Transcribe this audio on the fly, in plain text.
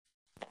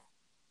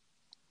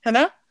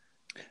Hello?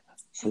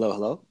 Hello,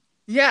 hello.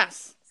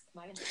 Yes.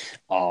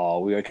 Oh,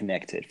 we are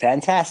connected.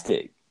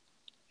 Fantastic.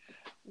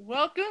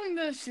 Welcome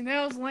to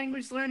Chanel's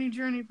Language Learning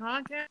Journey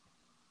podcast.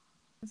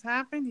 This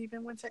happened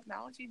even when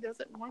technology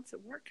doesn't want to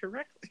work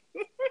correctly.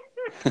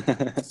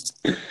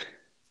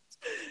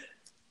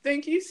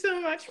 Thank you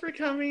so much for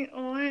coming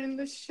on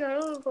the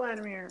show,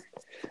 Vladimir.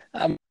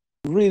 I'm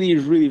really,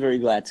 really very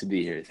glad to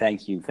be here.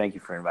 Thank you. Thank you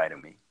for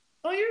inviting me.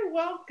 Oh, you're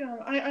welcome.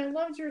 I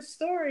loved your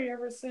story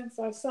ever since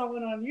I saw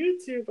it on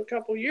YouTube a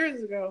couple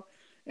years ago.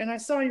 And I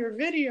saw your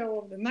video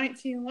of the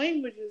 19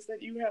 languages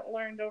that you had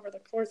learned over the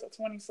course of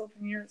 20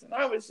 something years. And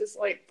I was just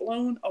like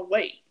blown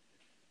away.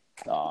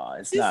 Oh,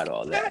 it's This not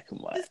all guy, that. Come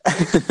on. this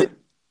guy,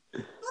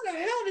 how the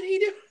hell did he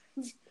do?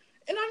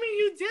 And I mean,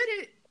 you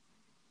did it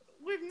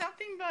with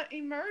nothing but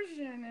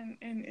immersion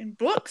and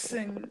books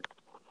and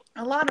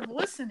a lot of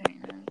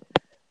listening. And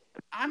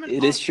I'm an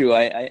It is true.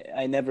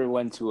 I never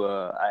went to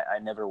I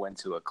never went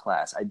to a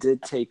class. I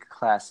did take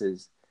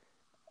classes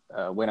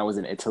when I was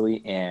in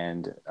Italy,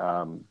 and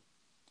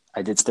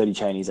I did study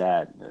Chinese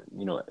at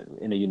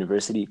in a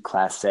university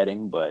class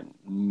setting. But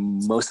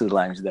most of the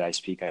language that I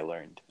speak, I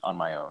learned on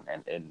my own,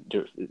 and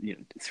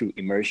through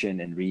immersion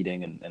and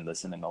reading and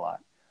listening a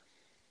lot.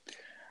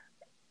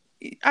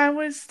 I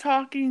was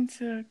talking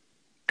to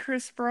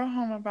Chris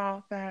Broham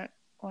about that,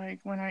 like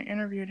when I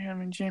interviewed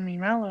him and Jimmy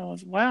Mello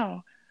as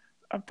well,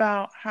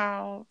 about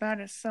how that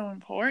is so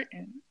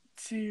important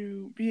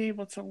to be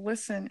able to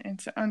listen and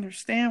to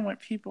understand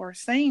what people are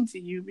saying to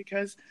you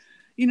because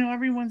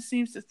everyone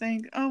seems to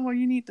think, oh, well,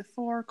 you need the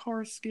four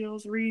core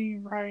skills: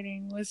 reading,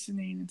 writing,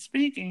 listening, and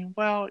speaking.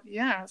 Well,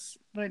 yes,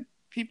 but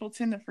people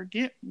tend to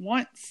forget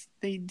once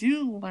they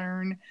do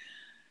learn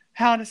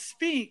how to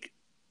speak,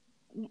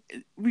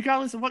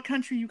 regardless of what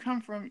country you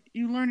come from,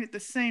 you learn it the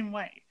same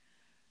way.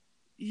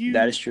 That You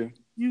is true.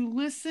 you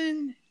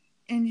listen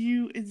and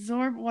you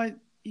absorb what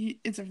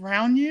is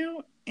around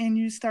you, and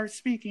you start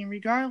speaking,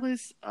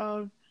 regardless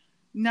of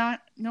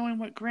not knowing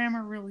what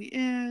grammar really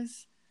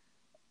is.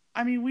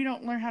 I mean, we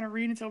don't learn how to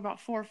read until about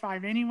 4 or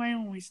 5 anyway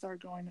when we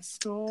start going to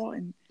school,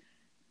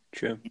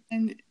 True.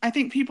 and I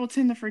think people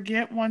tend to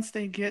forget once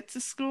they get to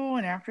school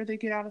and after they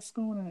get out of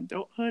school and in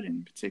adulthood,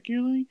 and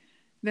particularly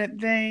that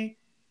they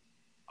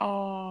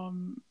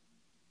um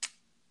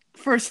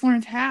first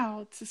learned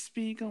how to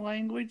speak a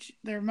language,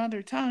 their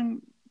mother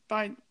tongue,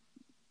 by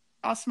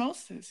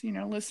osmosis,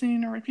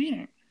 listening and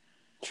repeating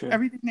True.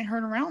 everything they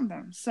heard around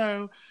them.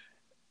 So,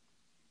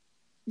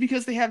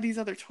 because they have these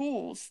other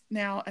tools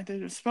now at their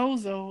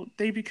disposal,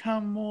 they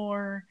become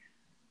more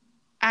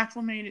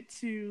acclimated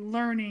to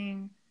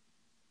learning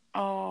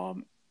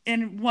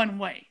in one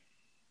way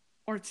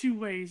or two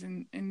ways,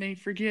 and they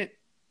forget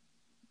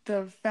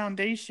the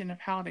foundation of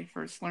how they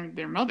first learned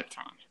their mother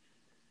tongue.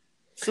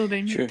 So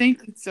they True.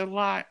 think it's a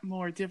lot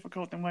more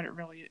difficult than what it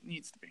really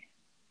needs to be.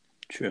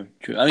 True.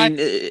 True. I I mean,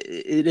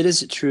 it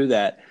is true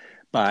that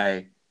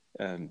by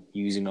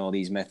using all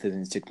these methods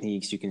and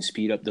techniques, you can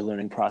speed up the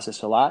learning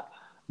process a lot.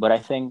 But I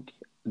think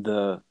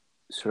the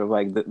sort of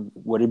like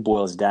what it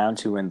boils down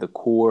to, and the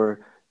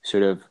core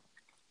sort of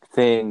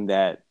thing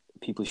that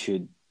people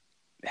should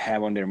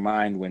have on their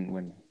mind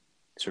when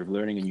sort of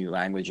learning a new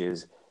language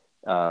is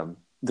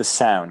the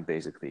sound,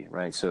 basically,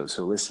 right? So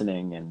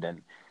listening and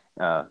then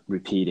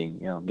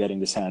repeating, getting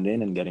the sound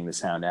in and getting the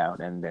sound out,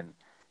 and then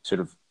sort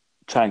of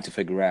trying to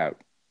figure out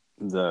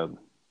the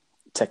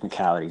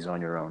technicalities on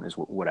your own is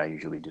what I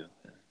usually do.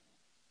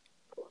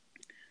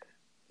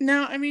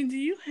 Now, I mean, do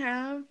you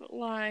have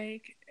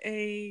like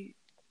a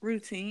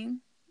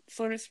routine,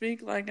 so to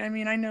speak? Like, I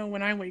mean, I know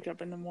when I wake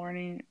up in the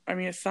morning, I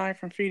mean, aside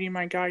from feeding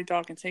my guide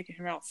dog and taking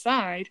him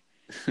outside,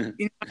 I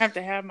have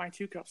to have my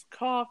 2 cups of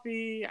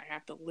coffee. I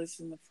have to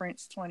listen to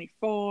French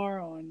 24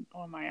 on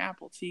my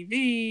Apple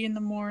TV in the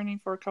morning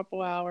for a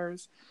couple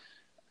hours,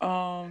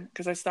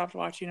 because I stopped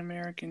watching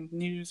American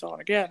news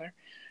altogether,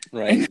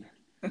 Right.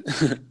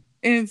 and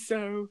and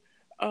so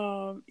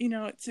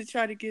to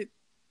try to get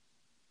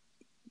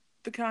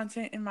the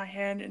content in my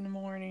head in the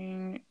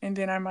morning, and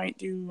then I might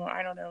do,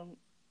 I don't know,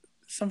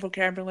 some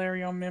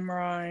vocabulary I'll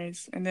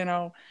memorize, and then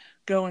I'll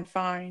go and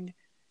find,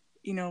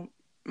 you know,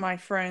 my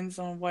friends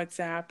on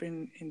WhatsApp,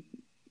 and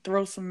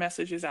throw some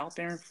messages out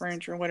there in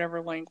French or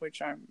whatever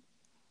language I'm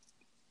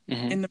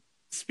Hmm. in the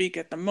speak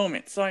at the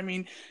moment. So I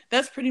mean,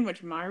 that's pretty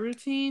much my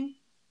routine,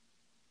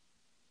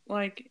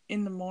 like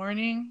in the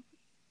morning.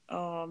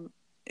 Um,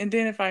 and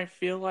then if I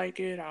feel like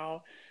it,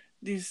 I'll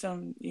do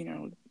some,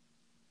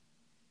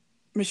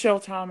 Michelle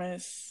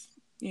Thomas,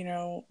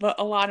 but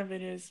a lot of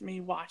it is me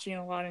watching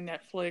a lot of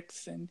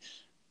Netflix and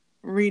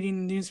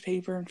reading the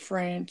newspaper in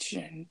French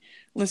and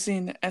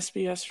listening to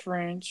SBS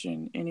French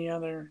and any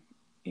other,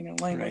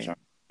 language Right.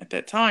 at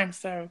that time.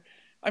 So,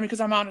 I mean, because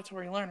I'm an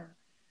auditory learner,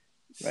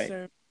 Right.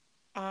 so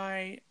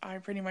I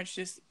pretty much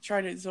just try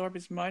to absorb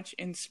as much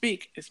and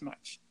speak as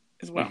much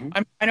as well. Hmm.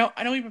 I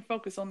don't even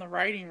focus on the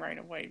writing right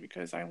away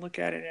because I look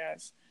at it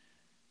as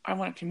I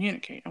want to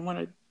communicate. I want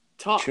to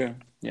talk. True.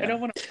 I Yeah.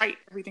 don't want to write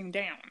everything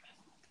down.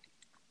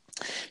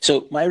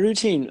 So my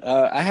routine,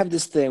 I have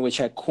this thing which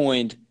I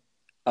coined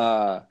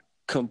uh,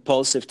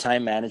 compulsive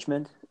time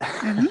management,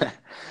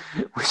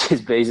 Mm-hmm. which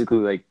is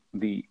basically like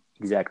the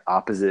exact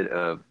opposite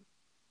of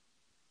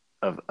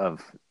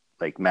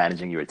like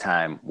managing your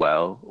time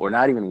well, or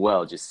not even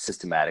well, just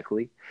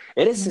systematically.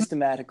 It is Mm-hmm.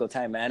 systematical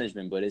time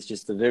management, but it's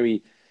just a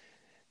very,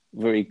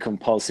 very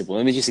compulsive.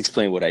 Let me just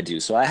explain what I do.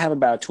 So I have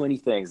about 20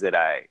 things or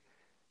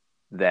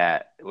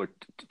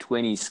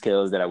 20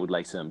 skills that I would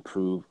like to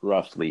improve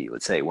roughly.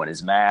 Let's say one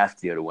is math,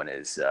 the other one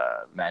is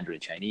Mandarin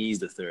Chinese,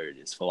 the third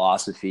is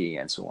philosophy,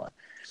 and so on.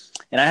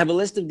 And I have a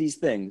list of these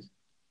things,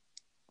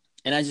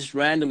 and I just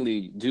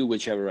randomly do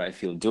whichever I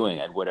feel doing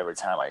at whatever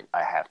time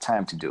I have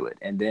time to do it.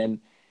 And then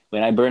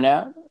when I burn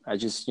out, I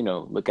just,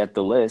 look at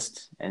the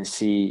list and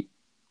see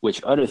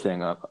which other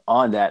thing up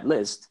on that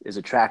list is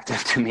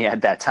attractive to me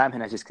at that time.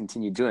 And I just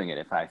continue doing it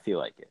if I feel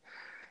like it.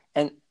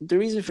 And the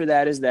reason for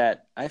that is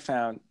that I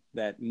found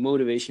that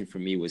motivation for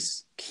me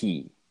was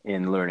key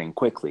in learning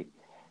quickly.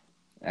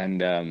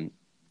 And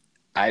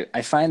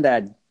I find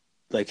that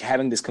like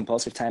having this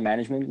compulsive time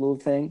management little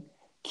thing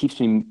keeps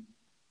me,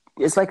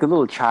 it's like a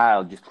little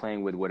child just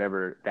playing with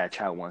whatever that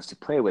child wants to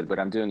play with, but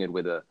I'm doing it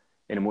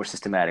in a more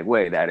systematic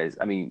way. That is,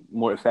 I mean,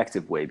 more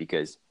effective way,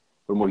 because,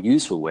 or more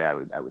useful way,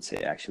 I would say,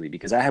 actually,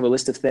 because I have a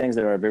list of things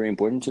that are very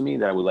important to me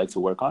that I would like to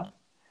work on.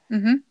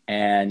 Mm-hmm.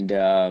 And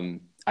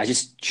I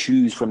just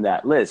choose from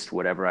that list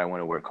whatever I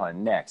want to work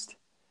on next.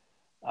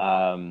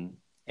 And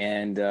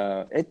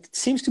it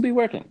seems to be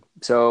working.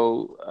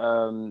 So,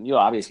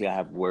 obviously I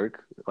have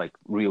work, like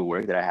real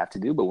work that I have to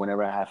do, but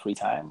whenever I have free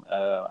time,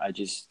 I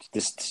just,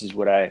 this is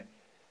what I,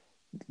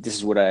 this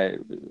is what I,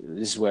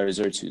 this is where I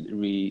resort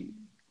to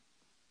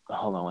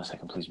hold on one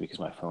second, please, because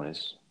my phone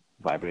is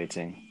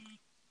vibrating.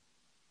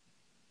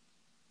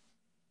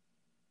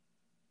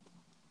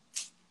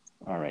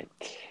 All right.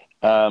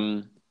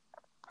 Um,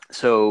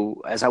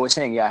 so as I was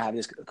saying, yeah, I have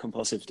this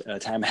compulsive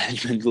time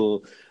management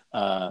little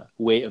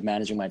way of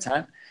managing my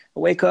time. I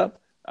wake up,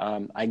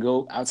 I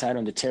go outside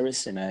on the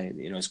terrace, and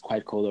it's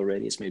quite cold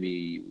already. It's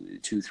maybe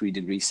 2-3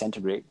 degrees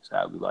centigrade, so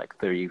that would be like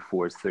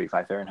 34,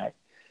 35 Fahrenheit.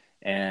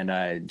 And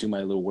I do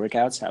my little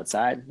workouts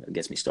outside. It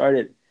gets me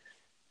started.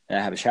 And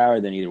I have a shower,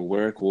 then either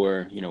work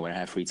or, when I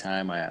have free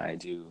time, I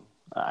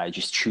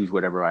just choose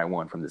whatever I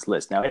want from this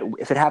list. Now,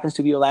 if it happens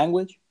to be a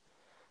language,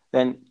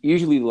 then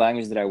usually the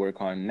language that I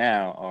work on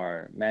now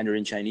are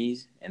Mandarin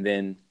Chinese, and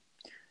then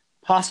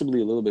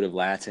possibly a little bit of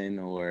Latin,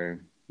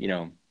 or,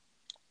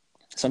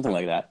 something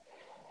like that.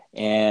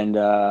 And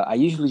I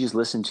usually just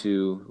listen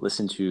to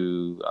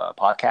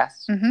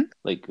podcasts, Mm-hmm.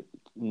 like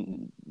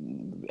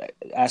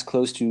as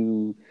close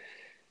to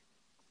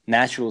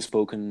natural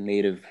spoken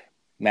native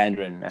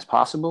Mandarin as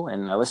possible.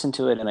 And I listen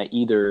to it, and I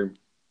either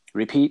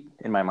repeat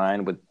in my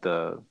mind what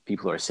the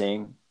people are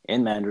saying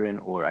in Mandarin,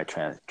 or I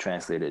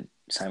translate it,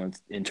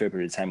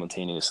 interpreted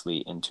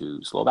simultaneously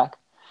into Slovak,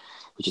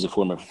 which is a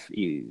form of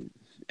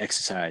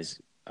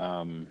exercise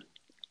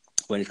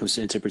when it comes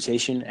to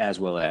interpretation, as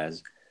well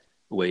as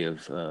a way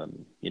of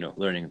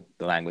learning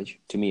the language,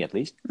 to me at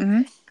least.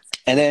 Mm-hmm.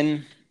 And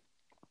then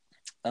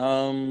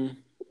um,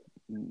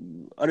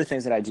 other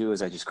things that I do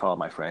is I just call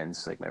my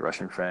friends, like my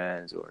Russian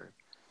friends or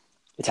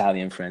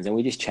Italian friends, and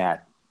we just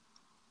chat.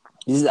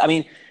 I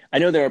mean, I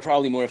know there are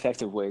probably more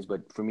effective ways,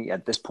 but for me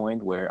at this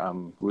point, where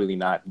I'm really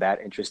not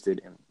that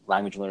interested in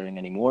language learning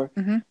anymore,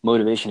 Mm-hmm.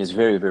 motivation is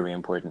very, very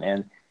important.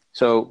 And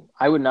so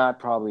I would not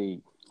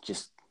probably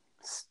just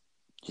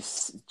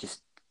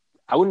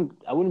I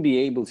wouldn't be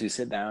able to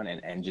sit down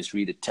and just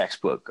read a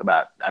textbook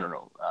about, I don't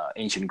know,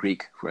 ancient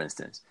Greek, for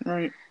instance,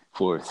 Right.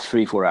 for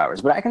 3-4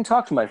 hours. But I can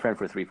talk to my friend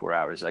for 3-4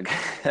 hours, like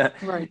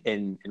Right.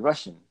 in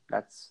Russian.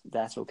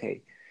 That's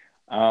okay.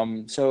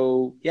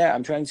 So yeah,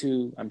 I'm trying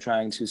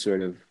to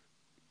sort of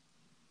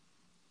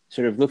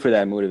look for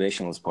that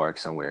motivational spark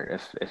somewhere,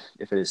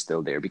 if it is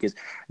still there, because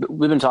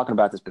we've been talking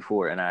about this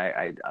before, and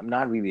I'm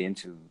not really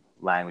into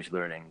language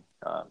learning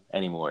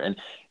anymore. And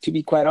to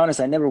be quite honest,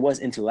 I never was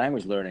into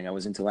language learning. I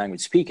was into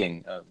language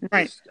speaking,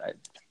 Right.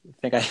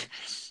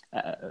 because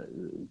I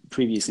think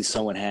previously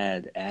someone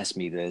had asked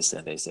me this,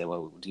 and they said,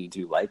 well, do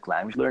you like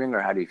language learning, or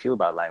how do you feel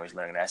about language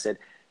learning? And I said,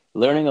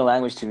 learning a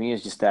language to me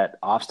is just that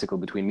obstacle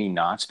between me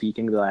not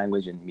speaking the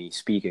language and me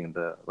speaking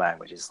the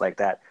language. It's like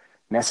that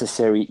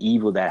necessary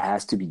evil that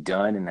has to be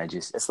done. And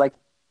it's like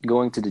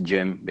going to the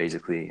gym,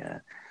 basically.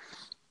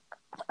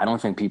 I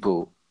don't think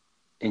people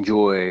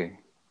enjoy,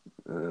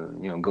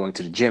 going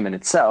to the gym in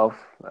itself.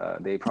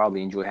 They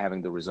probably enjoy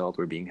having the result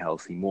or being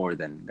healthy more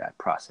than that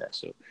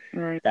process. So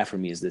Right. that for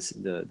me is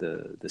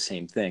the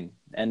same thing.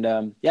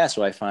 And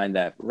so I find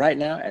that right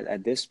now,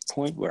 at this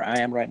point where I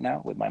am right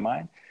now with my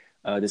mind,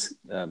 this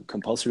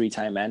compulsory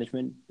time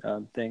management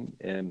thing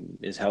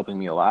is helping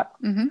me a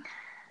lot. Mm-hmm.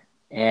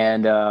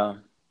 And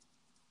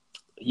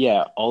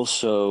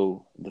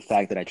also the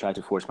fact that I try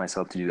to force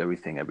myself to do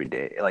everything every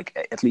day, like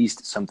at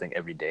least something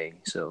every day,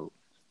 so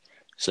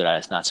that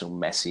it's not so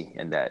messy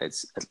and that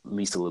it's at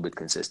least a little bit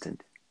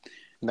consistent.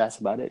 And that's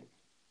about it.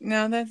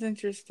 Now that's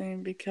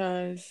interesting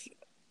because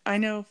I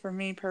know for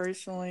me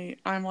personally,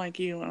 I'm like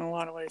you in a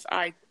lot of ways.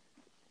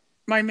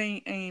 My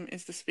main aim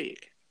is to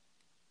speak.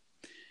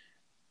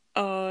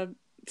 uh,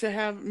 to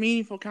have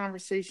meaningful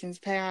conversations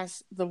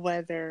past the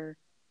weather.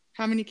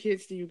 How many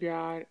kids do you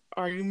got?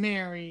 Are you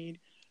married?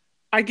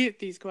 I get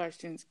these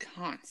questions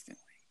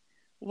constantly.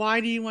 Why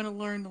do you want to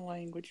learn the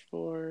language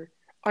for?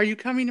 Are you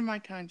coming to my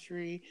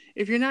country?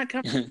 If you're not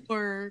coming to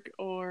work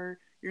or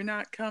you're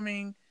not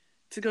coming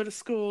to go to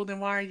school, then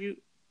why are you?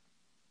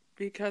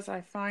 Because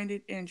I find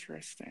it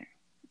interesting.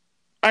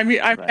 I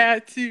mean, I've Right.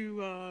 had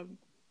to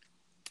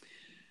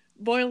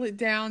boil it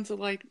down to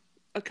like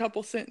a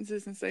couple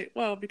sentences and say,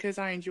 well, because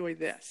I enjoy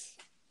this.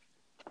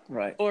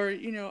 Right. Or,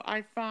 you know,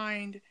 I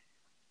find,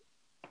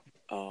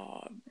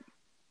 uh,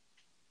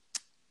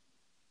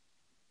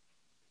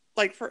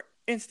 like, for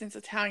instance,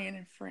 Italian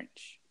and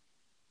French.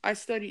 I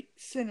studied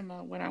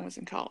cinema when I was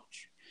in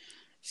college.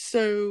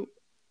 So,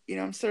 you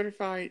know, I'm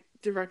certified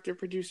director,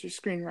 producer,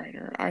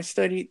 screenwriter. I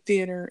studied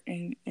theater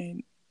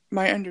in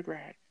my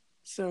undergrad.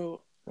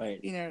 So, Right.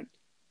 you know,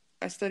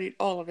 I studied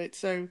all of it.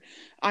 So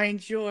I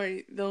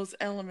enjoy those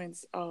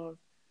elements of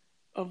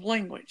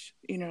language,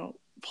 you know,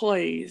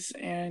 plays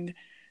and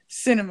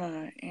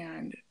cinema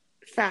and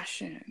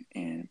fashion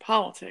and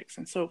politics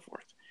and so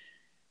forth,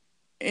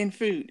 and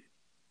food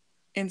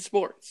and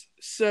sports.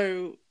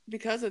 So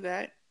because of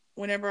that,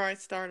 whenever I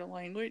start a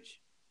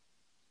language,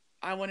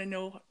 I want to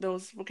know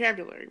those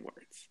vocabulary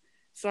words.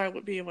 So I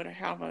would be able to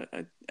have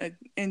a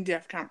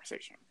in-depth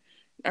conversation.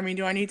 I mean,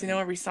 do I need to know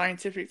Right. every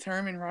scientific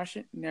term in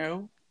Russian?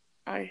 No.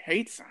 I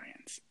hate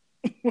science.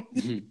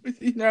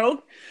 You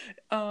know?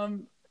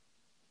 Um,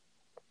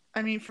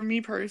 I mean, for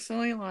me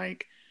personally,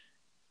 like,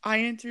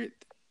 I entered,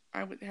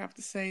 I would have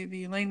to say,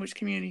 the language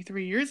community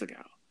 3 years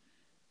ago.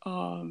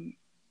 Um,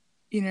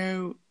 you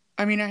know,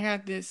 I mean, I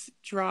had this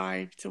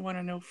drive to want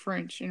to know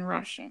French and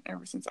Russian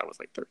ever since I was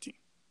like 13.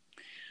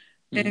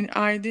 Mhm. And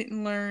I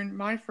didn't learn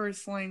my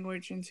first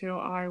language until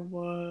I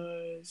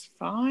was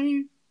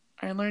 5.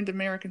 I learned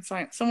American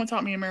Sign. Someone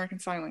taught me American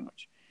Sign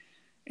Language,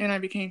 and I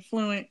became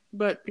fluent.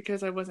 But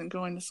because I wasn't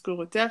going to school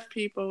with deaf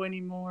people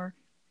anymore,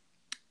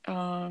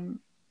 um,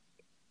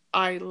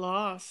 I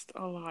lost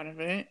a lot of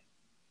it.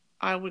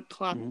 I would Mhm.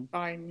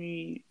 classify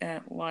me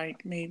at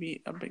like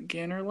maybe a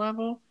beginner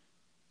level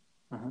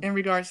Uh-huh. in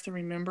regards to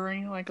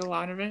remembering like a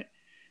lot of it.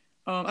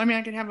 I mean,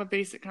 I could have a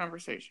basic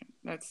conversation.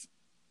 That's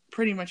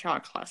pretty much how I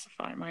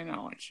classify my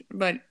knowledge.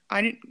 But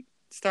I didn't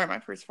start my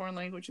first foreign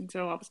language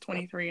until I was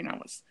 23 and I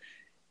was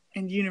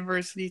in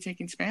university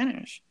taking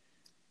Spanish.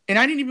 And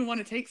I didn't even want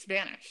to take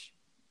Spanish.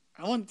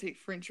 I wanted to take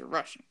French or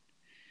Russian.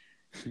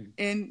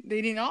 And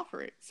they didn't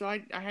offer it. So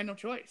I had no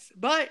choice.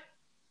 But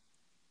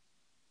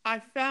I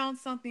found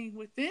something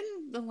within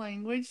the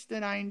language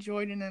that I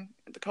enjoyed in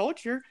the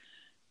culture,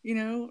 you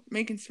know,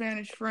 making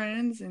Spanish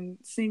friends and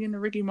singing to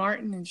Ricky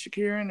Martin and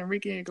Shakira and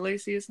Enrique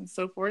Iglesias and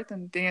so forth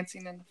and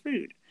dancing and the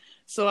food.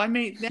 So I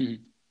made that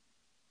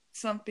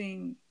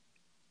something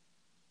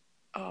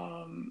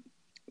um,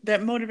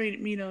 that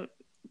motivated me to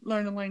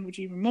learn the language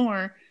even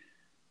more.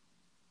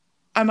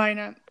 I might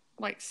not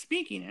like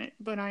speaking it,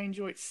 but I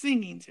enjoyed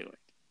singing to it.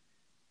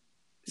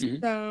 Mhm.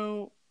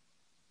 So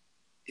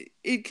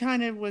it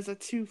kind of was a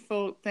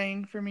twofold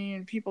thing for me,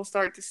 and people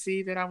started to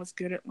see that I was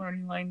good at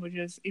learning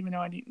languages, even though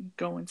I didn't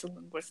go into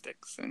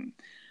linguistics. And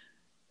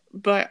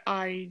but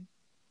I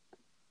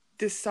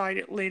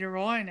decided later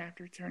on,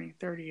 after turning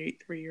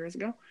 38 3 years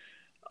ago,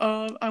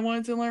 I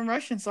wanted to learn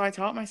Russian, so I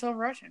taught myself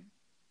Russian.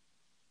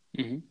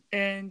 Mhm.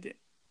 And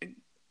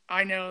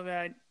I know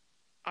that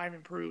I've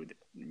improved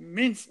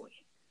immensely.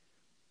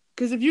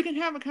 Because if you can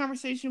have a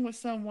conversation with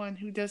someone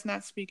who does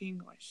not speak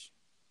English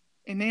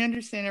and they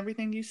understand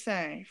everything you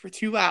say for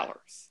 2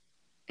 hours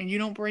and you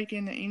don't break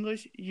into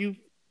English, you've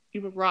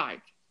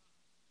arrived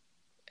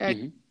at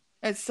Mhm.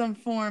 at some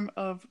form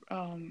of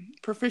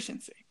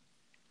proficiency.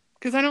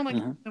 Because I don't like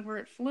Uh-huh. the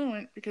word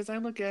fluent because I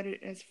look at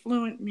it as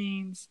fluent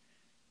means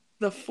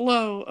the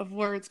flow of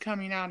words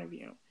coming out of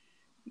you,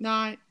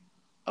 not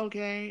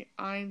okay.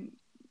 I'm,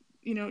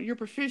 you know, you're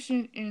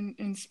proficient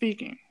in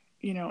speaking,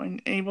 you know,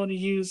 and able to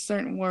use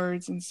certain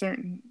words in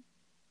certain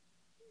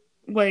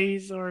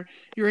ways, or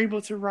you're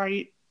able to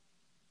write,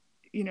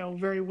 you know,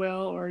 very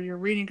well, or your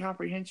reading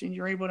comprehension,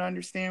 you're able to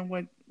understand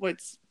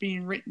what's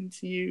being written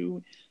to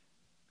you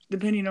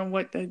depending on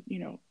what the, you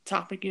know,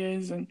 topic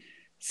is and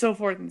so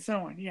forth and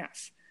so on.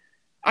 Yes,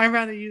 I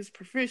rather use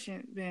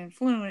proficient than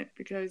fluent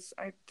because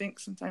I think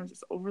sometimes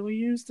it's overly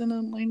used in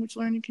the language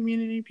learning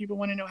community. People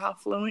want to know how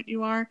fluent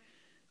you are,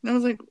 and I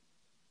was like,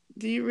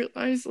 do you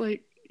realize,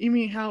 like, you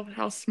mean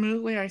how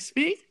smoothly I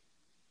speak?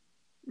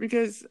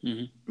 Because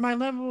Mhm. my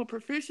level of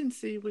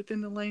proficiency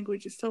within the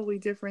language is totally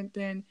different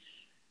than,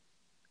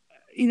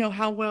 you know,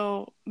 how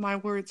well my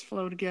words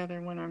flow together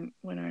when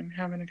I'm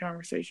having a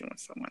conversation with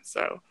someone.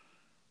 So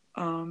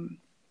um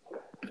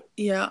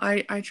yeah,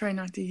 I try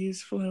not to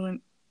use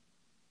fluent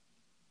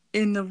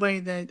in the way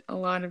that a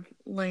lot of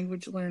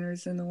language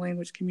learners in the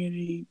language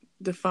community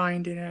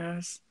defined it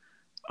as.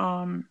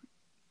 um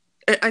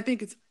I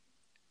think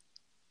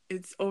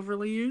it's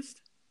overly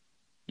used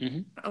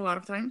Mhm. a lot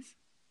of times,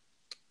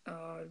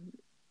 uh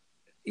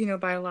you know,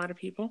 by a lot of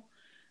people.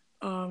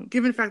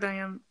 Given the fact that I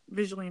am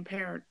visually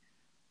impaired,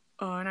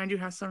 And I do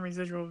have some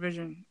residual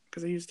vision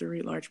because I used to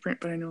read large print,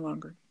 but I no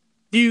longer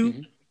do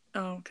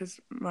Mm-hmm. because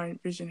my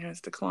vision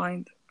has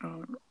declined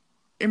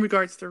in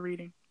regards to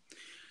reading.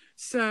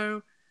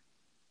 So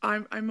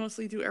I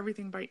mostly do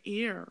everything by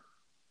ear.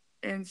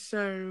 And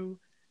so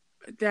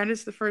that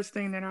is the first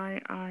thing that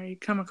I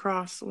come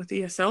across with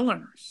ESL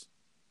learners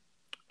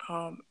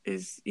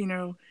is,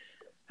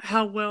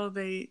 how well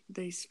they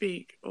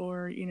speak,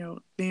 or,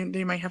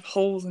 they might have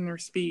holes in their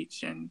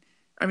speech. And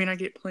I mean, I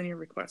get plenty of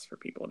requests for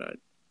people to,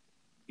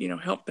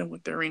 help them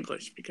with their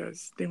English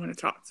because they want to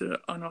talk to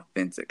an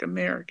authentic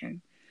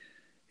American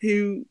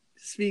who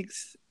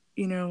speaks,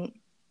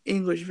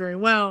 English very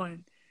well.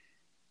 And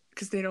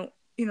because they don't,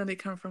 they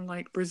come from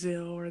like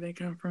Brazil, or they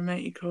come from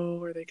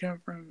Mexico, or they come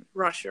from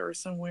Russia or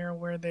somewhere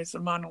where there's a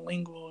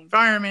monolingual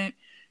environment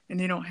and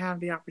they don't have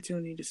the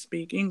opportunity to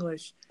speak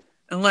English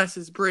unless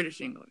it's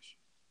British English.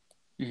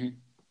 Mm-hmm.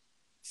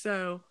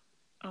 So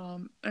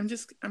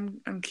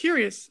I'm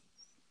curious.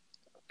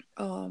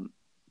 Um,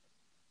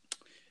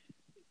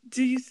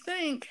 do you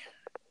think,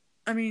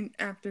 I mean,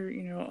 after,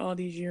 all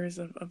these years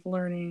of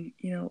learning,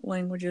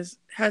 languages,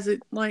 has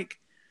it like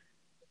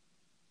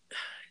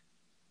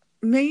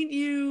made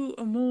you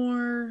a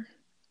more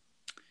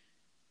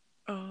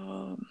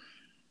um,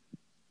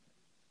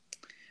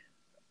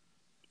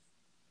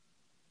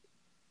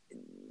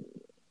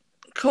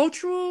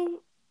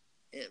 cultural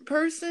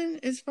person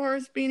as far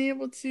as being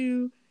able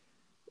to,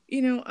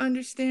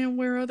 understand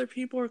where other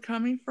people are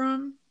coming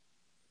from?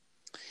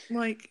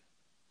 Like,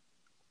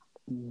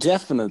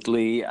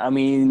 Definitely. I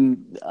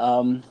mean,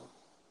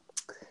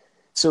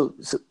 so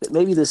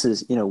maybe this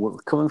is, we're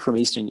coming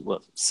from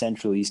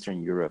Central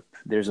Eastern Europe.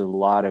 There's a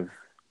lot of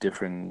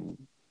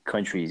different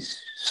countries,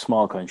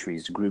 small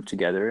countries grouped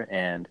together,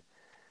 and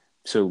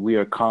so we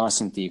are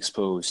constantly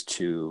exposed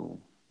to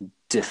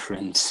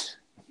different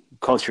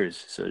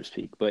cultures, so to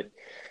speak. But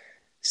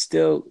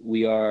still,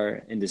 we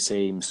are in the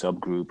same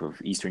subgroup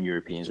of Eastern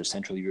Europeans or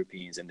Central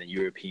Europeans, and then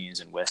Europeans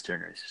and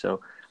Westerners.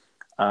 So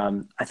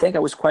I think I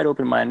was quite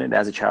open-minded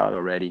as a child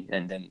already,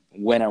 and then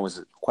when I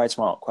was quite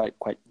small,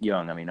 quite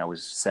young, I mean, I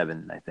was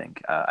 7, I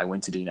think. I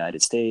went to the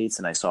United States,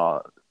 and I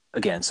saw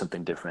again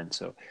something different.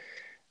 So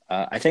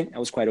I think I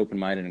was quite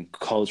open-minded and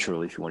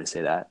cultural, if you want to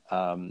say that,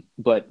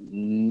 but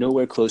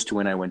nowhere close to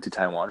when I went to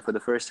Taiwan for the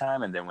first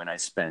time, and then when I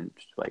spent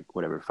like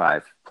whatever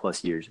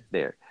 5+ years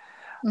there,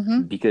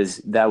 mm-hmm. because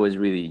that was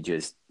really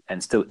just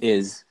and still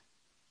is.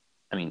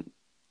 I mean,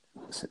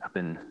 I've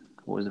been.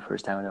 What was the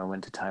first time I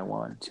went to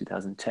Taiwan?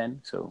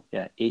 2010. So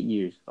yeah, 8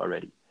 years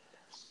already,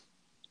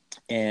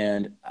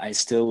 and I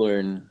still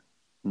learn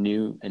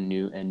new and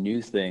new and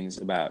new things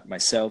about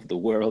myself, the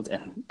world,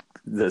 and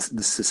the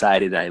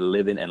society that I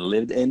live in and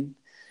lived in.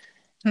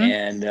 Mm-hmm.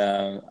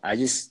 And I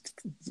just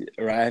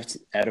arrived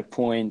at a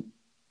point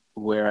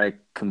where I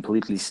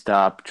completely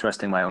stopped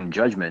trusting my own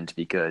judgment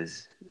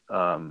because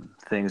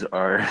things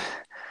are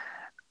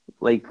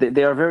like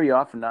they are very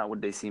often not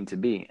what they seem to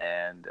be.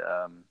 And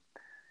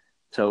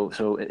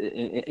so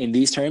in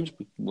these terms,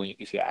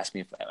 if you ask me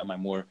if am I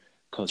more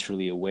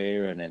culturally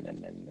aware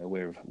and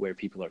aware of where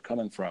people are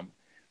coming from,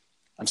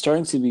 I'm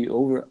starting to be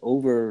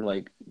over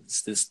like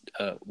this.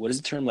 What is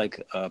the term,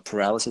 like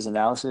paralysis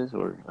analysis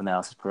or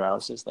analysis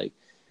paralysis? Like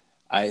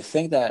I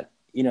think that,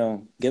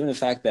 given the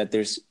fact that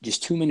there's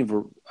just too many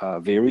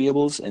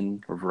variables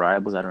and or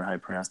variables, I don't know how to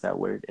pronounce that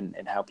word,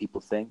 and how people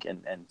think,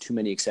 and too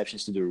many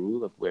exceptions to the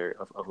rule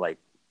of like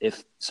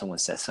if someone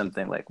says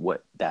something, like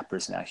what that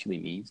person actually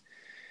means.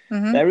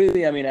 Mm-hmm. That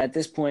really, I mean, at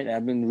this point,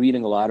 I've been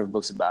reading a lot of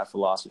books about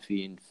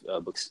philosophy and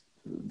books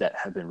that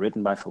have been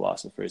written by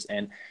philosophers,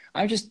 and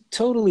I'm just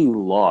totally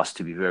lost,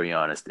 to be very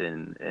honest,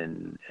 in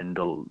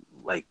the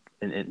like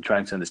in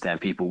trying to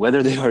understand people,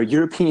 whether they are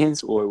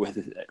Europeans or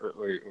whether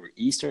or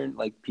Eastern,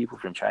 like people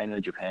from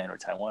China, Japan, or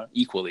Taiwan,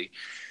 equally.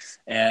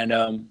 And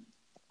I'm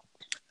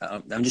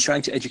just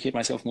trying to educate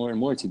myself more and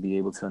more to be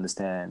able to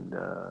understand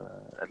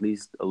at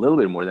least a little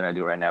bit more than I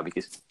do right now,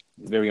 because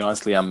very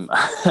honestly, I'm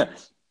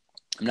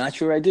I'm not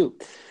sure I do.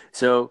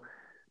 So,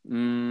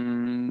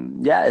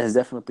 yeah, it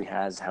definitely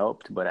has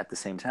helped, but at the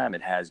same time,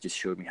 it has just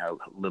showed me how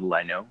little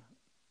I know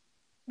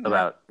Yeah.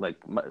 about like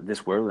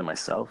this world and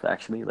myself.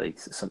 Actually, like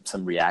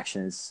some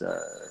reactions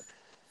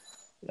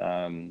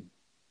um,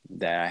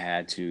 that I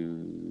had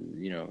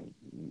to,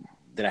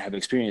 that I have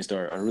experienced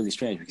are really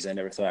strange because I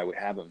never thought I would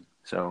have them.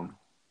 So,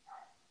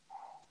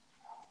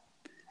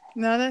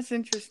 No, that's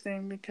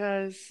interesting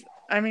because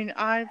I mean,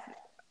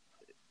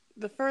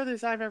 the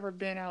furthest I've ever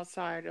been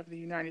outside of the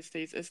United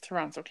States is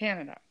Toronto,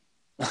 Canada.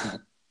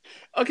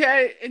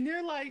 Okay, and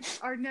they're like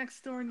our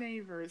next door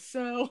neighbors.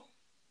 So,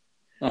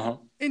 uh-huh,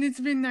 and it's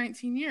been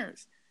 19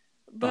 years.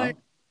 uh-huh, But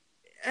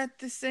at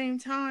the same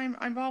time,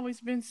 I've always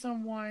been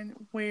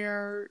someone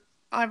where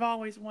I've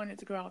always wanted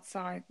to go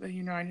outside the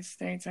United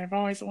States. I've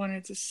always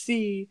wanted to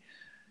see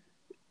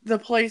the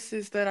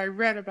places that I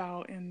read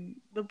about and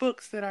the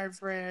books that I've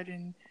read,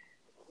 and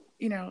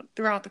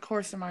throughout the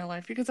course of my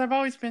life, because I've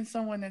always been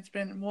someone that's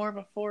been more of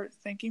a forward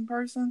thinking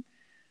person.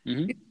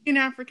 Mm-hmm. Being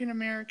African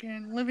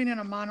American, living in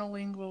a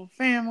monolingual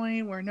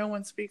family where no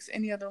one speaks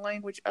any other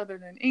language other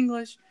than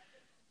English,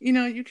 you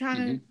kind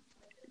Mm-hmm. of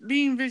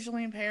being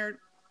visually impaired,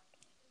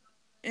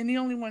 and the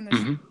only one that's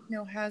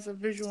Mm-hmm. has a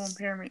visual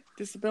impairment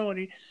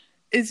disability,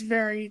 it's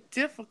very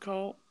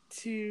difficult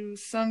to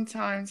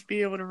sometimes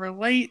be able to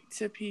relate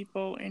to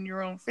people in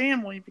your own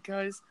family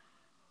because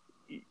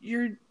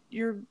you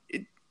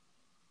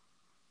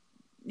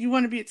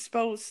want to be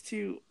exposed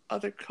to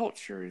other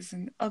cultures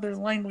and other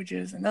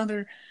languages and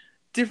other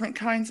different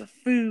kinds of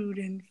food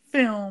and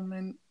film.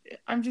 And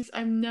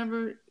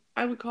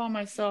I would call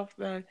myself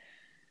uh,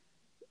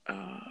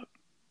 I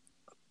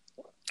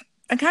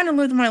kind of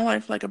lived my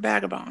life like a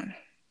vagabond.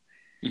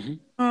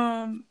 Mm-hmm.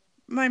 um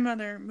my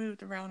mother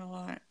moved around a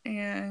lot,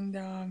 and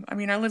I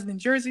mean, I lived in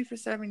Jersey for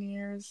 7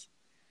 years.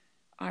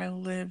 I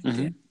lived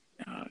in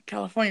Mm-hmm.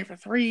 California for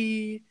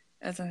 3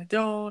 as an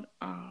adult.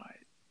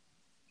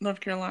 North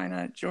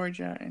Carolina,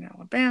 Georgia, and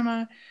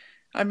Alabama.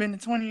 I've been to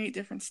 28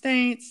 different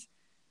states.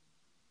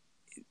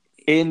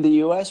 In the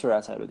U.S. or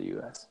outside of the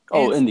U.S.?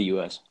 Oh, It's in the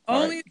U.S. All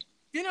right.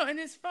 only, and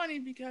it's funny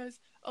because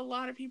a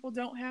lot of people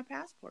don't have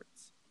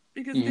passports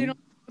because they Mm-hmm. don't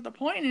know what the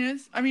point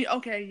is. I mean,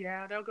 okay,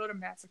 yeah, they'll go to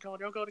Mexico,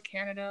 they'll go to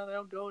Canada,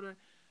 they'll go to,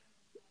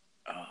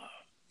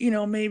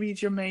 uh, maybe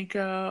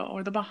Jamaica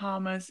or the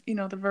Bahamas,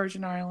 the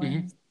Virgin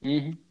Islands, Mm-hmm.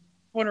 Mm-hmm.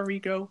 Puerto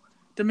Rico,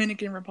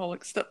 Dominican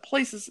Republic,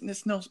 places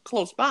that's no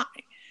close by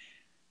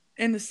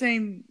in the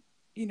same,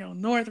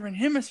 northern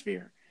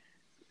hemisphere.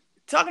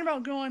 Talking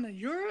about going to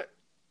Europe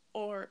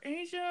or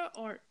Asia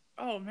or,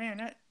 oh man,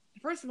 that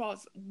first of all,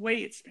 it's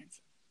way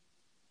expensive.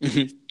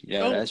 Mm-hmm. Yeah,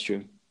 So, that's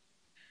true.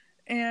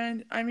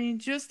 and I mean,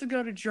 just to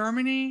go to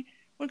Germany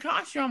would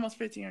cost you almost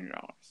 $1,500.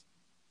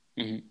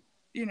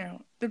 Mm-hmm.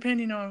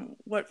 Depending on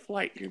what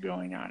flight you're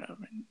going out of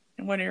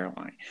and what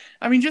airline.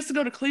 I mean, just to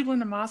go to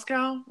Cleveland to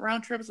Moscow,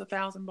 round trip is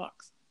 $1,000,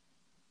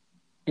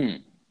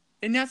 Mm.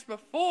 and that's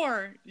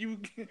before you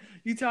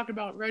talk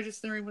about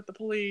registering with the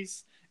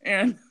police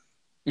and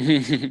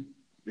Mm-hmm.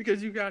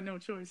 because you got no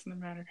choice in the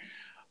matter.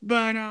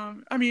 But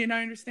I mean,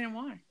 I understand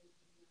why.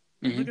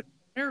 Look at the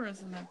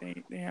terrorism that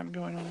they have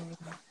going on over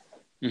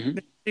there. Mm-hmm.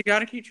 They got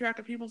to keep track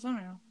of people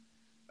somehow.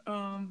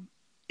 And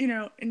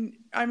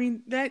I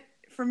mean that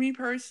for me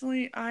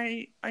personally,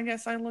 I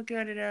guess I look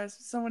at it as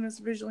someone that's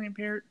visually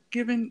impaired,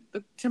 given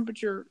the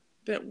temperature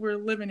that we're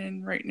living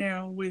in right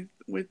now with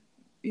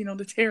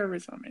the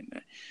terrorism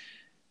and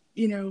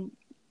you know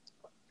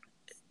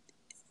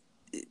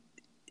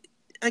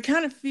I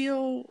kind of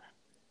feel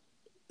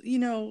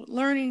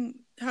learning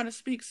how to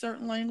speak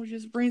certain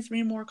languages brings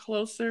me more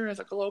closer as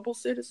a global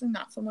citizen,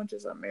 not so much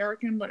as an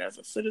American, but as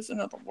a citizen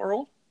of the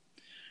world.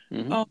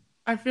 Mm-hmm. Um,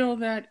 I feel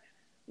that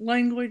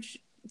language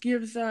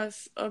gives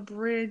us a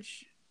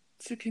bridge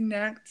to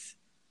connect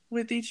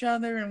with each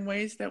other in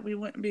ways that we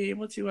wouldn't be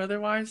able to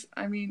otherwise.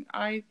 I mean,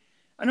 I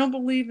don't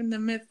believe in the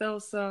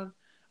mythos of,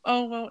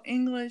 oh well,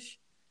 English,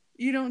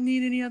 you don't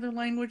need any other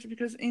language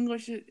because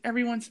English,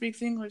 everyone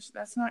speaks English.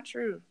 That's not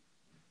true.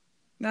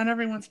 Not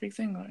everyone speaks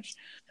English.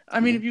 I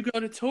mean, if you go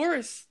to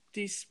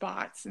touristy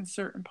spots in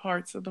certain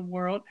parts of the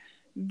world,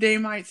 they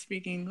might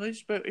speak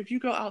English, but if you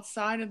go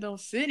outside of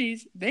those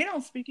cities, they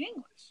don't speak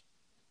English.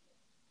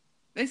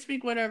 They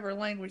speak whatever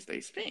language they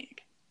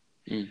speak.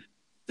 Mm-hmm.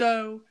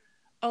 So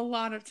a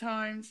lot of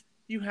times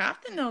you have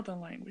to know the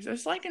language.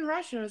 It's like in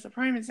Russia, as a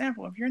prime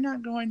example. If you're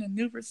not going to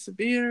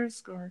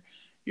Novosibirsk or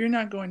you're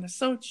not going to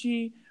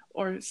Sochi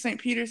or St.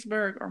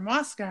 Petersburg or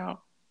Moscow,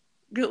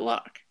 good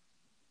luck.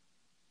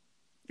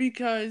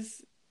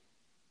 Because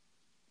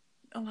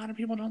a lot of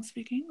people don't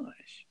speak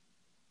English.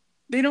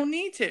 They don't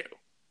need to.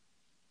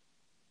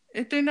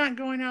 If they're not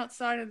going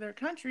outside of their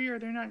country or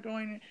they're not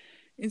going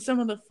in some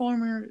of the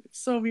former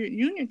Soviet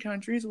Union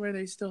countries where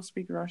they still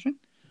speak Russian,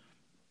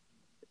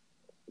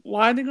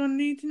 why are they going to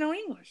need to know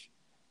English?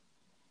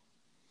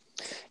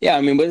 Yeah,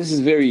 I mean, but this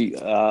is very,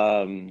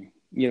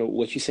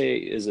 what you say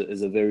is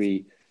a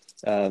very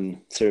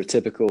sort of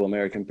typical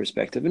American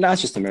perspective, and not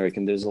just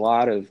American. There's a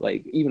lot of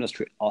like even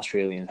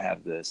Australians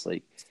have this.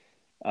 Like,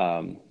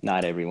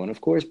 not everyone,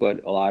 of course,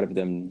 but a lot of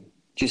them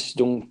just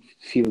don't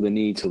feel the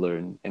need to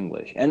learn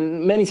English.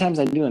 And many times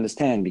I do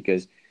understand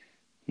because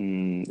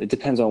it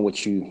depends on what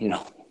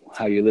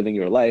how you're living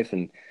your life,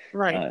 and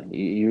Right.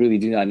 you really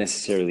do not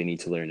necessarily need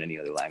to learn any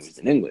other language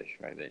than English,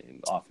 right?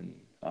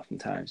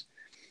 Oftentimes.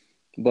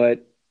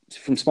 But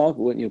from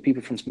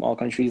people from small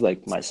countries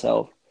like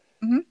myself,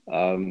 Mm-hmm.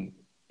 um,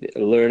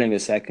 learning a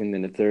second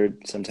and a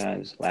third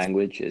sometimes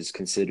language is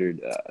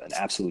considered an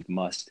absolute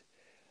must.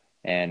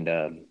 And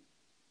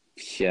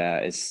yeah,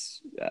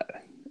 it's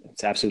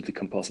absolutely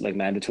compulsory, like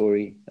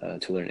mandatory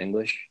to learn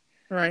English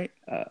Right.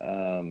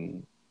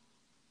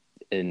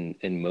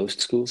 in most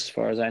schools, as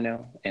far as I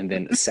know, and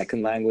then a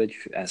second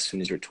language as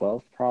soon as you're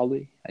 12,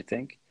 probably. I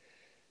think.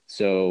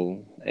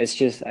 So it's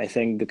just, I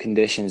think the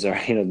conditions are,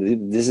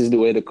 this is the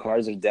way the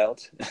cards are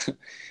dealt.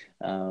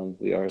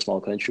 We are a small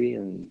country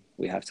and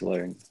we have to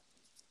learn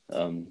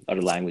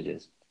other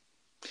languages.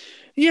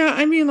 Yeah,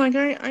 I mean, like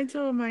I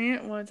told my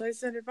aunt once, I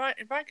said if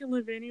I could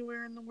live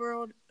anywhere in the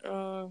world,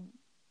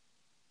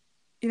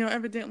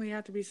 evidently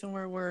have to be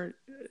somewhere where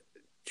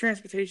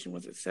transportation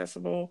was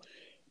accessible.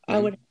 I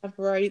Mm-hmm. would have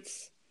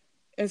rights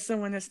as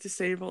someone that's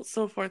disabled,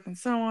 so forth and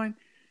so on.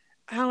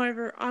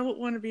 However, I would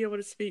want to be able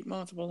to speak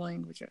multiple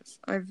languages.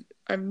 I've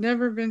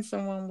never been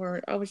someone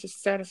where I was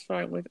just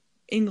satisfied with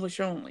English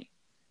only.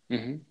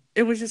 Mm-hmm.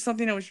 It was just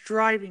something that was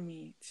driving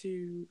me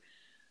to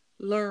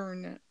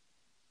learn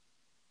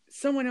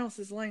someone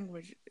else's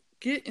language,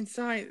 get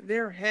inside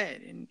their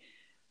head and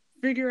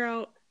figure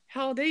out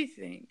how they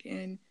think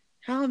and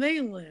how they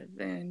live.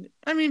 And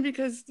I mean,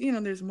 because,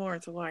 there's more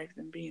to life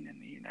than being in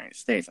the United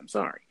States. I'm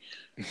sorry.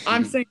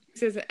 I'm saying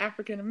this as an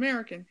African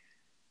American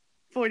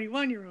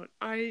 41-year-old.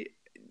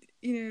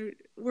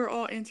 We're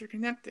all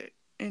interconnected.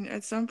 And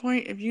at some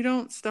point, if you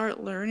don't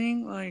start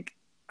learning, like,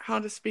 how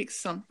to speak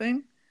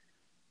something,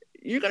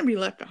 you're going to be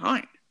left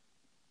behind.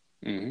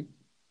 Mm-hmm.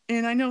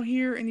 And I know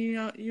here in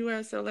the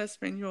U.S., El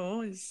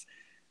Espanol is,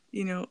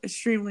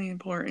 extremely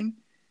important.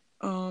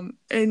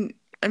 And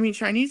I mean,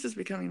 Chinese is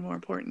becoming more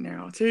important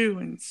now too,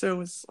 and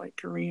so is like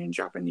Korean,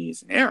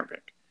 Japanese, and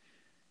Arabic,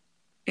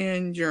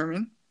 and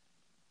German.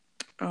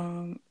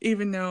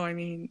 Even though, I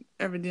mean,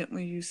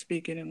 evidently you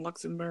speak it in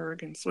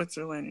Luxembourg and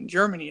Switzerland and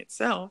Germany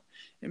itself,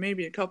 and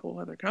maybe a couple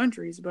other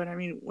countries, but I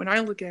mean, when I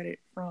look at it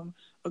from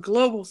a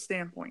global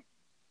standpoint,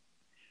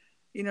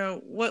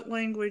 what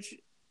language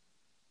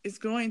is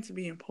going to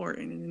be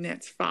important in the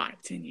next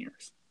 5, 10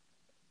 years?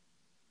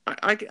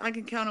 I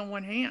can count on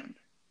one hand.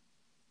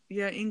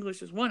 Yeah,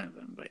 English is one of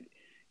them, but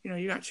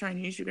you got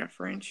Chinese, you got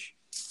French,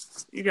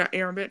 you got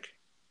Arabic,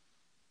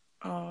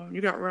 you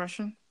got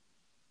Russian.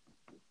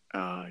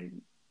 Uh,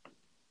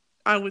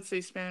 I would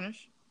say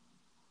Spanish,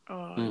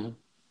 uh, Mm-hmm.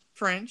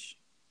 French,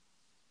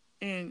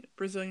 and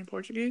Brazilian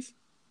Portuguese,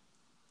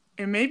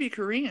 and maybe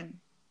Korean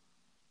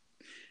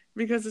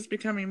because it's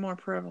becoming more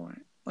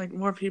prevalent. Like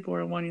more people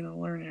are wanting to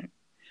learn it.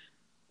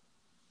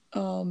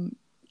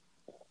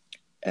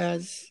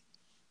 As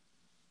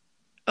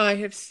I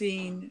have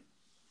seen,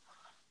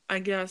 I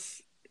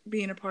guess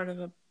being a part of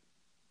the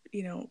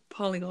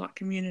polyglot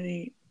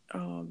community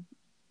on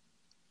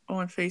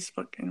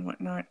Facebook and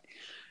whatnot,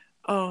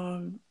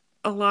 um,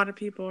 a lot of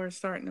people are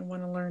starting to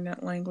want to learn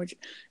that language,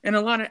 and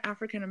a lot of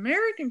African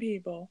American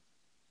people,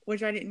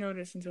 which I didn't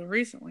notice until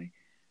recently,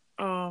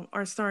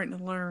 are starting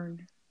to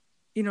learn,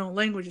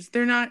 languages.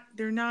 They're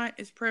not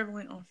as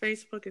prevalent on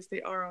Facebook as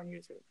they are on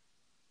YouTube.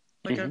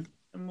 Like Mm-hmm. I've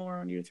seen more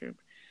on YouTube,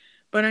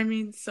 but I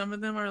mean, some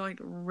of them are like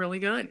really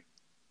good,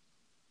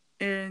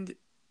 and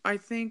I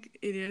think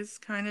it is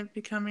kind of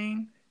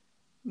becoming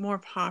more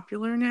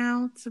popular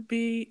now to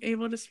be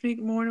able to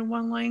speak more than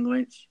one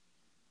language.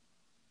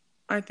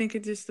 I think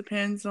it just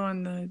depends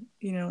on the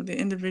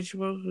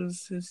individual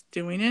who's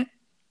doing it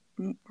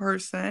per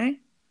se.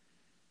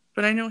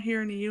 But I know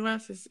here in the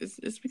U.S.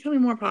 it's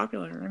becoming more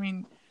popular. I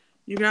mean,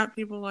 you got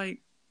people like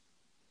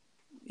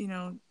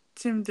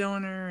Tim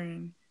Dillner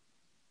and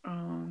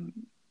um,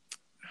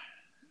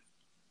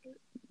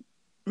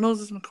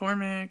 Moses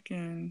McCormick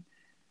and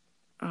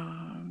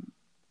um,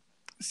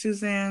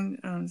 Suzanne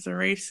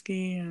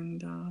Zarevsky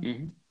and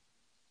Mm-hmm.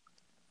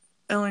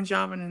 Ellen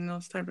Jobin and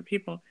those type of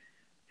people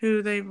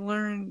who they've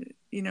learned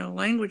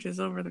languages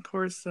over the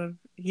course of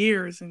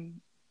years.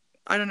 And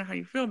I don't know how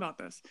you feel about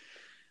this,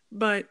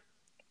 but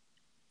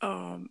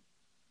um,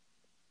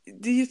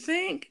 do you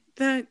think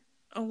that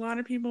a lot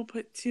of people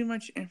put too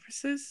much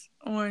emphasis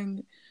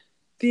on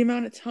the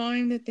amount of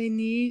time that they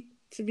need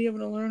to be able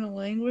to learn a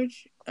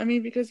language? I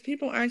mean, because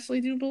people actually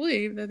do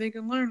believe that they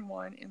can learn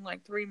one in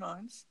like 3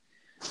 months.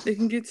 They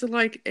can get to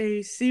like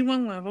a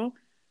C1 level,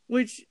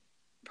 which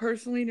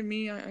personally to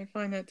me, I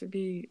find that to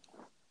be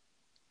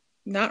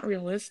not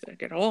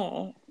realistic at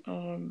all.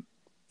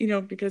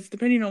 Because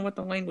depending on what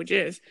the language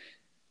is,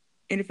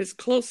 and if it's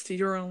close to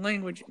your own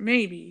language,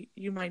 maybe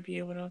you might be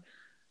able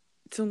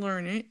to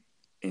learn it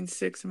in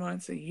 6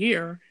 months, a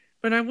year.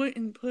 But I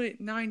wouldn't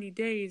put 90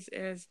 days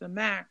as the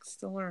max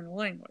to learn a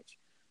language.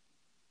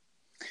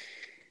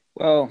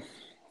 Well,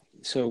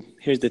 so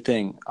here's the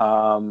thing.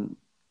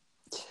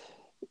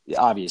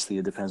 Obviously,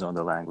 it depends on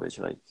the language.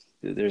 Like,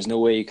 there's no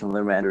way you can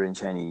learn Mandarin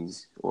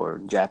Chinese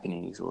or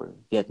Japanese or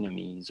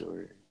Vietnamese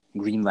or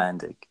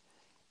Greenlandic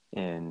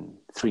in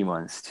 3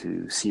 months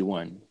to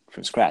C1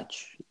 from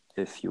scratch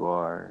if you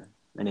are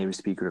a native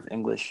speaker of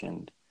English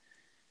and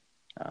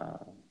uh,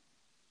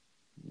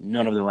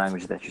 none of the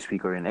languages that you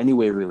speak are in any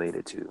way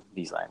related to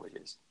these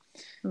languages,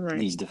 Right.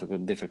 these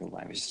difficult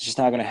languages. It's just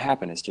not going to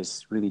happen. It's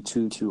just really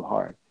too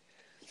hard.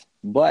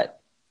 But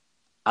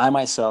I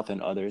myself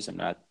and others, I'm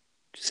not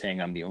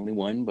saying I'm the only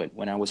one, but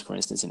when I was, for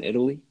instance, in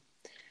Italy,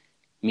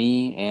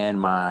 me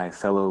and my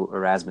fellow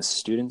Erasmus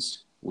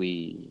students,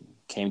 we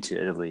came to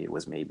Italy. It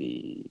was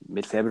maybe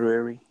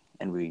mid-February,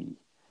 and we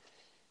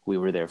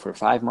were there for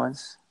 5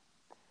 months,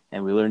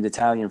 and we learned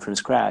Italian from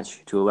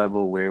scratch to a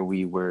level where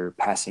we were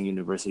passing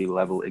university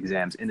level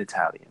exams in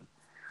Italian,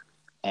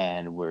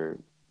 and we're,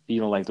 you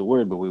don't like the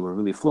word, but we were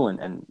really fluent,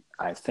 and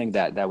I think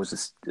that was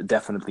just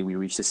definitely, we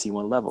reached the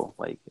C1 level,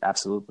 like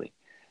absolutely.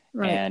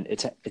 Right. And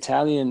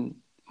Italian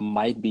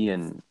might be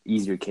an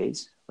easier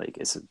case, like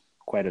it's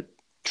quite a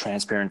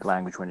transparent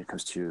language when it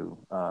comes to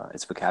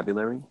its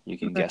vocabulary. You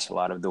can Right. guess a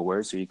lot of the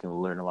words, so you can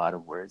learn a lot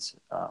of words.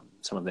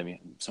 Some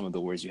of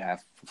the words you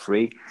have for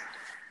free.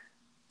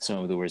 Some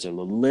of the words are a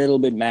little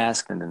bit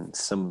masked, and then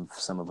some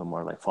of them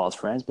are like false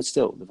friends. But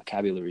still, the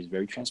vocabulary is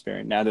very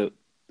transparent. Now, the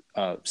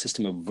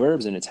system of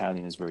verbs in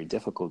Italian is very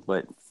difficult,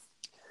 but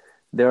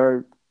there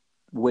are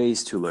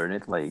ways to learn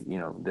it. Like,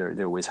 there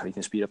are ways how you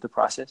can speed up the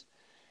process,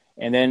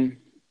 and then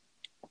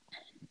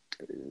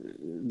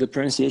the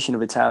pronunciation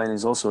of Italian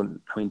is also,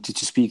 I mean,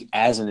 to speak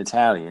as an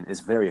Italian is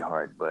very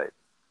hard, but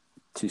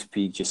to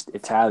speak just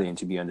Italian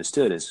to be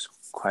understood is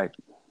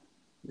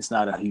it's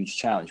not a huge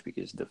challenge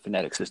because the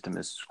phonetic system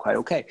is quite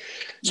okay.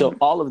 So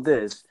all of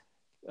this,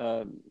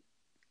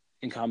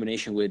 in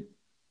combination with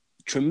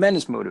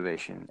tremendous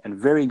motivation and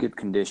very good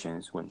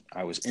conditions when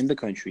I was in the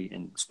country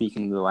and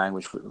speaking the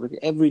language for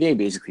every day,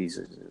 basically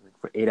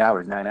for 8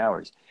 hours, 9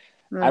 hours,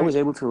 I Right. was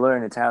able to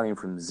learn Italian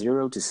from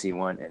 0 to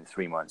C1 in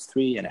 3 months,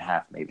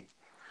 3.5 maybe.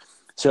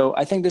 So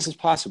I think this is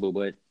possible,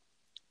 but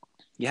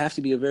you have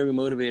to be a very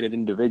motivated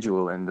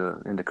individual in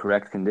the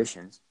correct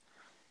conditions,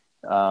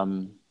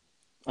 um,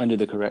 under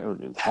the correct,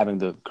 having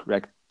the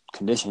correct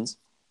conditions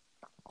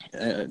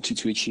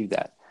to achieve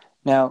that.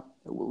 Now,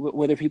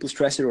 whether people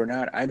stress it or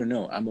not, I don't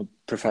know. I'm a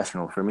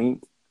professional. For me,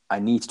 I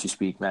need to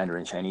speak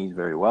Mandarin Chinese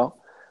very well,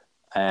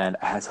 and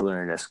I had to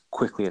learn it as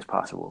quickly as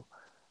possible.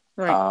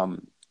 Right.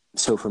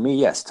 So for me,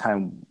 yes,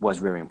 time was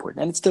very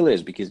important, and it still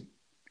is because,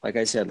 like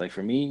I said, like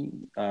for me,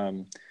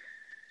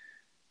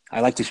 I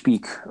like to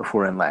speak a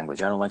foreign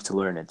language. I don't like to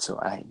learn it, so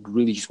I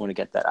really just want to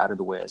get that out of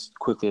the way as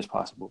quickly as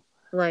possible.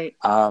 Right.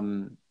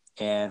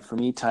 And for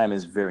me, time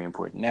is very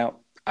important. Now,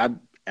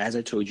 as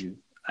I told you,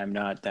 I'm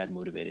not that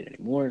motivated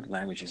anymore.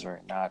 Languages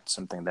are not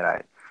something that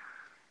I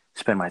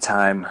spend my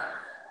time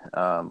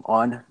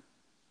on,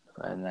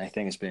 and I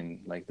think it's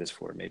been like this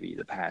for maybe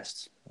the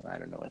past, I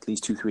don't know, at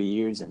least 2, 3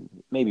 years, and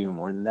maybe even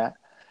more than that.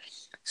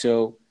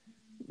 So,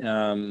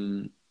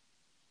 um,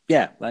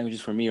 yeah,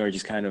 languages for me are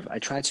just kind of I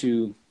try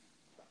to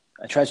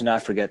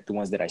not forget the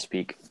ones that I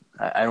speak.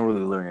 I don't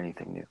really learn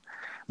anything new.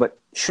 But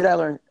should I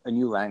learn a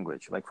new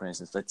language? Like, for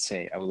instance, let's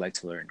say I would like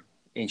to learn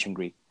ancient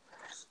Greek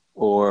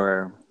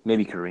or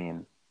maybe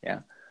Korean.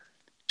 Yeah.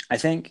 I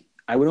think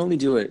I would only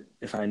do it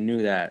if I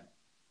knew that,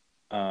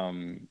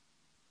 um,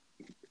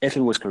 if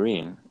it was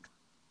Korean,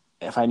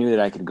 if I knew that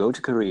I could go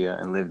to Korea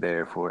and live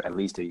there for at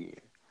least a year.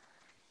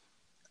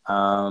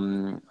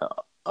 Um,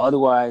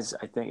 Otherwise,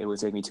 I think it would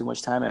take me too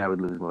much time and I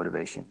would lose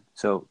motivation.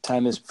 So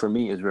time is, for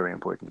me, is very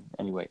important.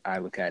 Anyway, I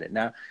look at it.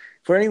 Now,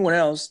 for anyone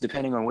else,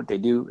 depending on what they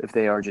do, if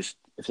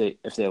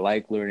they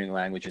like learning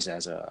languages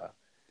as a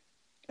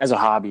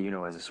hobby,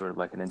 as a sort of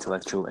like an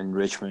intellectual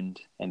enrichment,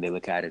 and they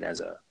look at it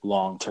as a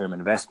long-term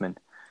investment,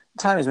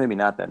 time is maybe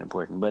not that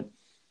important. But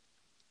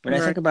when I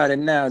Right. think about it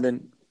now,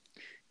 then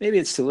maybe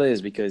it still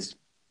is because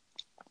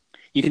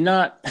you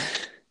cannot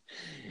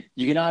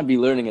you cannot be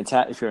learning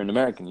Italian if you're an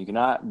American. You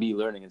cannot be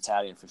learning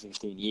Italian for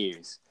 15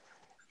 years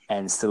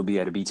and still be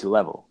at a B2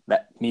 level.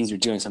 That means you're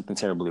doing something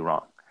terribly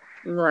wrong.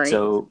 Right.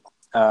 So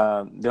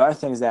there are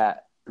things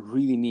that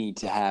really need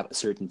to have a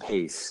certain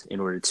pace in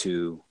order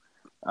to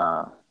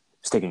uh,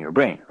 stick in your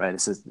brain, right?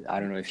 I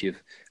don't know if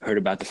you've heard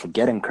about the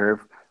forgetting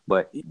curve,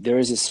 but there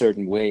is a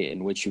certain way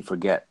in which you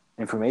forget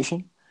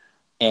information.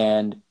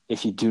 And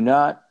if you do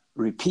not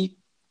repeat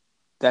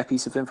that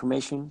piece of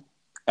information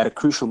at a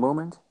crucial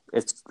moment,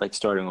 it's like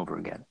starting over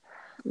again.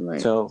 Right.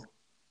 So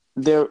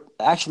there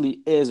actually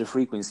is a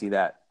frequency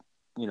that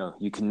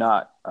you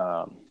cannot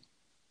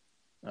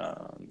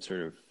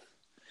sort of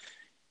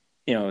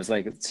it's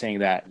like saying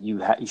that you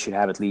should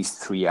have at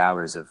least 3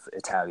 hours of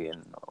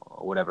Italian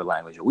or whatever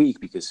language a week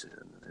because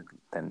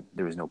then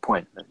there is no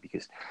point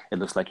because it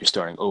looks like you're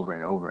starting over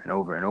and over and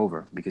over and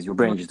over because your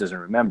brain just doesn't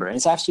remember, and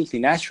it's absolutely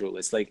natural.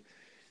 It's like,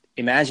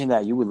 imagine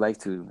that you would like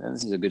to, and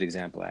this is a good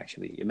example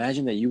actually,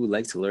 imagine that you would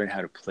like to learn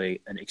how to play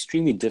an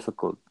extremely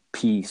difficult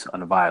piece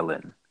on a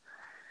violin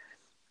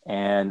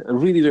and a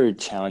really very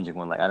challenging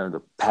one, like, I don't know,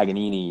 the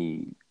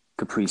Paganini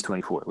Caprice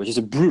 24, which is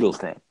a brutal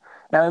thing.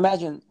 Now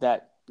imagine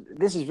that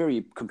this is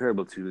very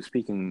comparable to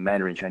speaking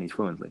Mandarin Chinese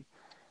fluently.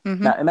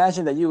 Mm-hmm. Now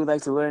imagine that you would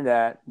like to learn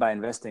that by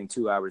investing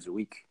 2 hours a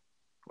week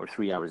or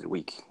 3 hours a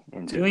week You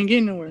into, ain't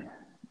getting nowhere.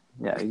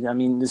 yeah, I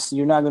mean,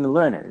 you're not going to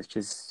learn it. It's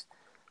just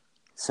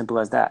simple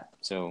as that.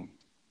 So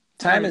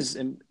time Right. is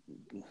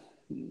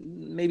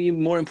maybe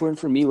more important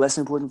for me, less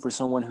important for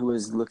someone who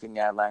is looking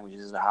at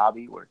languages as a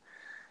hobby or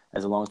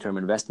as a long-term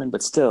investment.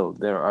 But still,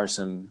 there are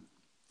some,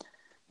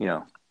 you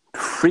know,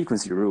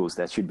 frequency rules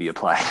that should be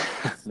applied.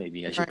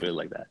 Maybe I should put Right. it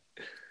like that.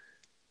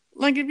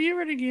 Like if you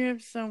were to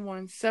give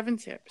someone 7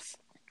 tips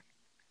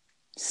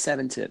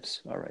 7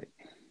 tips. All right.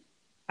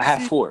 I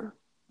have to, 4.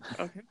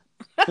 okay,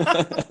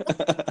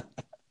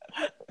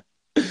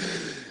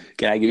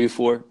 Can I give you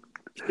 4?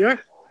 sure.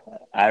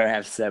 I don't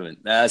have 7.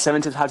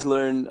 7 tips how to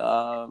learn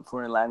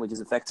foreign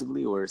languages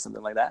effectively or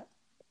something like that.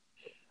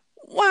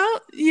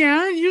 Well,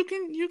 yeah, you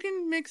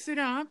can mix it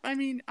up. I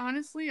mean,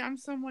 honestly, I'm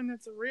someone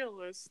that's a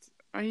realist.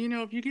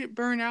 If you get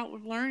burned out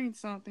with learning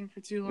something for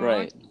too long,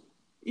 Right.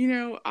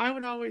 I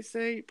would always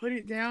say put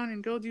it down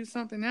and go do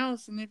something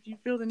else. And if you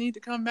feel the need to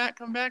come back,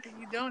 come back. If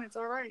you don't, it's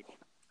all right.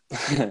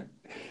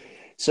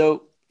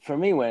 So for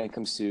me, when it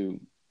comes to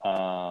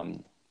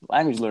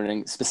language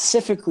learning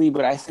specifically,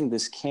 but I think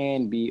this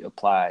can be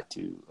applied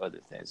to other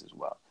things as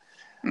well.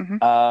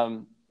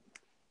 Mm-hmm.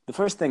 The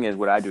first thing is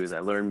what I do is I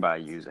learn by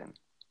using.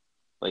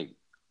 Like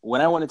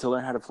when I wanted to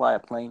learn how to fly a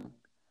plane,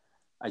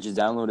 I just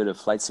downloaded a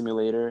flight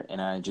simulator and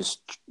I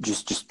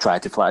just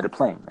tried to fly the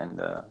plane,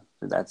 and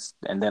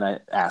then I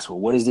asked, well,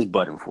 what is this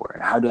button for,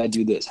 and how do I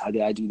do this? How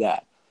do I do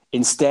that?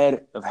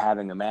 Instead of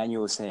having a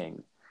manual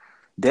saying,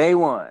 day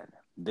one,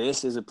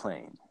 this is a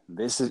plane.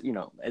 This is,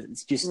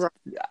 it's just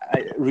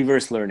Right.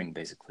 reverse learning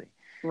basically.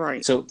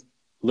 Right. So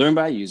learn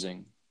by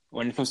using.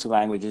 When it comes to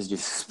languages,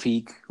 just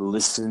speak,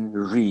 listen,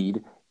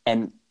 read,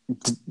 and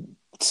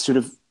sort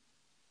of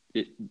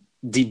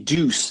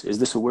deduce. Is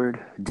this a word?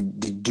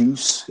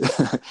 Deduce,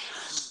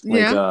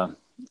 like Yeah.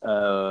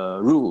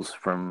 rules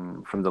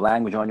from the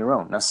language on your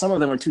own. Now, some of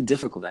them are too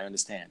difficult, I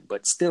understand,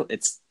 but still,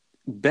 it's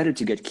better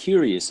to get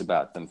curious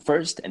about them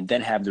first and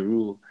then have the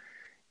rule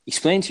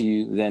explained to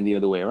you than the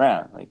other way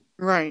around. Like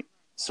Right.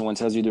 someone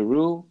tells you the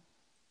rule,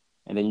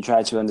 and then you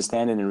try to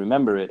understand it and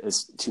remember it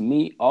is, to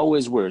me,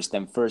 always worse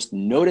than first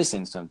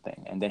noticing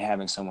something and then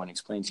having someone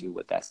explain to you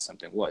what that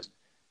something was.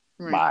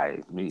 Right.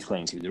 By me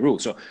explaining to you the rule.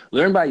 So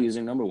learn by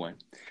using, number one.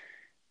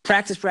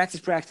 Practice, practice,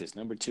 practice,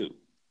 number two.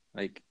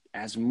 Like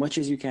as much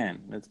as you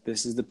can.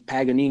 This is the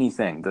Paganini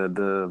thing,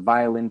 the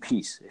violin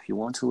piece. If you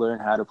want to learn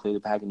how to play the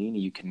Paganini,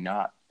 you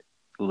cannot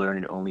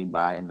learn it only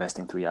by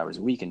investing 3 hours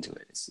a week into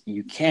it.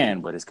 You can,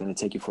 but it's going to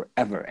take you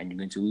forever and you're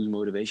going to lose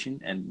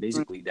motivation. And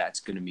basically that's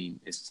going to mean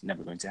it's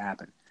never going to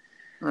happen.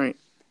 Right.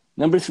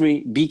 Number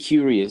three, be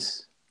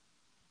curious.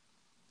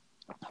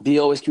 Be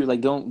always curious.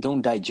 Like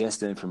don't digest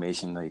the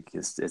information like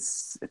it's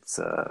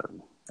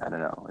I don't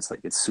know, it's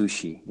like it's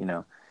sushi,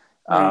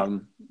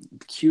 Right.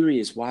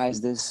 Curious, why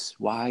is this,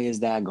 why is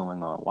that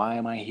going on, why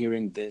am I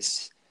hearing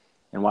this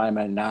and why am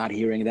I not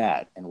hearing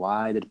that, and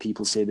why did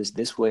people say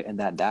this way and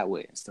that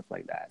way and stuff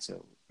like that.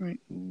 So Right.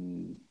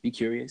 be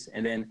curious,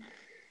 and then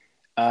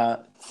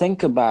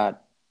think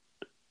about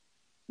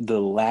the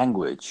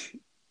language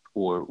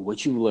or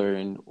what you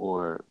learned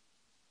or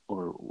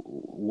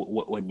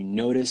what you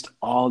noticed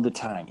all the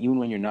time, even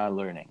when you're not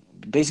learning.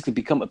 Basically,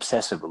 become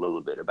obsessive a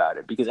little bit about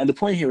it. And the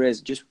point here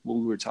is just what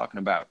we were talking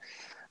about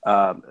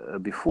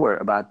before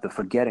about the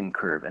forgetting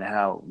curve and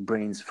how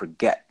brains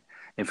forget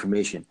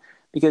information.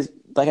 Because,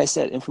 like I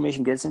said,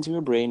 information gets into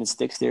your brain, it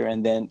sticks there,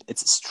 and then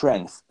its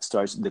strength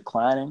starts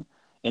declining.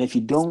 And if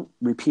you don't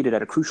repeat it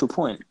at a crucial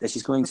point,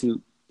 she's going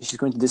to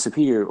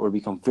disappear or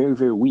become very,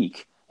 very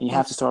weak, and you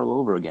have to start all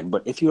over again.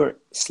 But if you're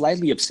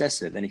slightly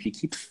obsessive, and if you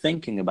keep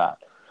thinking about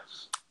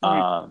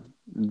Right.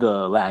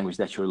 the language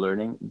that you're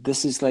learning,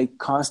 this is like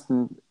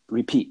constant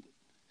repeat,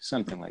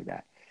 something like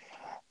that.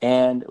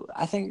 And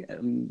I think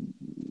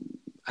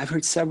I've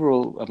heard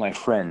several of my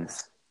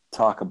friends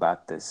talk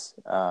about this.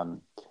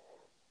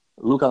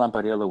 Luca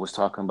Lamparello was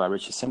talking about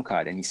Richard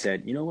Simcott, and he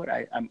said, you know what,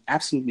 I'm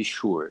absolutely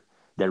sure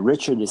that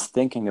Richard is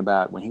thinking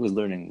about, when he was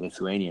learning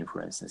Lithuanian,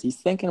 for instance, he's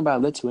thinking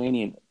about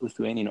Lithuanian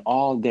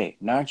all day,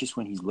 not just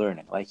when he's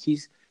learning. Like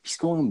he's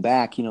going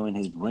back, in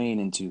his brain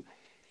into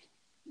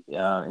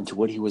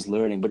what he was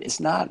learning, but it's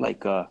not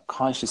like a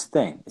conscious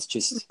thing. It's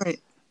just, Right.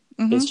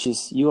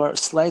 Mm-hmm. you are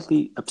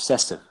slightly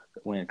obsessive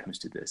when it comes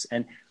to this.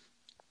 And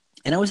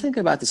I was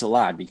thinking about this a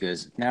lot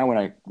because now when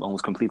I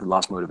almost completely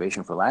lost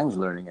motivation for language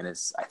learning, and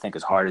it's, I think,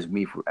 as hard as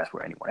as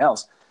for anyone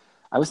else,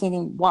 I was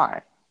thinking,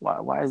 why?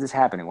 Why is this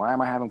happening? Why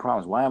am I having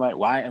problems? Why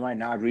am I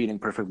not reading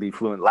perfectly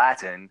fluent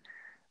Latin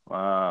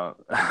when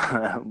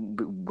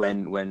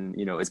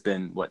it's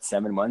been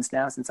 7 months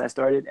now since I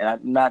started, and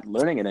I'm not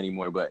learning it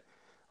anymore. But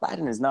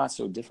Latin is not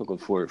so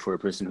difficult for a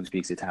person who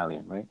speaks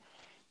Italian, right?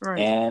 Right.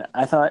 And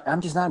I thought,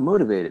 I'm just not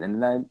motivated.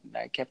 And then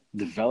I kept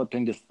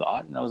developing the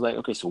thought, and I was like,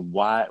 okay, so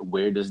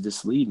where does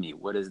this lead me?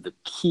 What is the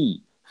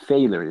key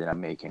failure that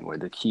I'm making, or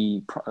the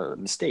key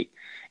mistake?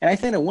 And I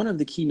think that one of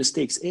the key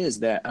mistakes is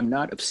that I'm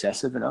not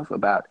obsessive enough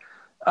about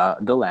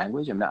the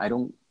language. I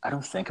don't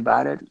think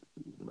about it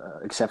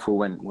except for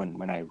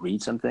when I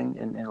read something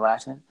in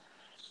Latin.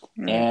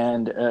 Right.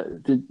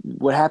 And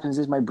what happens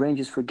is my brain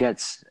just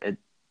forgets it.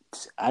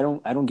 I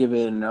don't give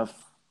it enough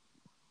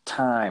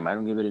time. I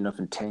don't give it enough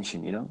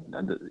attention.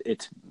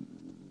 It's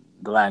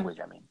the language,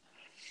 I mean.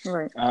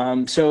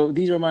 Right. So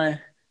these are my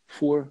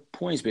 4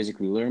 points,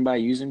 basically. Learn by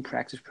using,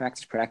 practice,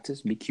 practice,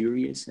 practice, be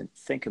curious, and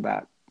think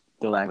about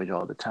the language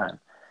all the time.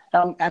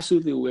 Now, I'm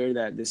absolutely aware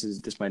that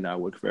this might not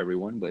work for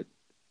everyone, but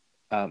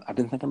I've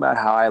been thinking about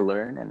how I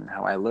learn and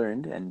how I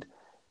learned, and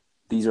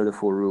these are the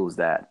 4 rules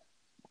that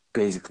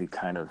basically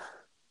kind of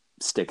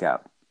stick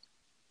out.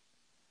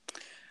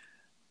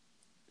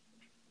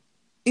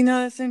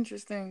 That's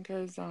interesting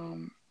because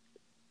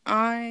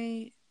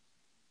I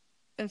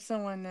am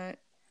someone that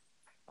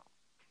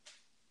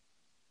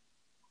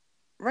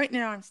right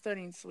now I'm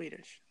studying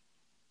Swedish.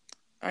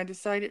 I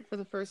decided for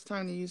the first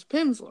time to use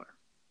Pimsleur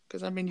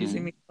because I've been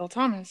using Mm-hmm. Miguel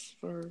Thomas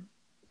for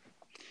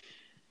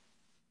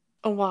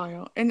a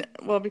while, and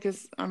well,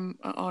 because I'm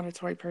an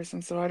auditory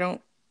person, so I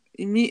don't.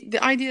 The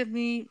idea of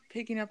me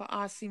picking up an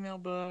Aussie Mill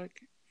book.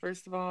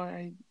 First of all,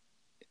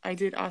 I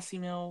did Aussie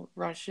Mill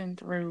Russian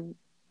through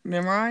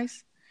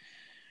Memrise,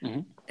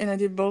 Mm-hmm. and I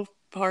did both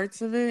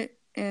parts of it.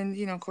 And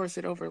of course,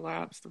 it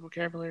overlaps. The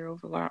vocabulary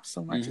overlaps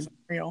so much; Mm-hmm. it's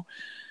unreal.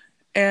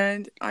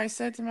 And I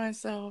said to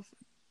myself,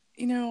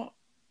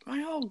 my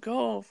whole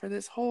goal for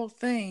this whole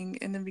thing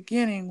in the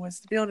beginning was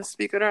to be able to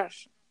speak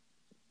Russian.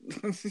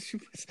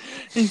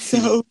 And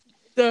so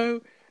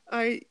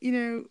I,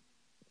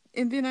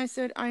 and then I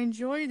said I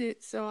enjoyed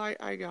it. So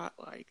I got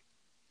like,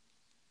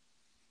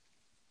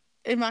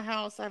 in my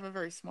house, I have a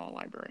very small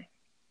library.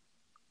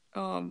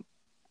 Um,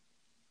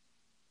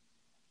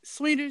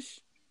 Swedish,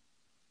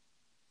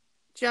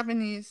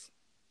 Japanese,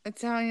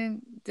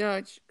 Italian,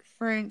 Dutch,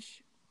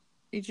 French,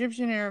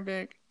 Egyptian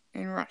Arabic,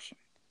 and Russian.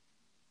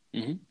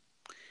 Mm-hmm.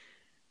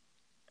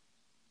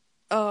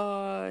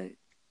 Uh,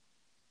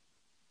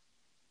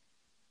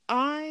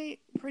 I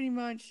pretty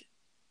much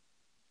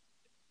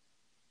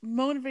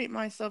motivate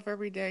myself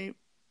every day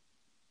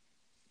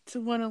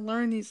to want to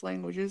learn these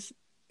languages.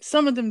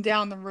 Some of them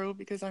down the road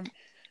because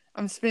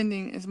I'm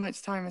spending as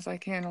much time as I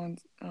can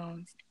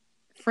on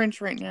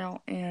French right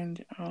now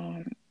and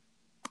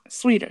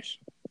Swedish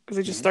because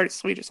I just Mm-hmm. started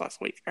Swedish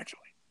last week actually.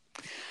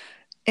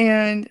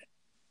 And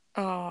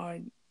uh,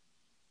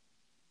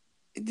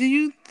 do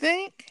you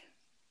think?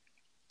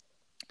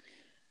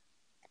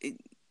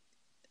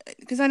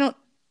 Because I don't.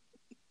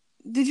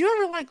 Did you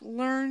ever like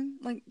learn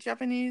like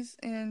Japanese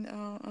and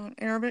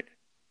Arabic,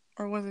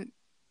 or was it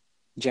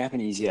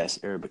Japanese, yes.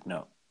 Arabic,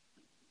 no.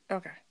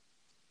 okay?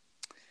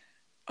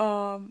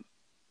 Um,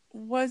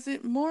 was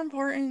it more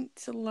important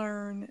to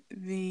learn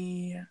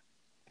the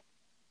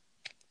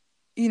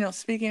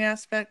speaking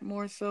aspect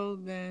more so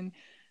than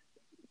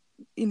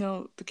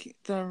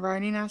the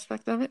writing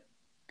aspect of it,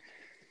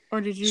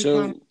 or did you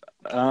kind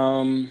of So,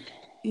 um,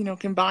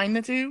 combine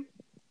the two?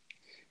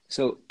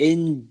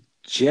 in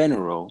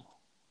general,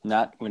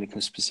 not when it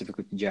comes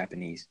specifically to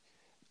Japanese,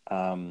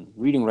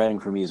 reading writing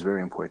for me is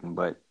very important,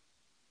 but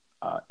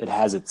it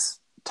has its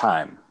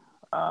time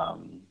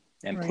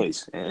and Right.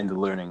 place in the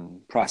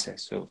learning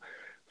process. So,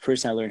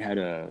 first, I learned how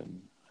to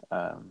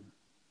um,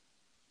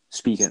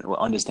 speak and well,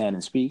 understand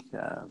and speak.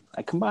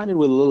 I combine it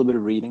with a little bit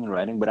of reading and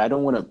writing, but I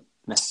don't want to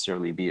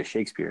necessarily be a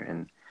Shakespeare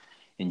in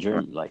Right.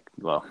 German, like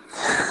well,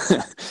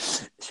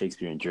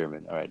 Shakespeare in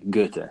German. All right,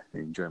 Goethe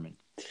in German.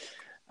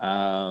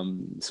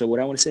 So what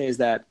I want to say is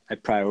that I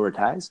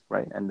prioritize,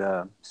 right, and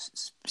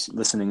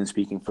listening and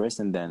speaking first,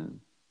 and then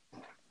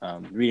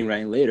reading,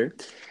 writing later.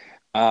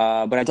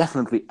 But I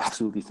definitely,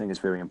 absolutely think it's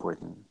very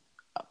important.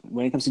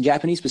 When it comes to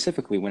Japanese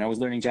specifically, when I was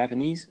learning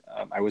Japanese,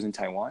 I was in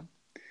Taiwan,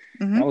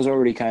 and I Mm-hmm. was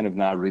already kind of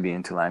not really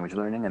into language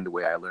learning. And the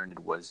way I learned it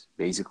was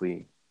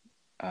basically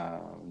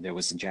there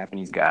was a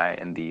Japanese guy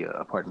in the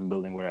apartment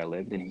building where I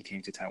lived, and he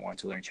came to Taiwan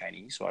to learn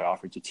Chinese. So I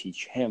offered to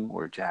teach him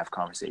or to have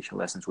conversation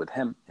lessons with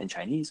him in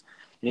Chinese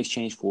in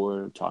exchange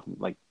for talking,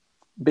 like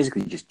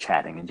basically just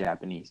chatting in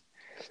Japanese.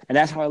 And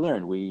that's how I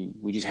learned. We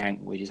just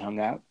hung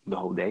out the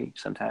whole day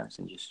sometimes,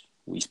 and just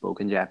we spoke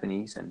in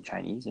Japanese and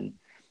Chinese, and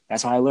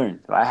that's how I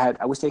learned. So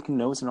I was taking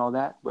notes and all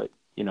that, but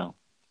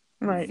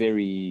Right.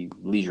 very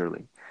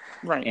leisurely.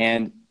 Right.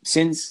 And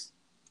since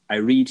I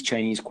read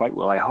Chinese quite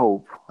well, I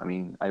hope. I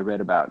mean, I read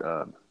about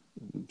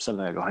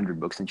something like 100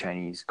 books in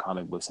Chinese,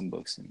 comic books and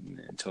books in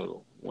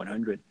total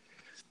 100.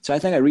 So I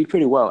think I read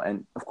pretty well.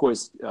 And of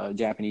course,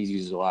 Japanese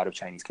uses a lot of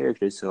Chinese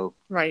characters. So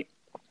Right.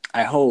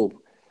 I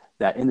hope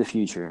that in the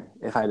future,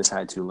 if I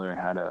decide to learn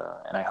how to,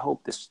 and I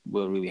hope this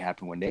will really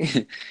happen one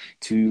day,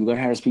 to learn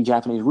how to speak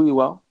Japanese really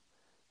well,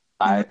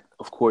 Mm-hmm. I,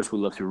 of course, would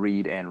love to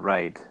read and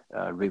write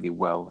really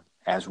well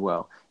as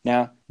well.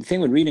 Now, the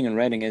thing with reading and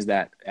writing is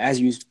that, as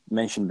you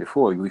mentioned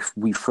before,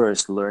 we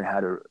first learn how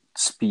to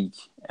speak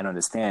and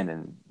understand,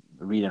 and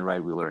read and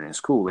write we learn in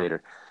school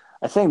later.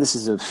 I think this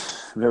is a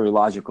very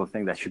logical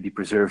thing that should be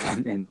preserved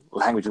in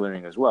language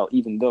learning as well,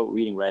 even though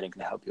reading and writing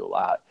can help you a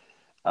lot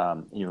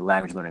in your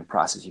language learning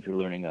process if you're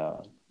learning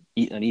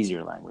an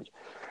easier language.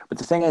 But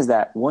the thing is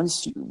that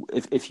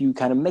if you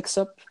kind of mix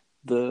up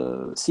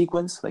the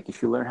sequence, like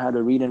if you learn how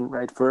to read and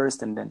write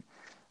first and then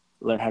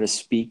learn how to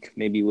speak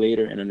maybe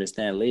later and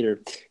understand later,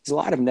 there's a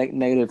lot of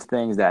negative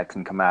things that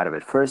can come out of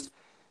it. First,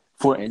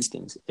 for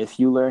instance, if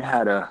you learn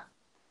how to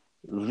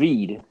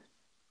read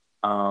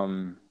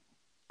um,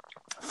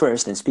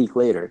 first and speak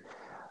later,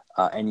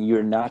 and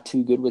you're not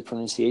too good with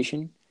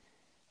pronunciation,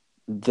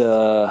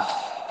 the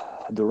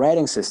the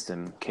writing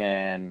system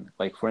can,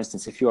 like for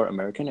instance, if you're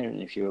American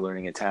and if you're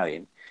learning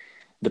Italian,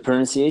 the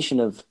pronunciation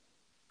of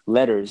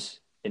letters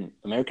in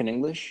American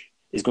English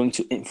is going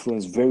to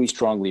influence very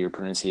strongly your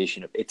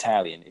pronunciation of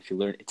Italian if you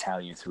learn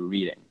Italian through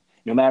reading,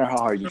 no matter how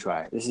hard you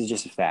try. This is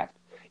just a fact.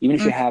 Even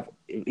if you have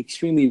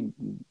extremely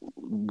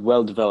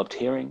well developed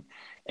hearing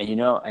and you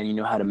know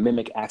how to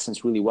mimic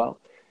accents really well,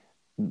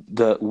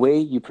 the way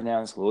you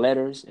pronounce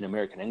letters in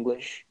American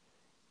English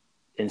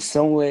in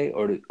some way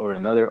or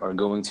another are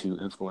going to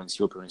influence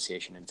your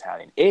pronunciation in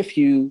Italian. If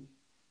you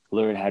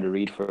learn how to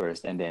read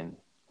first and then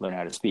learn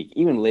how to speak,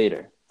 even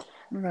later.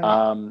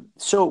 Right.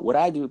 So what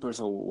I do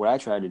personally, what I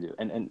try to do,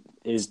 and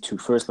is to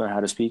first learn how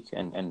to speak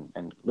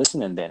and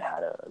listen, and then how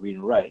to read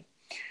and write.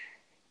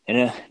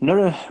 And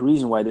another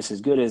reason why this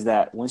is good is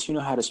that once you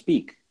know how to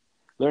speak,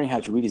 learning how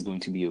to read is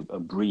going to be a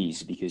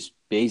breeze, because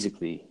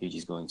basically you're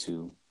just going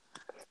to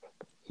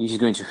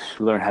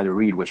learn how to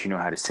read what you know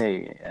how to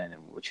say and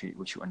what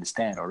you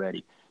understand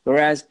already.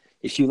 Whereas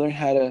if you learn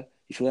how to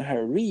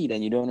read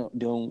and you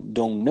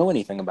don't know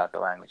anything about the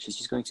language, it's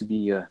just going to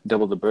be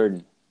double the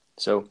burden.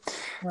 So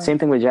Right. same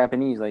thing with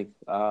Japanese. Like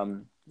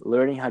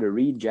learning how to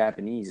read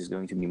Japanese is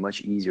going to be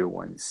much easier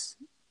once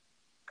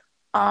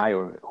I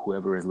or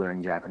whoever is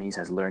learning Japanese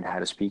has learned how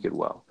to speak it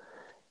well.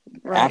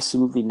 Right.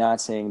 Absolutely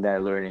not saying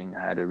that learning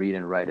how to read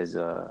and write is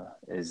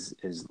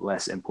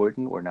less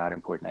important or not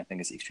important. I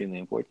think it's extremely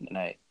important, and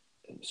I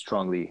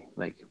strongly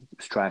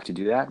strive to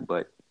do that.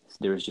 But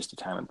there is just a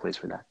time and place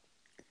for that.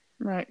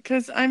 Right.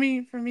 Because, I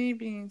mean, for me,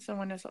 being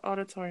someone that's an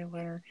auditory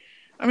learner,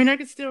 I mean, I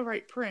could still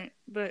write print,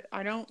 but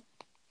I don't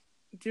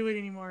do it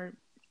anymore,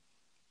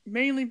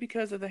 mainly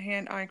because of the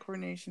hand-eye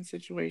coordination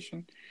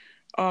situation.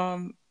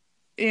 Um,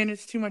 and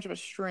it's too much of a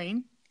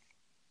strain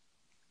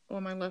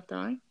on my left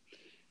eye.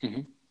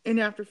 Mm-hmm. And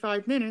after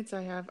 5 minutes,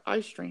 I have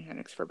eye strain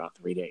headaches for about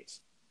 3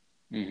 days.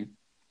 Mm-hmm.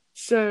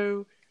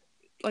 So,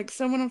 like,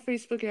 someone on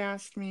Facebook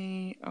asked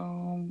me,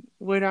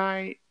 would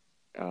I,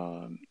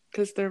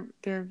 because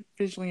they're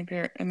visually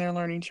impaired and they're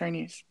learning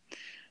Chinese,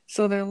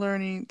 so they're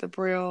learning the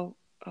Braille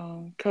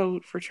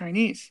code for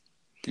Chinese.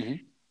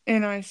 Mm-hmm.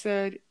 And I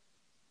said,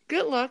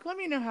 good luck. Let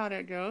me know how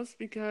that goes,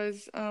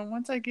 because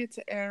once I get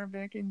to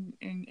Arabic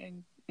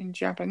and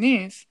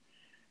Japanese,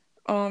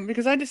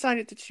 because I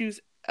decided to choose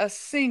a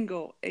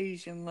single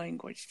Asian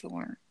language to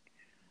learn,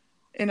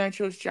 and I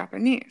chose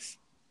Japanese.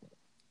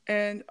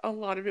 And a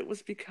lot of it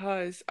was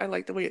because I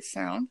like the way it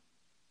sounds.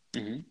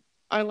 Mm-hmm.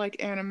 I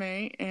like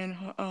anime and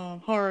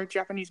horror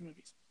Japanese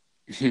movies.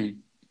 Mm-hmm.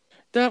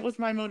 That was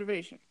my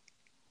motivation.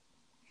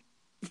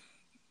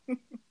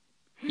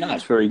 No,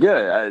 it's very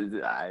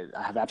good. I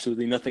have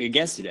absolutely nothing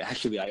against it.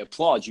 Actually, I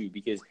applaud you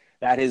because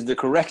that is the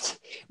correct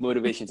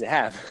motivation to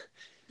have,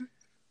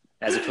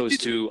 as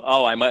opposed to,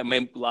 oh, I might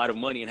make a lot of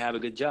money and have a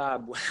good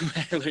job when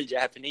I learn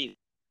Japanese.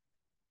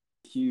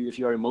 If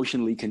you are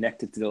emotionally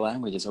connected to the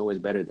language, it's always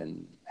better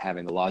than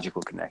having a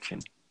logical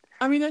connection.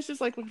 I mean, that's just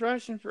like with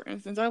Russian, for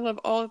instance. I love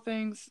all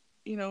things,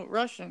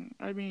 Russian.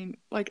 I mean,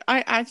 like,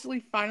 I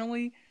actually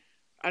finally,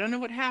 I don't know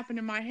what happened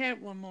in my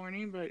head one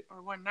morning,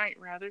 or one night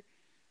rather.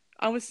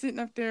 I was sitting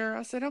up there.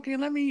 I said, okay,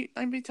 let me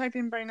type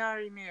in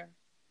binary mirror.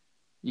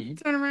 Mm-hmm.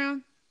 Turn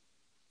around.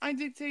 I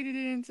dictated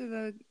it into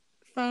the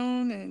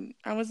phone, and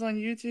I was on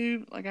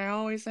YouTube like I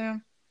always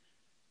am.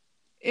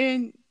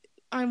 And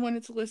I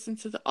wanted to listen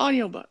to the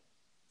audiobook.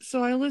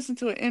 So I listened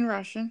to it in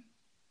Russian,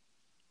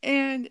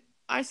 and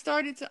I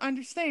started to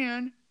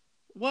understand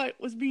what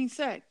was being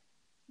said.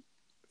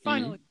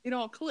 Finally, it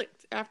all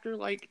clicked after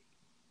like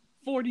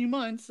 40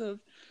 months of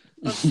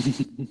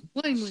Mm-hmm.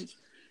 language.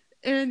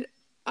 And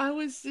I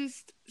was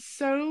just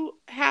so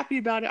happy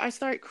about it. I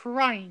started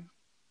crying.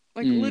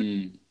 Like,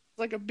 literally, Mm-hmm.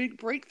 like a big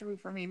breakthrough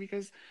for me,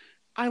 because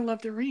I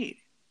love to read.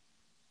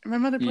 And my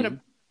mother put a book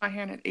in my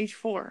hand at age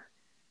 4.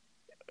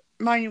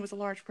 Mind you, it was a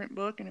large print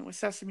book and it was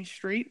Sesame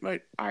Street,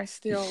 but I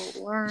still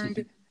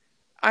learned.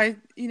 I've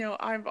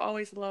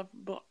always loved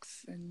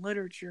books and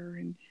literature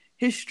and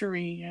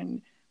history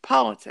and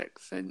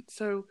politics. And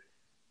so,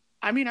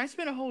 I mean, I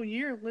spent a whole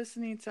year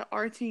listening to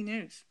RT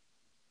News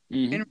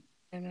in, Mm-hmm.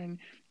 and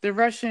the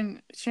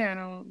Russian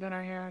channel that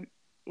I had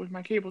with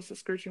my cable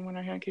subscription when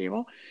I had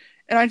cable.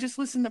 And I just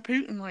listened to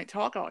Putin like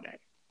talk all day.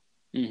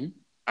 Mm-hmm.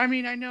 I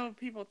mean, I know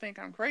people think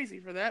I'm crazy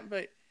for that,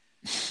 but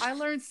I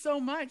learned so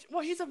much.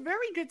 Well, he's a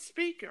very good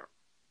speaker.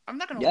 I'm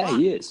not gonna Yeah, lie,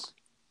 he is.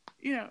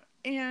 you know.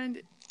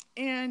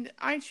 And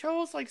I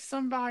chose like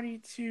somebody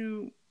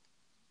to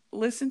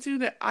listen to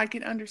that I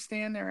can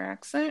understand their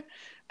accent.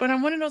 But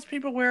I'm one of those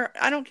people where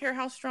I don't care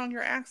how strong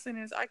your accent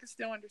is, I can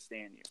still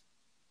understand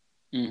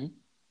you. Mm-hmm.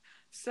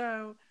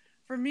 So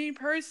for me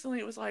personally,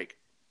 it was like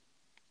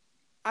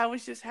I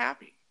was just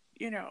happy.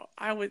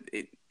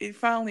 It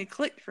finally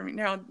clicked for me.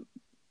 Now,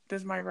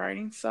 does my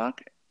writing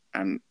suck?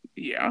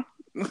 Yeah.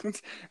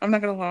 I'm not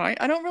gonna lie.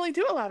 I don't really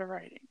do a lot of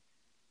writing,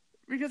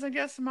 because I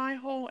guess my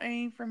whole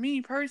aim for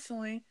me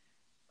personally,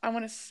 I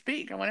want to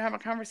speak. I want to have a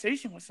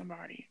conversation with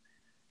somebody.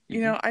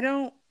 Mm-hmm. I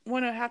don't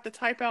want to have to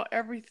type out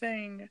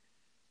everything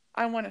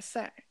I want to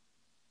say.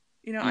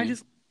 I Mm-hmm.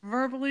 just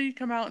verbally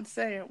come out and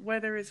say it,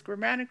 whether it's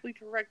grammatically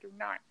correct or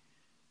not.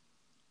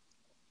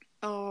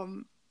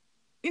 Um,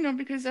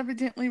 because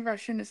evidently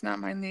Russian is not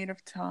my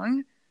native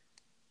tongue,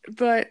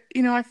 but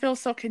I feel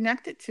so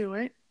connected to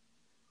it.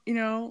 You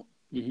know,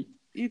 Mm-hmm.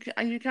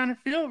 you kind of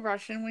feel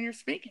Russian when you're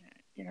speaking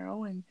it.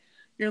 And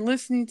you're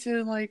listening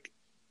to, like,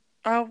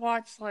 I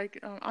watch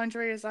like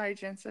Andrei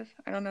Zayagintsev.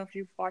 I don't know if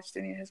you've watched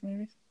any of his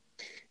movies.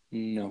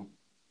 No.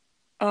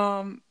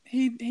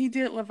 He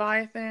did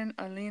Leviathan,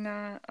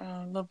 Alina,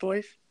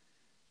 Leboeuf,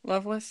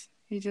 Loveless.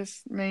 He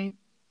just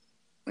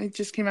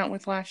came out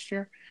with last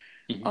year.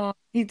 Mm-hmm.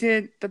 He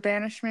did The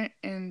Banishment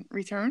and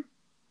Return.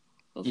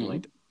 Those are Mm-hmm.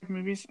 like the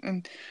movies,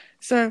 and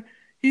so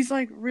he's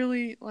like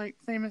really like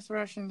famous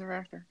Russian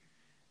director,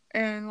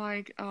 and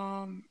like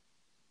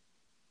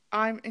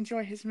I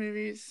enjoy his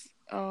movies.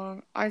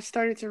 I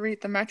started to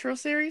read the Metro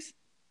series.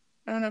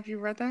 I don't know if you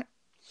read that.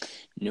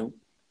 Nope.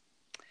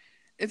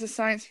 It's a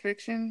science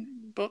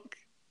fiction book.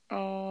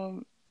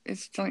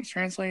 It's like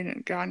translated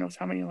in God knows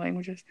how many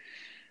languages.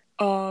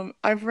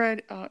 I've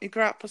read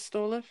Igrat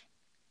Postolov,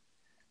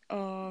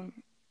 um,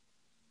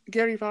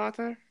 Gary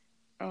Potter,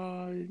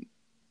 uh,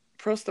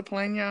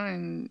 Prostoplania,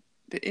 and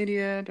The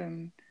Idiot,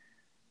 and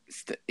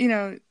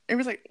it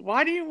was like,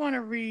 why do you want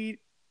to read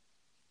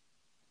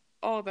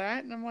all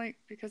that? And I'm like,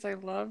 because I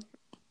love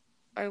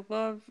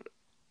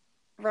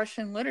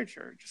Russian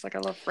literature, just like I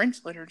love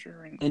French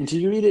literature. And And do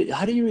you read it?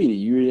 How do you read it?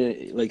 You read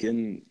it like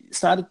in,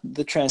 it's not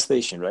the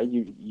translation, right?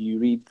 You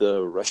read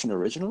the Russian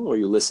original or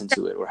you listen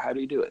to it, or how do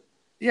you do it?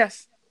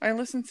 yes, I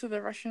listen to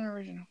the Russian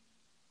original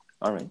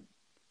All right.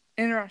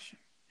 in Russian.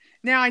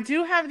 Now I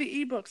do have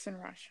the ebooks in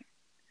Russian,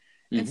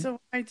 and Mm-hmm. so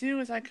what I do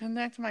is I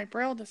connect my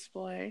Braille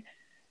display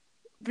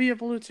via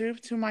Bluetooth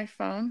to my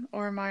phone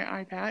or my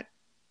iPad,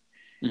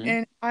 Mm-hmm.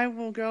 and I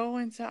will go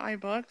into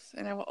iBooks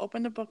and I will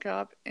open the book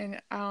up, and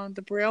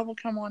the Braille will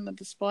come on the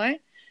display,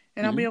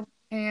 and I'll be Mm-hmm. able to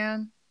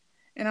scan,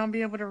 and I'll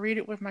be able to read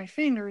it with my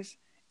fingers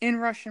in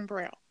Russian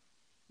Braille.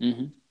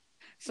 Mm-hmm.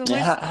 So And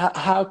let's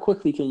how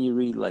quickly can you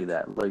read like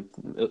that, like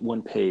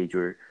one page?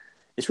 Or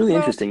it's really well,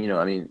 interesting,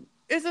 I mean.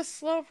 it's a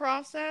slow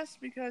process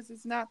because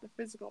it's not the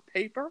physical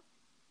paper.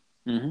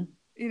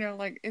 Mm-hmm.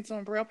 Like it's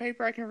on Braille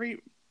paper. I can read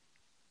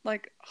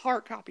like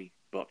hard copy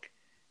book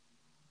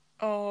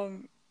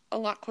um a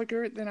lot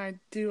quicker than I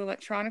do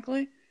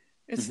electronically.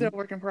 It's still Mm-hmm. a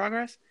work in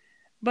progress,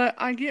 but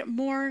I get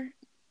more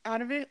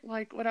out of it.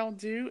 Like what I'll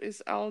do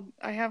is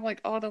I have like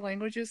all the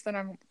languages that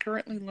I'm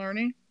currently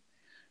learning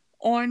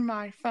on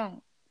my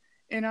phone,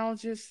 and I'll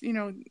just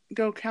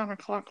go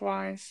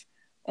counterclockwise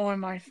on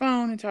my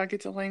phone until I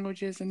get to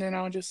languages, and then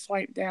I'll just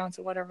swipe down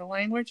to whatever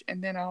language,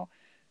 and then I'll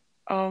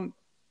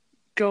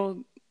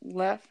go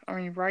left, I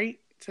mean right,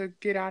 to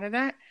get out of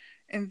that,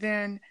 and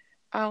then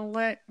I'll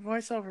let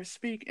VoiceOver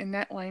speak in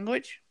that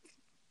language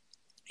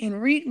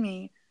and read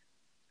me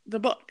the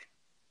book.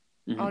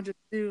 Mm-hmm. I'll just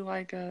do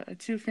like a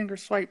two-finger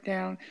swipe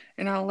down,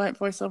 and I'll let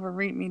VoiceOver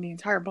read me the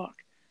entire book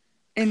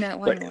in that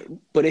But language.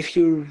 but if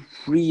you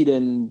read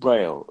in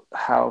Braille,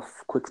 how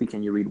quickly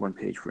can you read one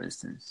page, for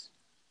instance?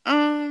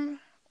 Um,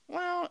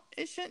 well,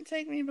 it shouldn't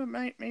take me but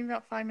maybe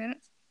about 5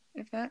 minutes,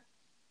 if that.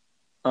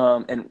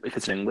 And if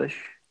it's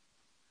English?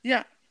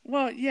 Yeah.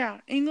 Well, yeah,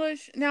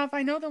 English. Now, if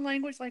I know the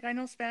language, like I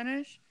know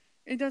Spanish,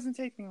 it doesn't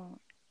take me long.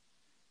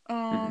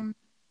 Mm-hmm.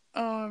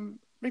 Um,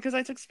 because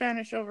I took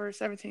Spanish over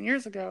 17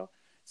 years ago,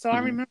 so I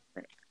Mm-hmm. remember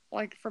it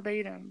like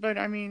verbatim. But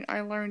I mean,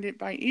 I learned it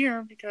by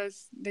ear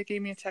because they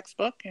gave me a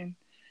textbook and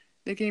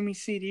they gave me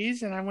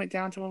CDs, and I went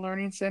down to a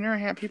learning center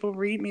and had people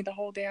read me the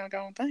whole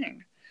doggone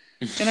thing.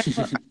 And I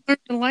learned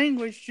the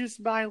language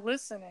just by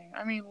listening.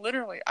 I mean,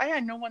 literally, I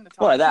had no one to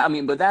Well, talk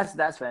to. but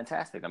that's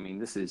fantastic. I mean,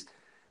 this is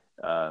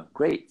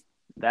great.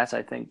 That's,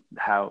 I think,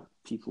 how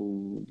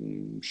people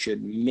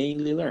should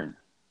mainly learn.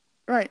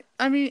 Right.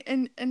 I mean,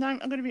 and I'm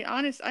going to be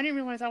honest. I didn't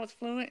realize I was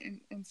fluent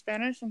in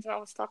Spanish until I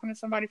was talking to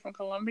somebody from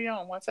Colombia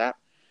on WhatsApp,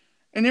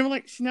 and they were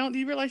like, "Chanel, do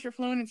you realize you're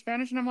fluent in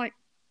Spanish?" And I'm like,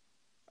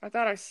 "I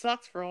thought I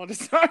sucked for all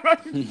this time." But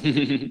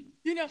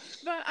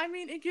I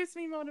mean, it gives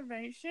me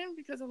motivation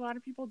because a lot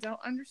of people don't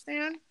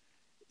understand.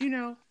 You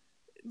know,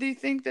 they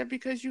think that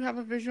because you have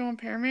a visual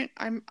impairment,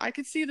 I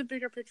could see the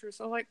bigger picture.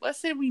 So like let's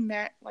say we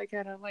met like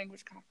at a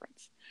language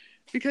conference.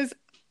 Because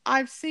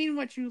I've seen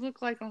what you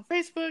look like on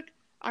Facebook,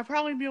 I'd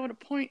probably be able to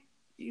point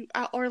you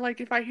out, or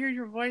like if I hear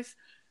your voice,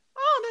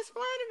 oh, that's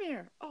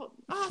Vladimir. Oh,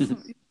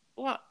 awesome.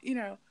 Well,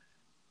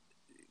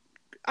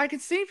 I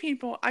could see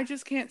people, I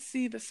just can't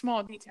see the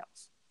small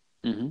details.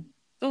 Hmm.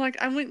 So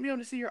like I wouldn't be able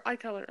to see your eye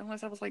color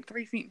unless I was like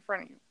 3 feet in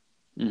front of you.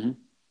 Hmm.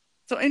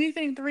 So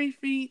anything 3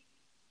 feet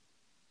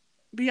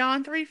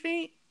beyond 3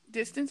 feet,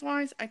 distance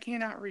wise, I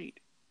cannot read.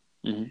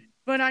 Hmm.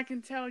 But I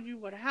can tell you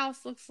what a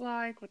house looks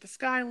like, what the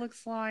sky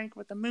looks like,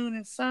 what the moon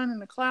and sun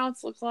and the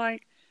clouds look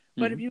like.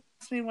 But if Hmm. you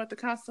ask me what the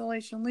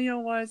constellation Leo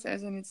was,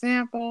 as an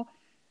example,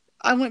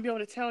 I wouldn't be able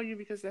to tell you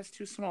because that's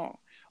too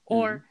small. Hmm.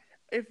 Or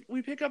if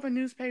we pick up a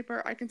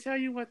newspaper, I can tell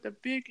you what the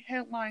big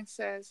headline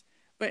says,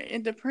 but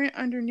in the print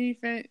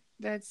underneath it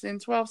that's in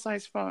 12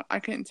 size font, I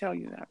couldn't tell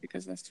you that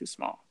because that's too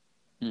small.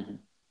 Hmm.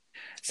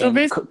 So And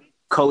basically,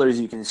 colors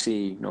you can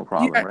see, no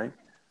problem, yeah, right?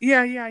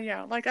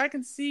 yeah. Like I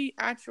can see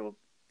actual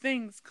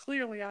things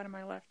clearly out of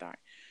my left eye.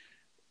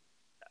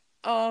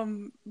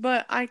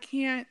 But I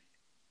can't.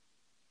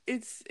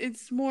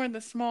 It's more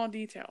the small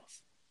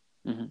details.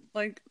 Hmm.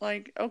 Like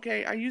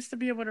okay, I used to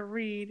be able to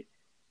read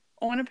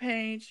on a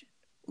page,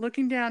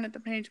 looking down at the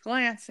page,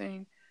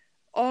 glancing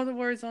all the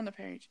words on the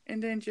page,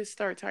 and then just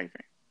start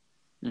typing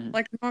Hmm.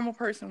 like a normal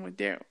person would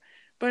do.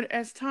 But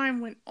as time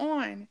went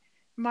on,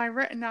 my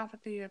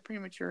retinopathy of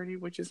prematurity,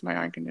 which is my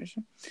eye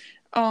condition,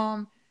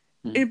 um,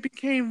 Hmm. it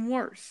became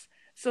worse.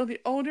 So the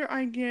older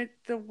I get,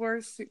 the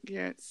worse it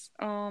gets.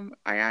 I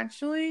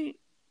actually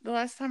the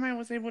last time I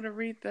was able to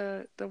read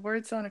the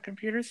words on a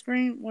computer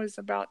screen was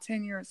about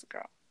 10 years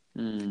ago.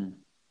 Mm.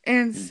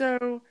 And Mm.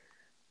 so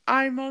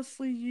I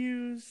mostly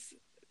use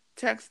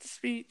text to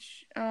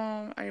speech.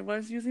 I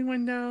was using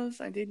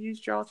Windows. I did use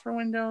JAWS for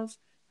Windows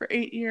for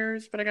 8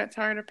 years, but I got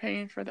tired of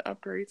paying for the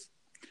upgrades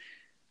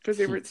because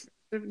they were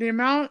the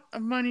amount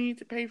of money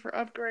to pay for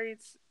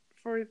upgrades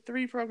for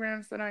 3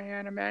 programs that I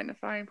had: a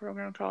magnifying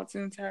program called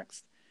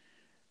ZoomText,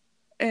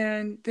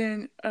 and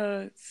then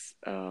a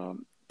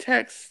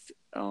text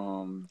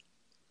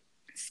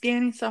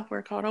scanning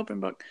software called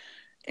OpenBook,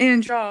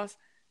 and JAWS.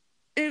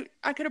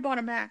 I could have bought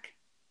a Mac,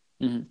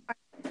 Mm.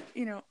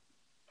 you know,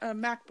 a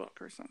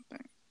MacBook or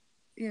something,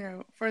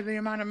 for the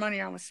amount of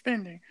money I was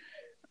spending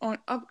on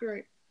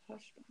upgrade.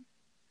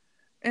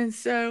 And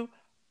so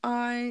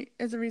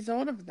as a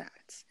result of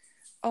that,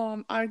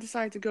 I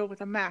decided to go with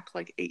a Mac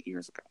like 8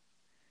 years ago,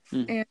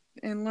 Mm.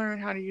 and learn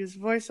how to use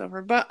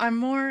VoiceOver. But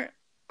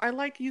I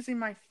like using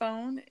my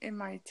phone and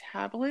my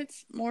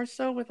tablets more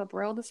so with a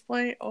Braille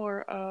display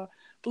or a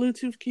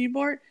Bluetooth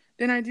keyboard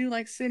than I do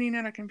like sitting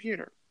at a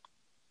computer.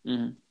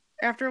 Mm.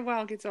 After a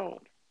while, it gets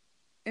old,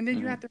 and then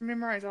you have Mm. to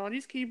memorize all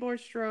these keyboard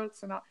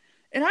strokes and all.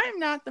 And I am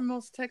not the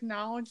most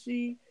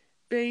technology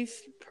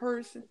based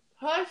person.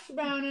 Hush,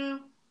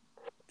 Bono.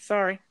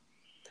 Sorry,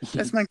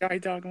 that's my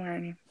guide dog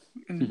whining.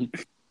 And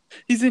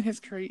he's in his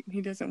crate and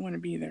he doesn't want to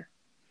be there.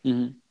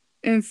 Mm.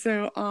 And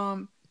so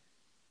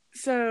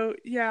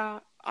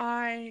yeah,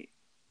 I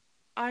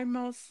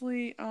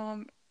mostly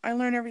I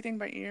learn everything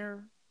by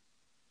ear,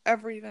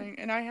 everything,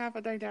 and I have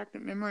a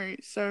didactic memory.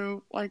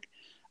 So like,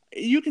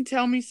 you can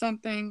tell me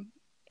something,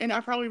 and I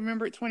probably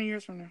remember it 20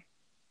 years from now.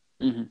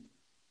 Mm.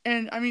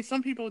 And I mean,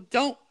 some people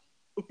don't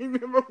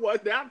remember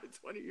what happened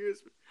 20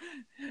 years,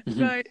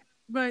 Mm.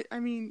 but I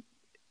mean,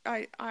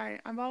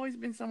 I've always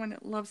been someone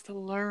that loves to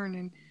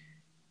learn,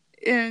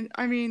 and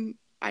I mean,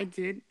 I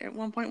did at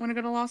one point want to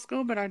go to law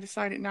school, but I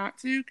decided not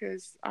to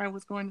because I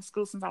was going to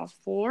school since I was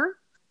 4,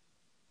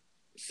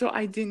 so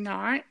I did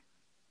not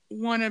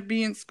want to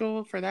be in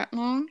school for that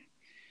long.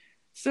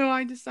 So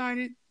I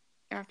decided,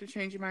 after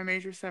changing my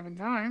major 7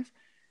 times,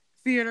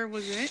 theater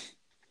was it.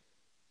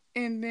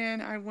 And then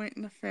I went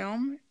in the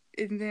film.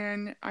 And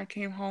then I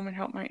came home and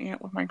helped my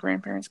aunt with my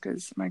grandparents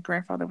because my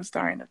grandfather was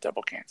dying of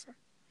double cancer.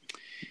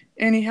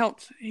 And he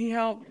helped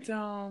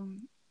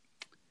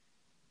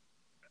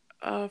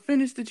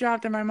finish the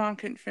job that my mom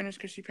couldn't finish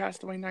because she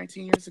passed away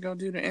 19 years ago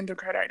due to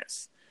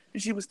endocarditis.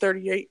 And she was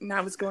 38 and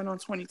I was going on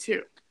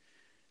 22.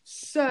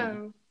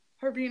 So,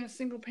 her being a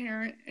single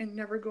parent and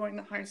never going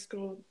to high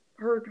school,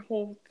 her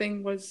whole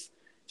thing was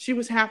she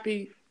was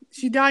happy.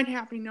 She died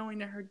happy knowing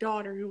that her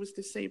daughter, who was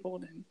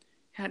disabled and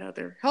had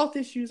other health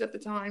issues at the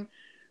time,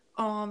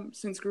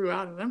 since grew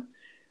out of them,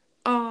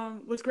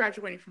 was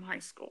graduating from high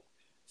school.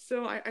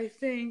 So I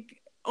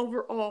think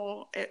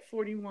overall at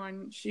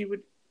 41, she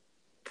would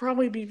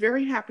probably be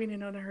very happy to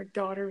know that her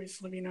daughter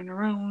is living on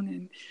her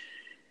own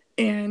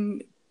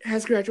and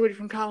has graduated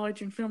from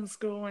college and film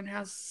school and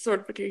has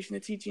certification to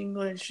teach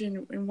English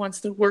and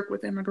wants to work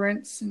with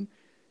immigrants. And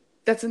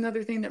that's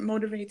another thing that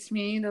motivates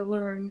me to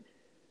learn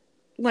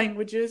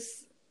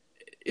languages,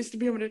 is to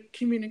be able to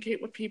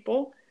communicate with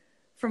people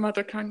from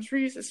other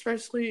countries,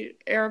 especially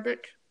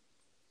Arabic,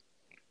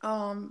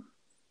 um,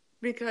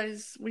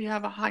 because we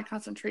have a high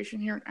concentration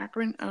here in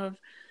Akron of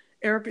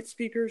Arabic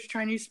speakers,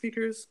 Chinese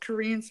speakers,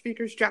 Korean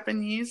speakers,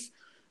 Japanese,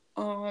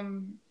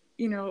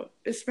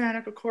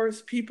 Hispanic, of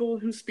course, people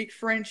who speak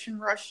French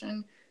and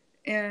Russian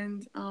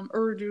and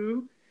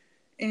Urdu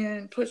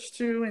and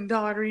Pashto and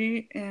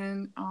Dari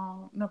and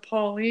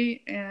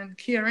Nepali and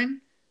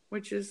Kiran,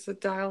 which is a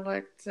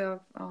dialect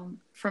of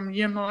from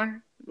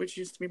Myanmar, which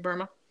used to be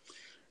Burma.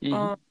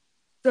 Mm.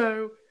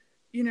 So,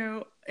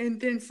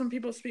 and then some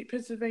people speak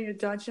Pennsylvania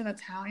Dutch and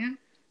Italian.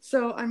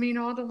 So, I mean,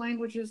 all the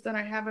languages that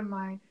I have in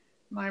my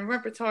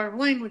repertoire of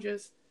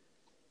languages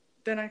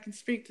that I can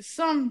speak to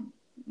some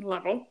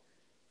level,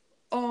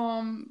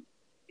 um,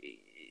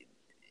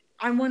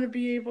 I want to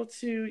be able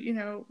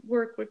to,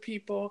 work with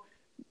people,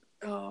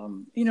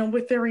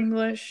 with their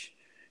English.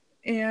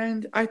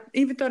 And I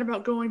even thought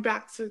about going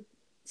back to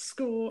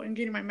school and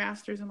getting my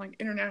master's in like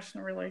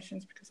international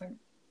relations because I'm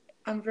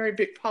a very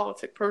big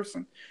politic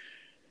person.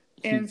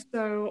 And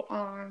so,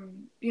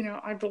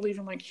 I believe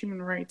in like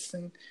human rights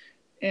and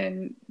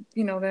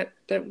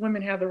that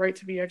women have the right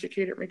to be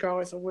educated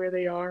regardless of where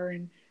they are,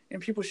 and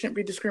people shouldn't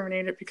be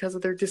discriminated because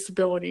of their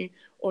disability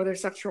or their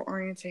sexual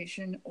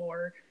orientation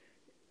or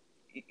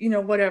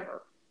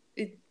whatever.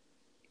 It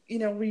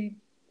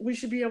we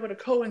should be able to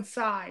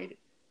coincide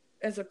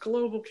as a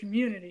global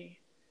community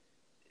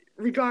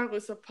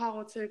regardless of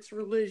politics,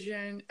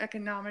 religion,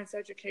 economics,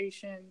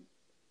 education,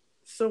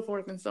 so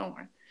forth and so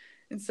on.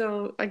 And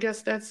so I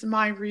guess that's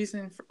my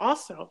reason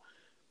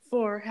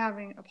for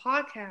having a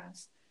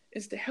podcast,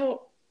 is to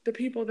help the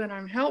people that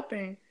I'm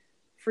helping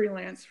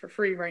freelance for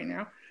free right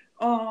now,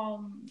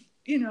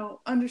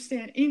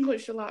 understand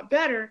English a lot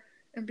better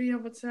and be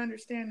able to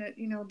understand that,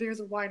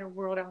 there's a wider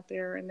world out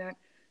there and that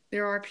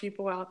there are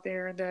people out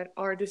there that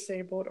are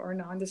disabled or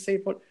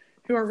non-disabled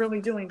who are really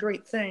doing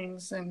great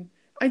things. And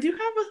I do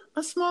have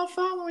a small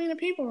following of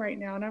people right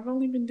now, and I've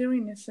only been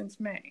doing this since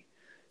May.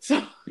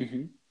 So,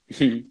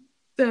 Mm-hmm.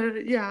 so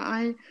yeah,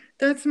 I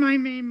that's my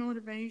main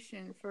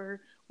motivation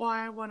for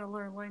why I want to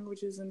learn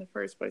languages in the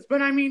first place.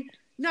 But I mean,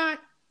 not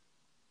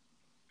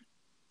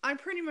I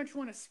pretty much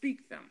want to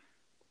speak them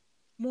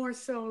more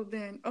so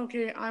than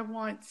okay, I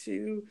want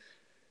to,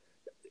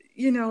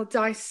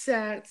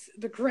 dissect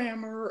the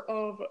grammar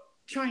of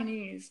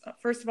Chinese.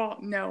 First of all,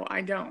 no,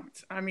 I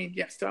don't. I mean,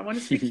 yes, do I want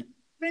to speak Chinese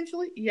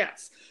eventually?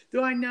 Yes.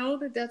 Do I know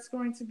that that's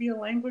going to be a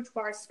language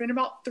where I spend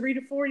about 3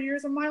 to 4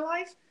 years of my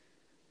life?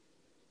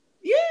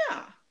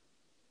 Yeah.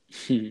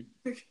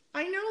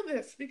 I know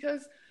this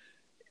because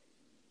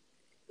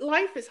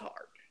life is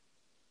hard.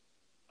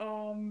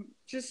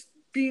 Just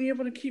being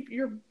able to keep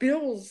your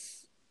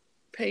bills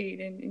paid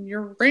and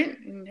your rent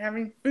and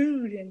having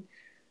food and,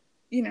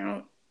 you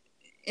know,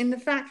 and the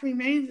fact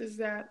remains is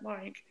that,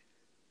 like,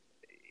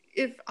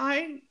 if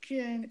I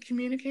can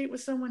communicate with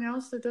someone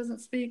else that doesn't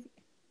speak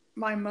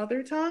my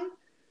mother tongue,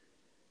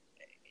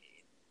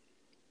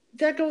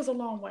 that goes a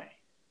long way.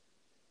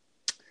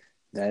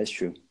 That is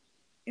true.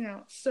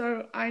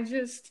 So I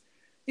just,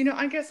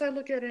 I guess I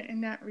look at it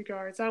in that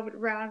regards. I would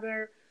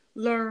rather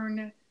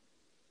learn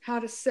how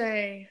to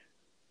say,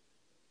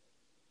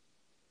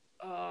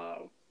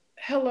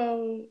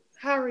 hello,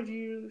 how are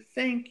you,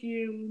 thank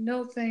you,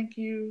 no thank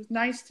you,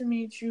 nice to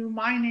meet you,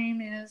 my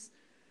name is,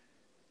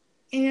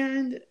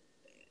 and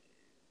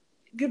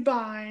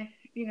goodbye,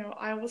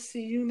 I will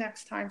see you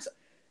next time. So,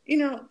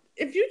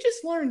 if you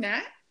just learn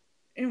that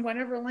in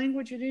whatever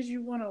language it is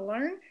you want to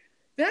learn,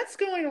 that's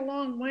going a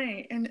long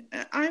way. And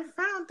I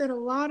found that a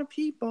lot of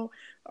people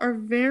are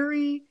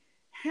very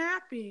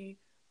happy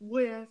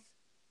with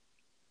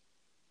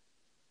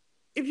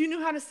if you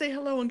knew how to say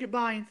hello and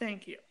goodbye and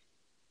thank you.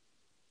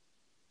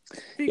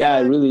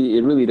 Yeah, Because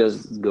it really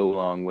does go a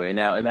long way.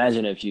 Now,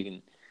 imagine if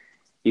you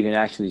can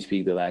actually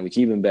speak the language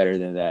even better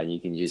than that. You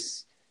can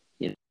just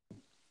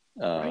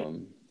right.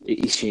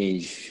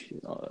 exchange,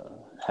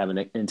 have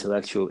an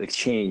intellectual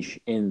exchange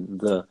in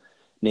the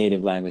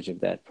native language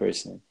of that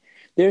person.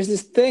 There's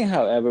this thing,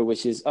 however,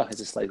 which is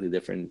it's a slightly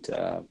different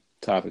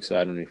topic, so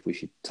I don't know if we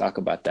should talk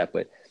about that.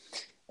 But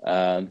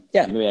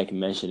yeah, maybe I can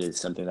mention it. It's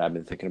something that I've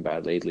been thinking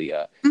about lately.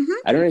 Mm-hmm.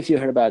 I don't know if you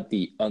heard about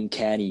the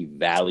uncanny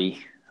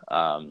valley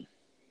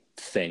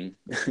thing.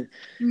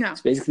 No.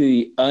 It's basically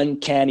the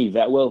uncanny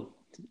valley. Well,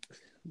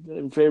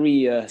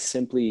 very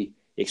simply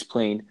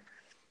explained,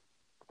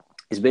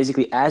 is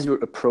basically as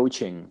you're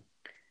approaching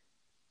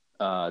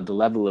the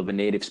level of a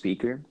native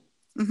speaker,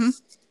 Mm-hmm.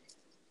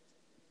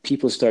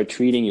 people start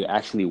treating you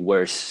actually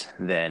worse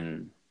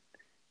than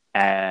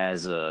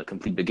as a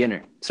complete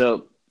beginner.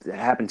 So it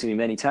happened to me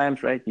many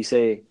times, right? You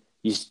say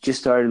you just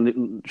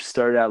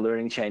started out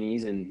learning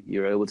Chinese, and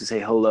you're able to say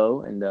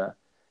hello,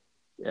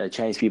 and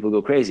Chinese people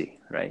go crazy,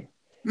 right?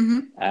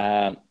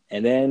 Mm-hmm.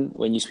 And then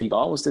when you speak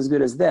almost as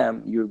good as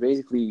them, you're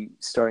basically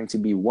starting to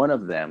be one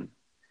of them,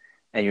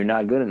 and you're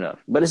not good enough.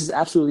 But this is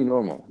absolutely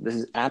normal. This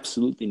is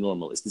absolutely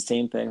normal. It's the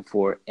same thing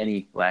for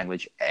any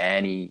language,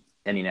 any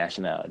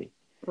nationality.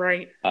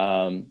 Right.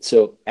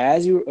 So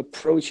as you're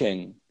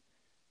approaching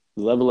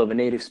the level of a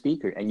native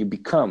speaker and you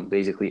become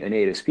basically a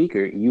native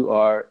speaker, you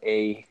are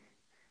a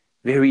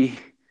very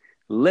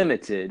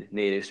limited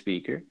native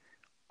speaker,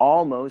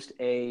 almost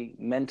a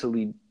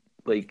mentally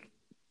like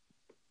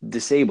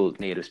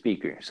disabled native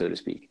speaker, so to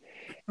speak.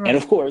 And Right.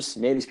 of course,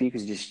 native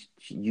speakers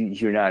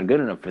you're not good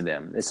enough for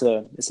them. It's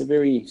a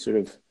very sort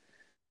of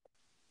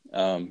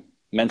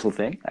mental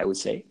thing, I would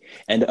say.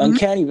 And the Mm-hmm.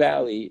 uncanny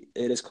valley,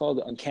 it is called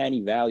the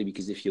uncanny valley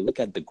because if you look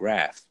at the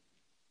graph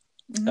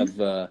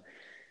Mm-hmm.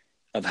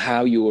 of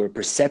how your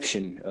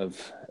perception of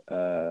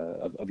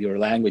your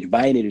language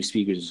by native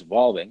speakers is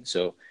evolving,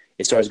 so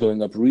it starts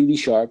going up really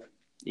sharp,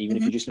 even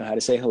if Mm-hmm. you just know how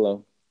to say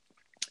hello,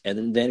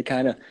 and then it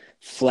kind of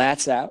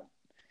flats out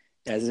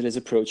as it is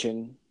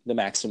approaching the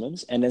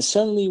maximums. And then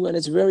suddenly, when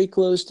it's very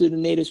close to the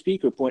native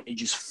speaker point, it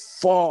just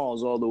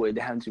falls all the way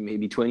down to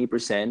maybe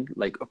 20%,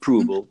 like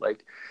approval.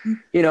 Like,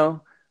 Mm-hmm.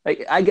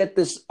 like I get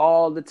this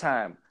all the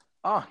time.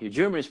 Oh, your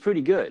German is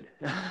pretty good.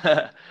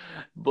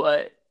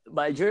 But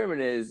my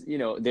German is,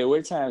 there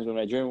were times when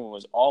my German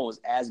was almost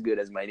as good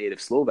as my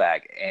native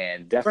Slovak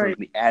and Right.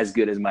 definitely as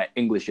good as my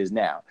English is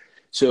now.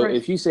 So Right.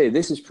 if you say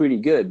this is pretty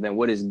good, then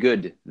what is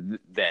good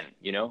then?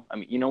 I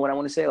mean, you know what I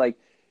want to say? Like,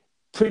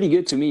 pretty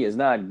good to me is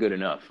not good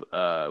enough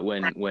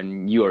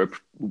when you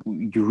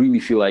really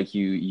feel like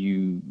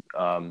you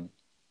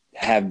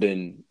have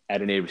been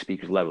at a native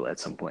speaker's level at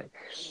some point.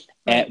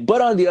 Right. But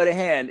on the other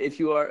hand, if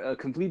you are a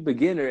complete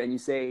beginner and you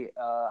say,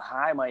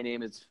 hi, my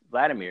name is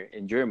Vladimir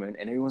in German,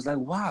 and everyone's like,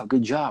 wow,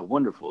 good job,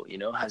 wonderful,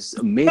 it's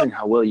amazing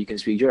how well you can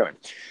speak German.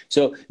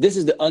 So this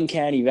is the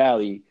uncanny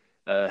valley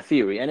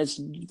theory. And it's,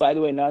 by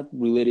the way, not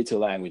related to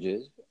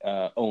languages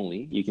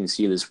only. You can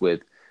see this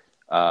with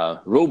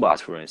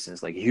robots, for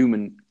instance, like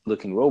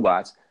human-looking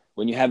robots.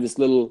 When you have this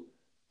little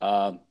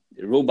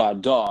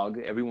robot dog,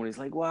 everyone is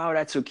like, wow,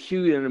 that's so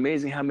cute and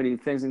amazing how many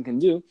things it can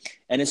do.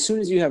 And as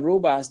soon as you have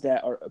robots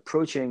that are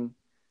approaching,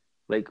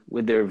 like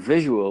with their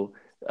visual,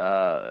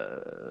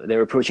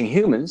 they're approaching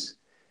humans,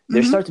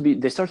 Mm-hmm.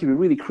 they start to be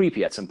really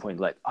creepy at some point.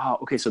 Like, oh,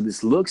 okay, so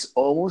this looks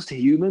almost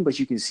human, but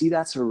you can see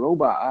that's a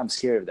robot. I'm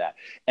scared of that.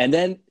 And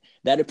then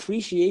that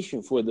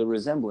appreciation for the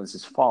resemblance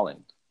is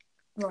falling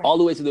Right. all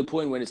the way to the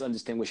point when it's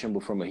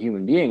undistinguishable from a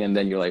human being, and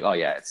then you're like, oh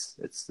yeah,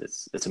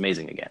 it's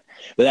amazing again.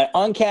 But that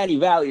uncanny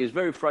valley is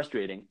very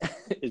frustrating,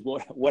 is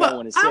what I Well,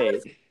 want to I say.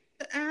 was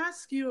to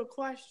ask you a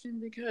question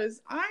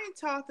because I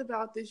talked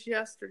about this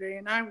yesterday,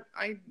 and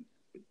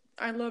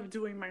I love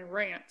doing my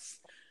rants.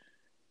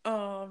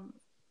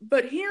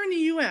 But here in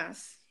the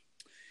U.S.,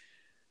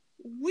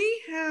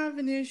 we have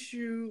an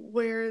issue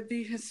where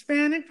the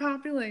Hispanic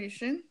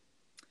population,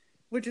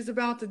 which is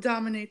about to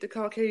dominate the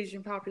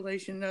Caucasian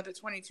population in another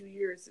 22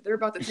 years, they're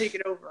about to take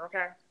it over.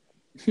 Okay,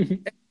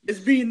 as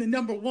being the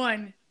number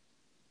one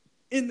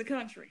in the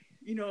country.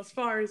 As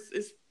far as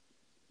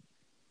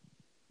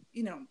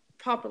Yeah.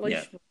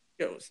 population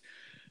goes.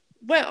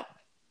 Well,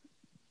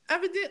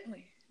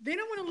 evidently, they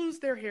don't want to lose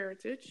their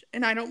heritage,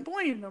 and I don't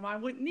blame them. I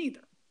wouldn't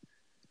either.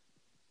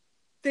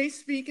 They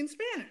speak in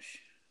Spanish.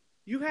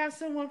 You have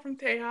someone from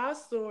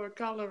Tejas or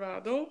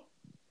Colorado,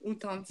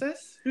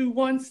 entonces, who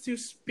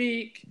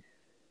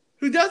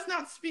does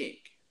not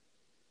speak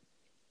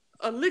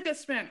a lick of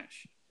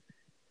Spanish.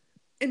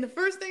 And the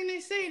first thing they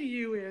say to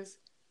you is,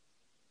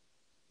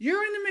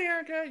 you're in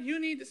America, you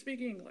need to speak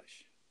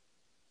English.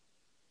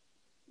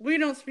 We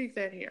don't speak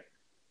that here.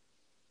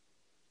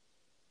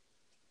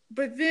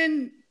 But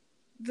then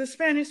the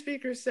Spanish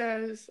speaker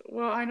says,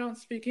 well, I don't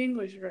speak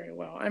English very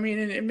well. I mean,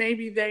 and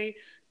maybe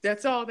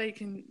that's all they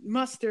can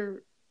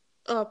muster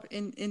up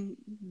in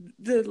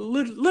the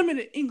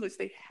limited English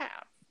they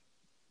have.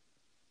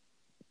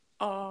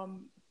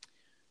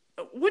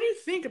 What do you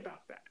think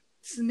about that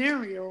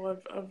scenario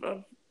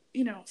of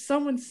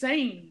someone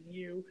saying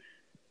you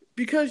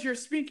because you're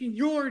speaking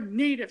your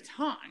native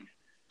tongue?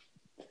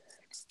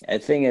 I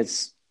think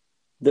it's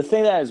the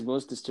thing that is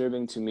most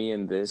disturbing to me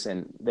in this,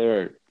 and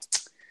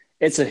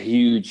it's a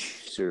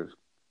huge sort of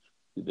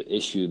the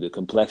issue, the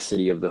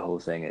complexity of the whole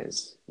thing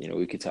is,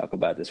 we could talk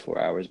about this for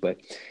hours, but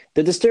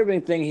the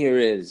disturbing thing here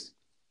is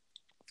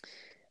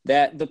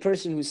that the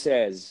person who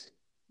says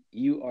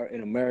you are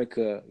in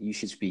America, you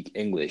should speak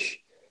English,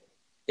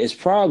 is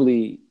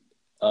probably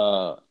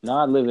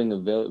not living a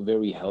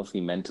very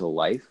healthy mental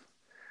life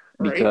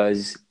Right.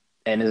 because,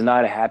 and is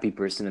not a happy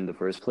person in the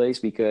first place,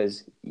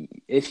 because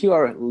if you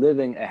are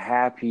living a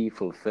happy,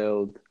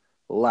 fulfilled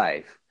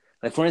life,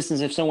 like for instance,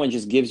 if someone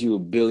just gives you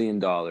 $1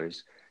 billion,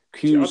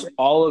 cures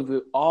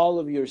all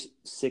of your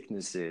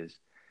sicknesses,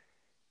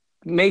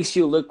 makes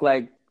you look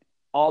like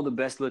all the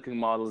best looking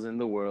models in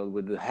the world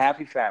with a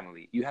happy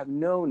family, you have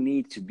no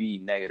need to be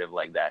negative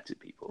like that to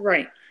people.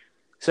 Right.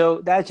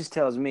 So that just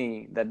tells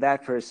me that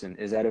that person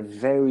is at a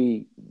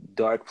very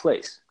dark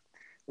place,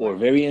 or Right.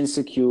 very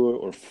insecure,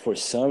 or for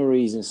some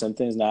reason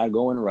something's not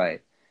going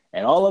right.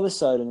 And all of a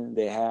sudden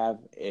they have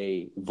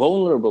a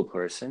vulnerable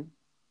person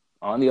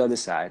on the other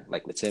side,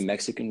 like let's say a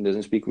Mexican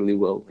doesn't speak really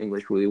well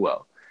English really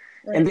well.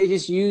 And Right. they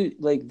just use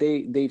like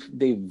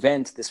they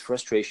vent this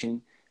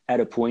frustration at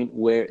a point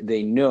where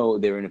they know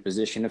they're in a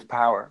position of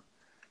power,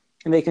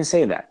 and they can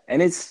say that.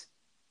 And it's,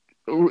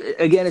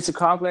 again, it's a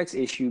complex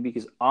issue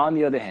because on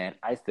the other hand,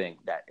 I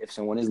think that if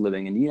someone is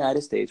living in the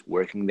United States,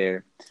 working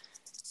there,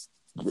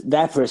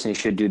 that person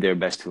should do their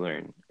best to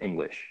learn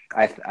English.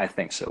 I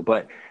think so.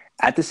 But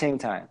at the same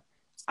time,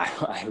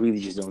 I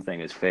really just don't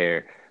think it's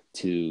fair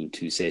to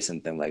say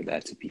something like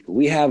that to people.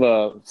 We have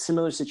a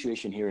similar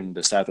situation here in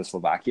the south of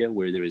Slovakia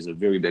where there is a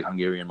very big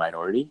Hungarian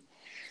minority.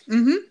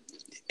 Mm-hmm.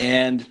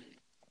 And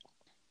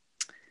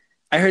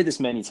I heard this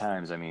many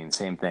times. I mean,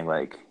 same thing,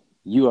 like,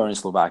 you are in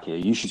Slovakia,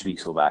 you should speak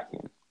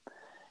Slovakian.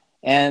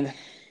 And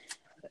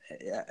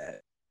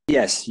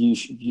yes,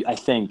 I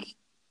think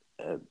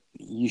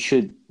you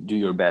should do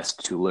your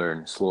best to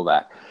learn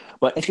Slovak.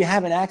 But if you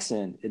have an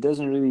accent, it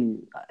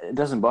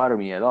doesn't bother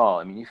me at all.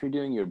 I mean, if you're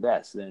doing your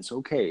best, then it's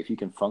okay. If you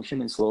can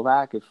function in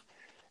Slovak,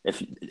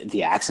 if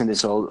the accent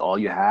is all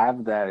you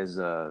have, that is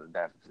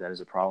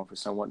a problem for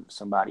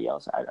somebody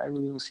else. I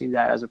really don't see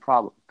that as a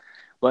problem.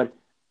 But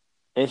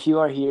if you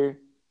are here,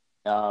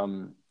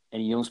 and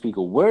you don't speak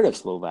a word of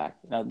Slovak,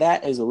 now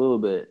that is a little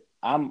bit.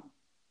 I'm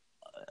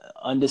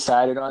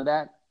undecided on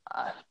that.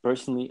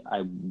 Personally,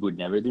 I would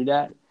never do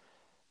that,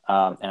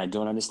 and I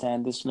don't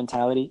understand this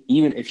mentality.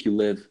 Even if you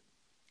live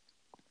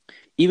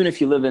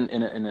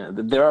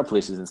there are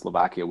places in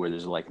Slovakia where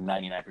there's like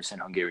 99%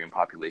 Hungarian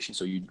population,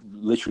 so you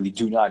literally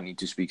do not need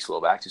to speak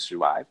Slovak to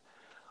survive.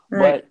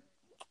 Right. But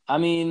I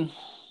mean,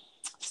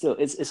 still,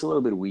 it's a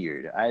little bit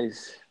weird.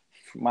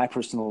 My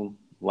personal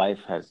life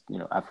has,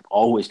 I've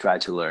always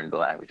tried to learn the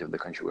language of the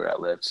country where I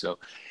lived. So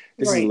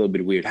this is a Right. little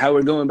bit weird.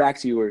 However, going back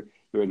to your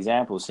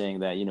example, saying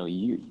that,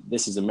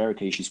 this is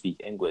America, you should speak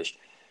English.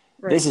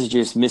 This Right. is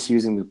just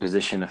misusing the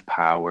position of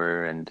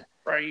power, and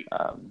Right.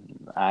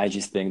 I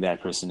just think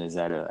that person is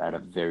at a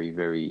very,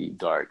 very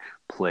dark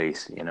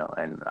place, and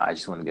I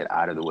just want to get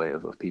out of the way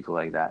of people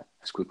like that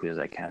as quickly as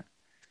I can.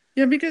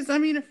 Yeah, because I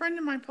mean, a friend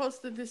of mine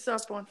posted this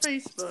up on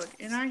Facebook,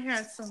 and I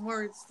had some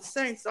words to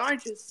say, so I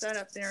just sat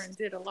up there and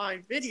did a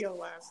live video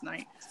last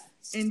night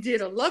and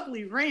did a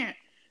lovely rant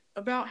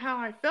about how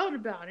I felt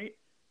about it,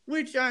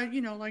 which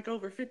like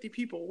over 50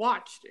 people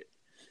watched it.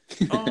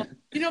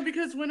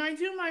 Because when I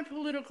do my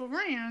political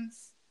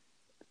rants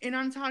and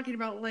I'm talking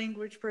about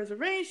language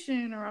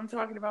preservation, or I'm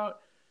talking about,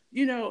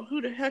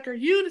 who the heck are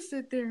you to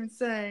sit there and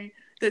say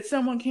that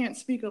someone can't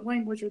speak a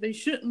language or they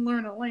shouldn't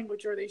learn a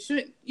language or they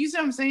shouldn't, you see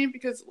what I'm saying?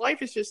 Because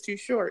life is just too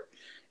short.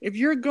 If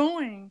you're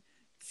going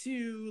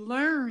to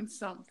learn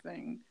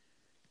something,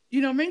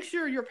 make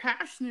sure you're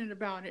passionate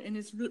about it and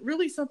it's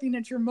really something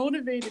that you're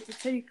motivated to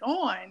take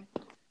on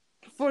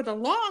for the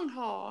long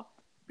haul,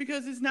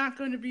 because it's not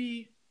going to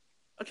be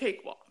a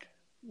cakewalk,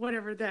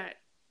 whatever that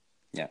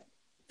Yeah.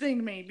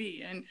 thing may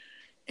be.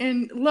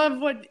 And love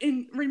what,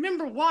 and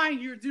remember why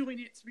you're doing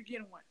it to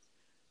begin with.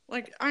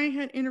 Like, I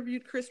had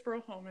interviewed Chris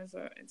Broholm as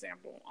an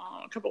example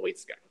a couple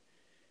weeks ago,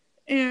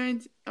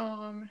 and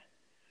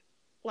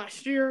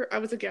last year I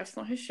was a guest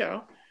on his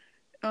show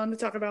to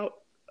talk about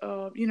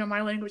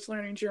my language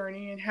learning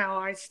journey and how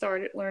I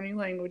started learning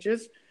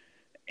languages.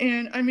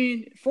 And I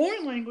mean,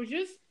 foreign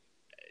languages,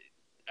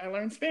 I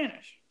learned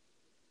Spanish.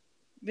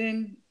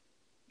 Then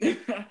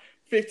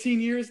 15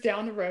 years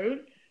down the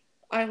road,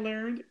 I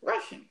learned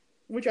Russian,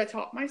 which I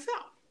taught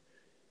myself.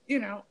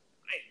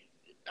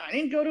 I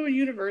didn't go to a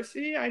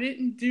university. I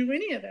didn't do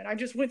any of that. I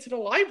just went to the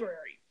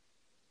library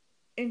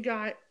and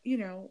got,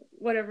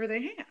 whatever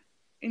they had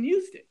and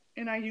used it.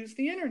 And I used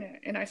the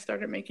internet and I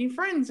started making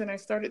friends and I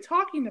started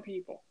talking to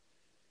people,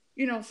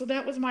 so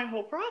that was my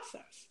whole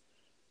process.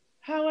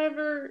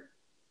 However,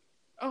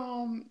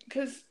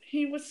 because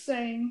he was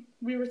saying,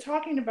 we were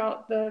talking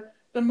about the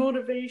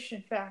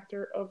motivation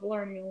factor of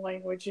learning a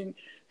language and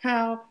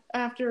how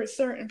after a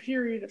certain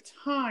period of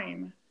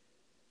time,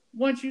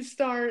 once you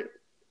start,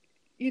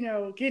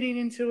 getting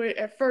into it,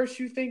 at first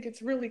you think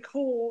it's really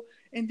cool.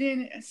 And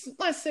then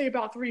let's say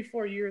about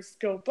 3-4 years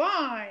go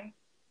by,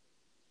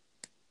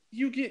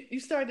 you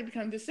start to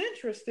become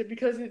disinterested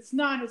because it's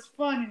not as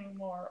fun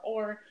anymore,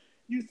 or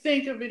you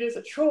think of it as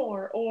a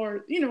chore,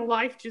 or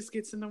life just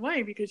gets in the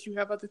way because you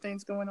have other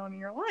things going on in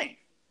your life.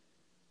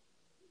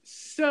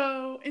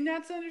 So, and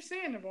that's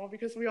understandable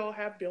because we all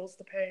have bills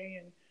to pay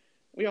and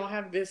we all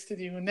have this to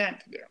do and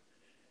that to do.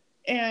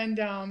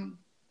 And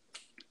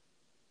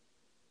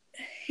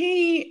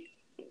he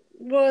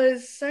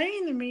was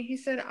saying to me, he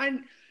said, I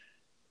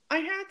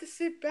had to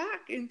sit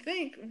back and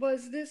think,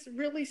 was this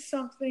really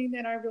something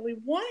that I really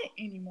wanted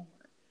anymore?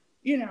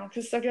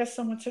 Because I guess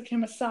someone took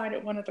him aside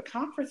at one of the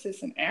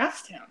conferences and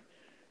asked him,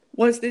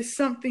 was this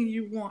something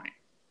you want?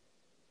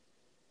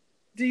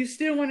 Do you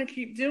still want to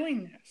keep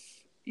doing this?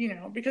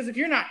 Because if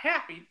you're not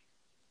happy,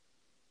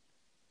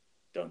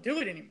 don't do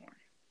it anymore.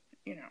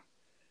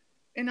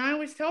 And I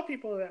always tell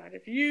people that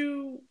if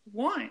you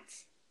want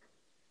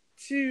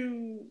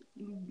to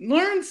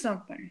learn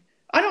something,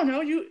 I don't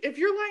know, if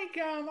you're like,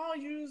 I'll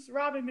use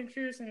Robin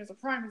McPherson as a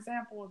prime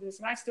example of this,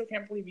 and I still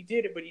can't believe he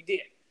did it, but he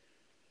did.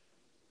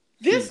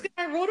 This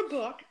guy wrote a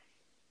book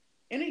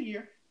in a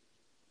year,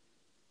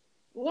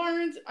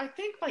 learned, I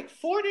think, like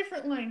 4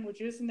 different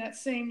languages in that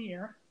same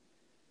year,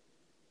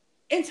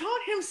 and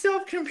taught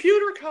himself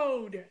computer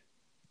code.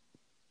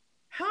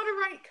 How to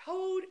write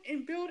code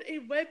and build a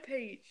web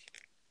page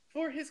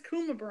for his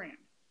Kuma brand.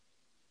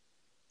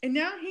 And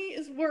now he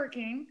is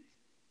working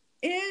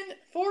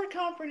for a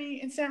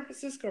company in San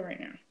Francisco right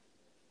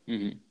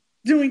now,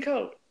 doing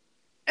code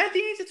at the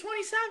age of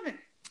 27.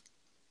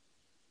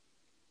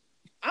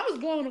 I was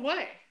blown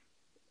away.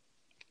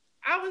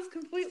 I was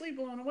completely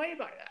blown away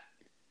by that.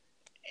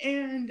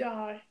 And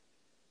I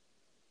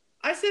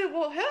said,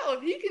 well, hell,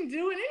 if he can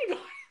do it,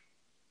 anybody.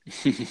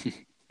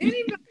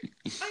 Anybody.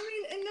 I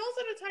mean, and those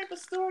are the type of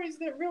stories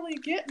that really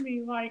get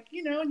me. Like,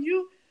 he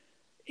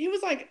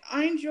was like,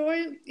 I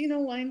enjoy,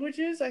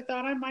 languages. I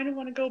thought I might have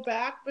want to go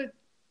back, but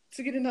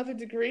to get another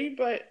degree,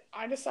 but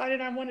I decided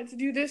I wanted to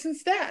do this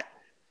instead.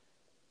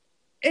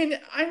 And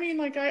I mean,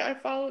 like, I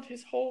followed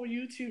his whole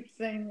YouTube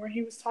thing where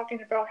he was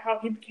talking about how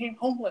he became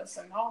homeless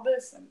and all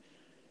this. And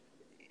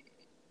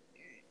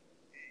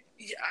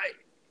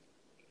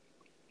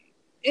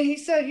and he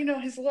said,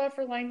 his love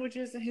for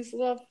languages and his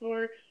love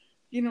for,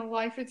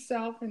 life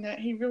itself, and that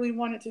he really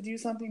wanted to do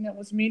something that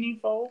was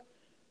meaningful,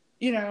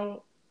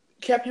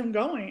 kept him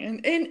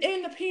going.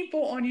 And the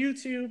people on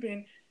YouTube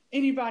and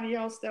anybody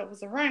else that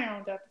was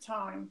around at the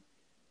time,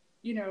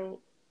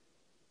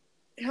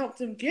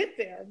 helped him get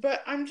there.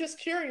 But I'm just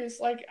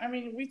curious, like, I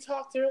mean, we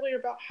talked earlier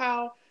about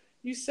how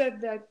you said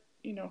that,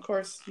 of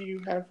course,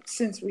 you have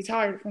since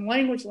retired from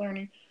language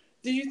learning.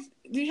 Do you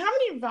have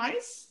any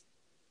advice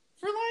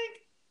for,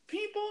 like,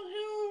 people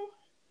who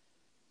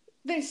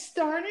they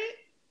started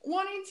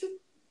wanting to,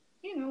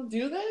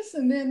 do this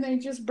and then they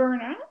just burn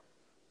out?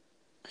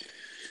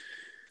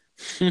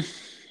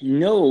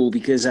 No,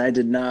 because I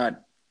did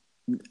not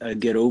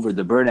get over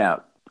the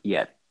burnout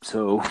yet.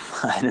 So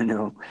I don't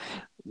know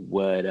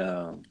what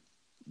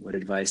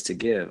advice to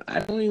give. I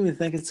don't even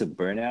think it's a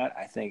burnout.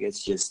 I think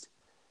it's just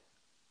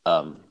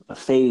a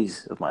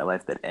phase of my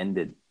life that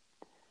ended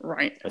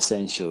Right.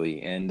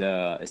 essentially, and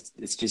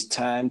it's just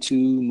time to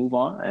move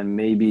on. And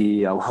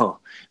maybe I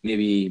will,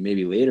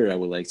 maybe later I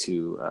would like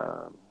to,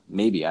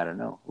 maybe I don't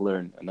know,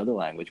 learn another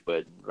language.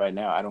 But right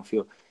now, I don't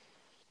feel.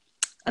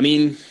 I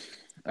mean,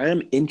 I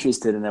am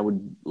interested, and I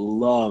would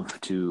love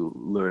to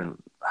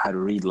learn how to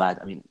read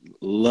Latin. I mean,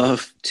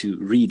 love to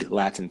read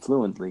Latin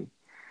fluently,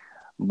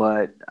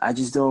 but I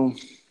just don't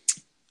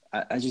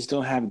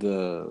have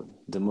the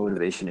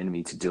motivation in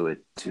me to do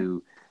it,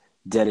 to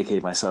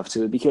dedicate myself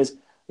to it. Because,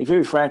 like,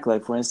 very frank,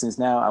 like for instance,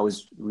 now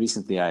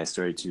I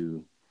started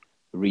to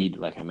read,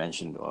 like I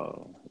mentioned,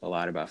 a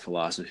lot about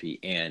philosophy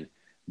and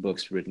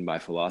books written by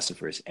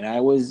philosophers, and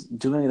I was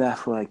doing that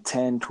for like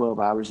 10, 12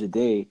 hours a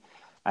day.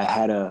 I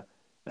had a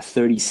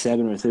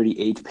 37 or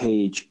 38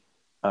 page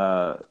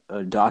a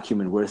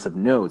document worth of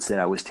notes that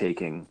I was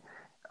taking,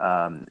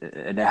 and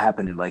that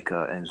happened in like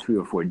in 3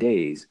 or 4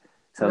 days.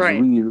 So I was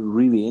Right. really,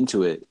 really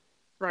into it.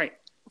 Right.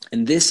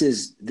 And this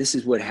is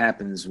what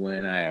happens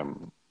when I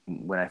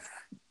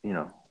you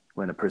know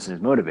when a person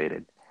is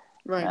motivated.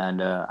 Right.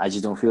 And I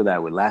just don't feel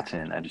that with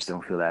Latin. I just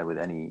don't feel that with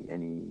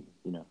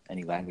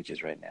any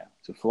languages right now.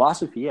 So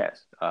philosophy,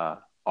 yes.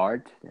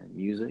 Art and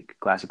music,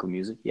 classical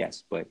music,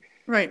 yes. But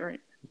Right. Right.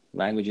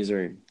 languages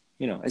are,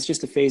 it's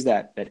just a phase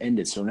that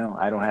ended. So no,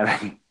 I don't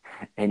have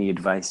any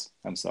advice.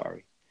 I'm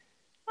sorry.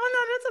 Oh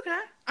no, that's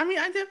okay. I mean,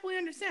 I definitely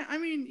understand. I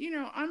mean,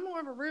 I'm more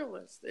of a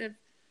realist. If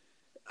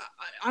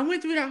I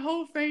went through that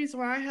whole phase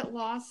where I had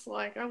lost,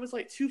 like, I was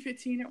like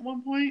 215 at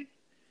one point,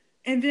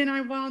 and then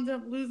I wound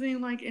up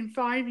losing, like, in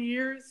 5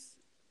 years,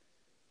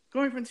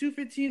 going from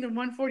 215 to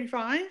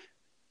 145.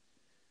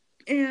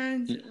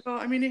 And well,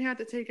 I mean, they had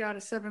to take out a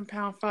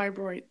 7-pound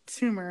fibroid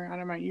tumor out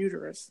of my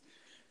uterus.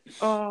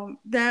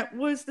 That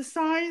was the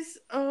size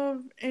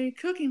of a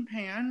cooking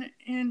pan,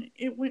 and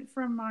it went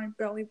from my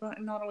belly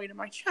button all the way to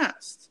my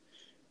chest.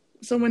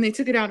 So when they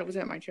took it out, it was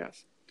at my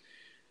chest.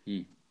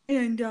 Hmm.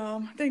 And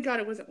thank God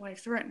it wasn't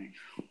life threatening.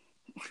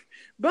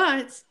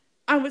 But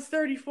I was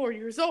 34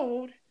 years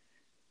old,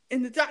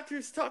 and the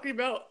doctor's talking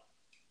about,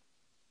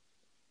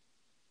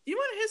 you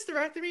want a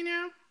hysterectomy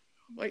now?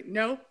 Like,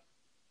 no.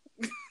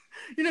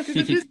 Because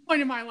at this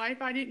point in my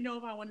life, I didn't know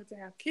if I wanted to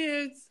have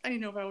kids. I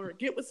didn't know if I would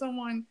get with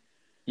someone.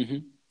 Mm-hmm.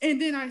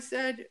 And then I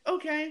said,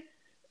 okay.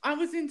 I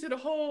was into the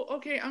whole,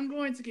 okay, I'm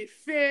going to get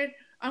fit.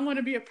 I want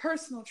to be a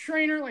personal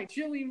trainer like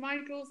Jillian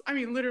Michaels. I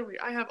mean, literally,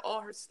 I have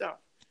all her stuff.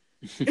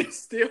 It's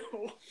still.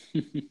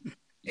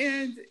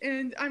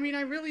 And I mean,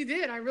 I really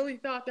did. I really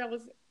thought that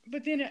was,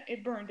 but then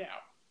it burned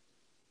out.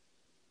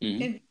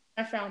 Mm-hmm. And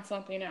I found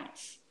something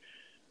else.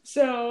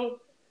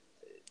 So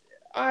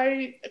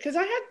because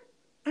I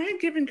had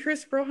given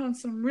Chris Brohan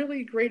some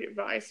really great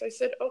advice. I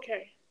said,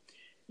 okay,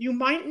 you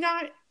might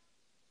not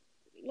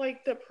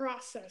like the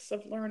process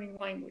of learning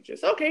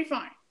languages. Okay,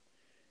 fine.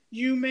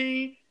 You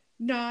may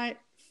not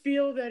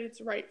feel that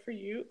it's right for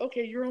you.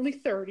 Okay, you're only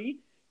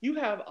 30. You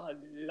have a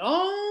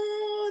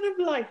lot of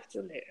life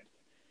to live.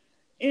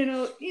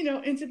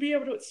 And to be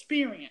able to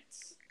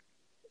experience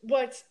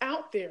what's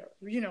out there,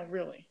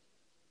 really.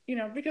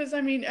 Because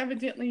I mean,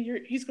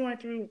 evidently he's going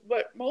through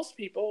what most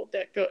people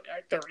that go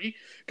at 30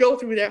 go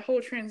through, that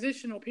whole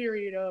transitional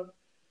period of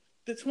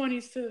the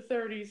 20s to the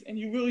 30s, and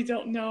you really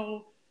don't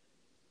know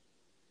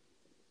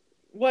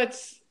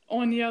what's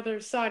on the other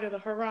side of the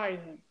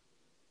horizon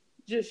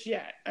just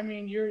yet. I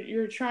mean,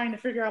 you're trying to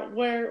figure out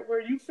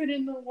where you fit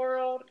in the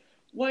world,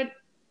 what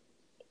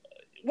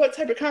what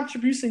type of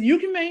contribution you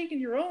can make in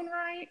your own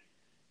right.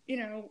 You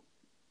know,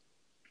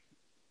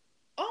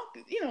 all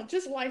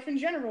just life in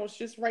general is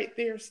just right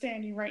there,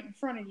 standing right in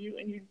front of you,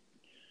 and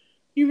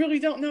you really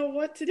don't know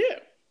what to do.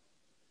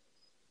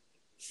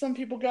 Some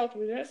people go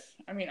through this.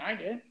 I mean, I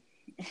did.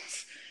 Mm-hmm.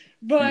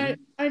 But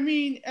I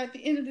mean, at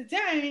the end of the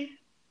day,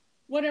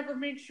 whatever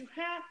makes you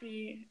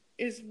happy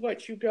is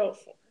what you go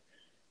for.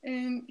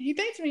 And he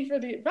thanked me for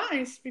the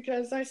advice,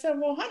 because I said,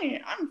 well,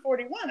 honey, I'm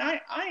 41.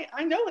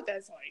 I know what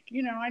that's like.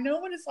 I know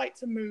what it's like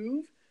to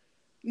move,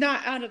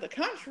 not out of the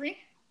country.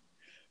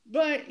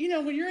 But,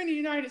 when you're in the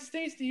United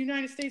States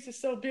is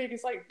so big,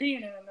 it's like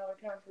being in another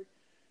country.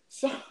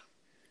 So,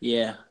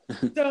 Yeah.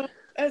 so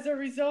as a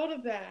result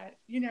of that,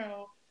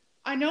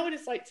 I know what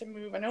it's like to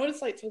move. I know what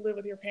it's like to live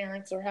with your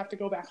parents or have to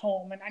go back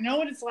home. And I know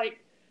what it's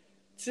like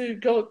to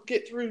go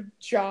get through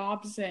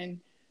jobs,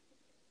 and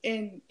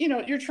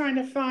you're trying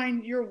to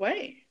find your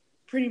way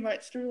pretty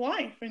much through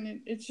life,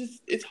 and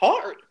it's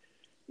hard.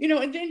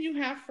 And then you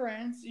have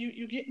friends,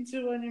 you get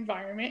into an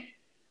environment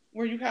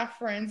where you have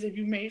friends, if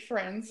you made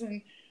friends,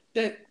 and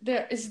that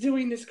is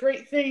doing this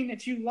great thing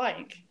that you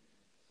like.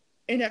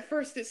 And at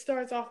first it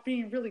starts off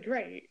being really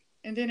great,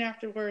 and then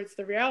afterwards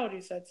the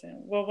reality sets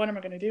in. Well, what am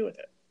I going to do with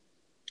it?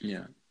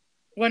 Yeah.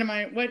 What am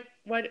I what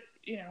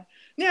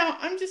Now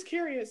I'm just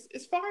curious,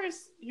 as far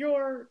as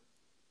your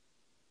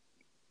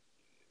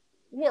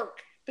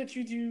work that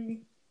you do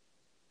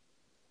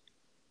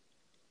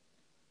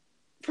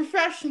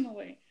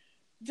professionally,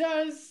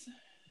 does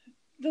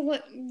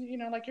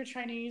like your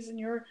Chinese and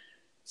your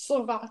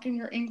Slovak and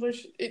your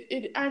English,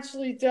 it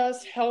actually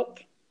does help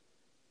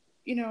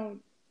you know,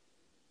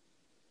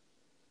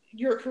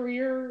 your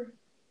career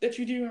that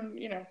you do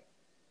in,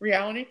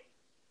 reality?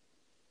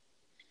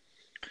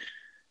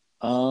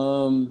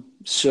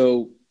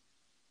 So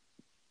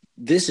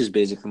this is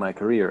basically my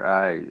career.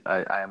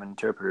 I am an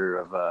interpreter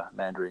of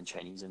Mandarin,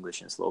 Chinese,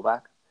 English, and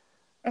Slovak.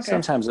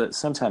 Okay.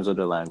 Sometimes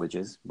other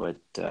languages, but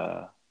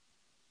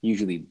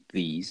usually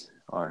these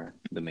are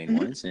the main Mm-hmm.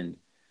 ones. And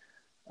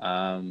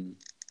um,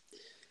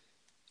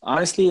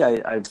 honestly,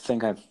 I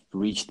think I've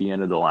reached the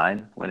end of the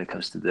line when it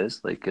comes to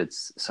this. Like,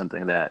 it's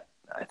something that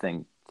I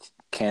think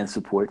can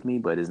support me,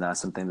 but is not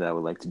something that I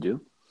would like to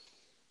do.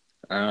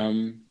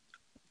 Um,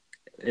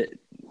 it,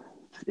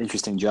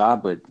 Interesting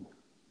job, but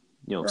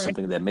Right.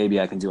 something that maybe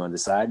I can do on the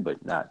side,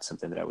 but not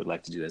something that I would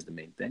like to do as the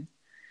main thing.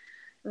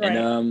 And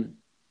Right.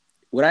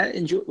 what I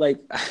enjoy, like,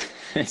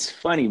 it's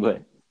funny,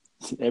 but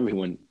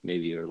everyone,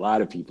 maybe, or a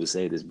lot of people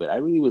say this, but I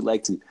really would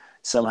like to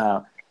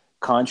somehow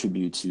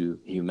contribute to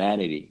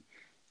humanity.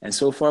 And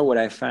so far, what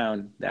I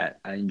found that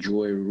I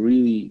enjoy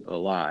really a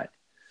lot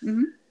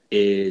Mm-hmm.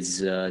 is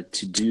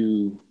to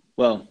do,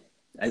 well,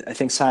 I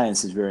think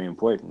science is very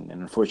important. And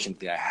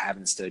unfortunately, I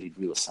haven't studied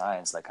real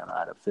science, like I'm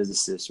not a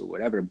physicist or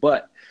whatever,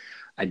 but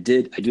I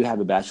do have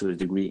a bachelor's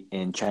degree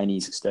in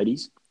Chinese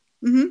studies.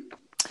 Mm-hmm.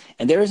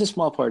 And there is a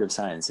small part of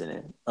science in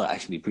it, well,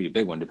 actually a pretty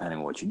big one depending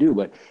on what you do,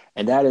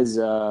 and that is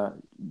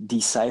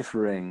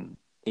deciphering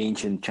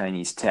ancient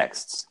Chinese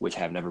texts, which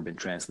have never been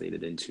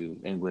translated into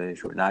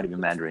English or not even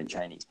Mandarin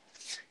Chinese.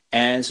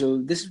 And so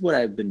this is what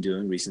I've been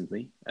doing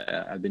recently.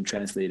 I've been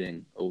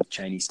translating old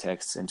Chinese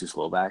texts into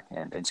Slovak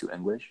and into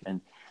English. And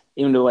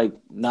even though like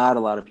not a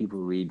lot of people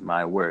read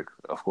my work,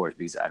 of course,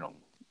 because I don't,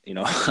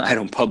 I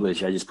don't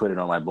publish. I just put it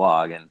on my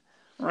blog, and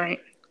Right.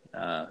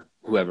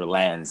 whoever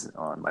lands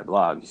on my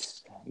blog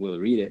will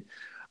read it.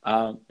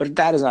 But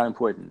that is not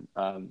important.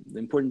 The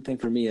important thing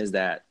for me is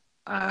that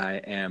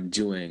I'm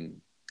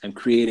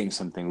creating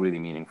something really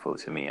meaningful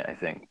to me. I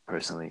think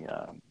personally,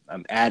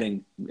 I'm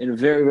adding in a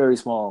very, very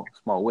small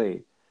way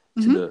to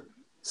Mm-hmm. the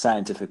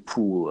scientific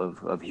pool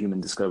of human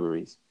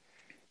discoveries.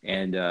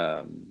 And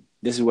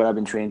this is what I've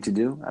been trained to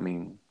do. I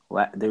mean,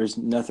 there is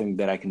nothing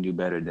that I can do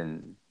better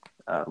than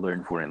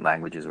learn foreign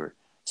languages or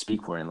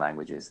speak foreign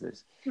languages.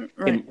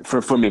 Right.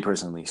 For me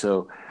personally.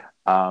 So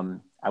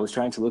I was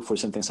trying to look for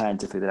something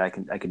scientific that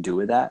I could do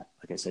with that.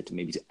 Like I said,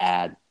 to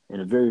add in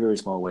a very, very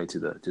small way to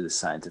the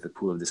scientific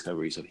pool of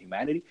discoveries of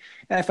humanity.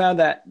 And I found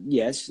that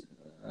yes,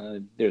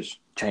 there's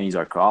Chinese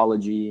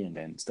archaeology and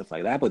then stuff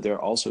like that, but there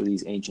are also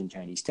these ancient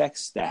Chinese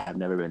texts that have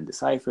never been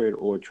deciphered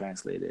or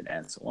translated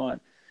and so on.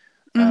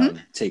 Mm-hmm.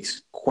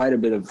 Takes quite a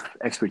bit of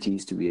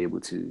expertise to be able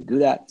to do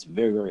that. It's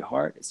very, very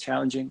hard. It's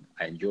challenging.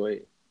 I enjoy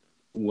it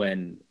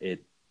when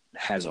it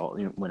has all,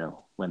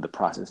 when the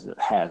process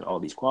has all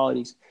these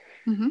qualities.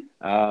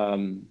 Mm-hmm.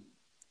 Um,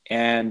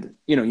 and,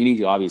 you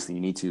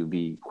need to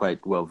be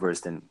quite well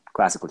versed in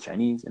classical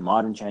Chinese and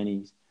modern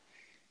Chinese.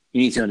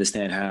 You need to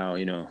understand how,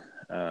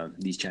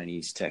 these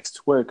Chinese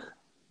texts work.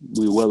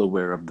 We're well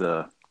aware of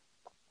the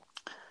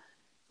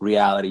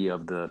reality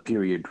of the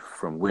period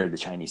from where the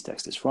Chinese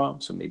text is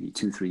from. So maybe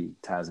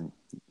 3,000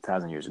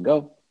 years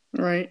ago.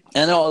 Right.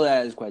 And all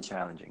that is quite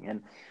challenging.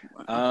 And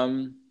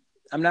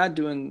I'm not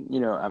doing,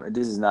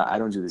 this is not, I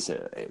don't do this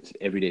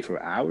every day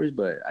for hours,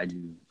 but I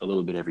do a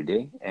little bit every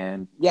day.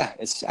 And yeah,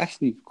 it's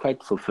actually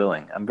quite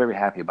fulfilling. I'm very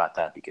happy about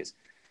that because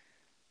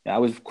I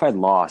was quite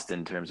lost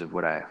in terms of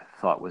what I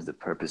thought was the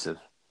purpose of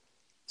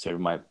sort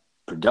of my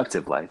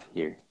productive life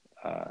here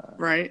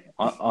Right.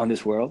 on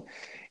this world.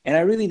 And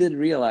I really did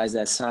realize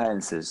that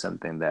science is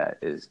something that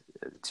is,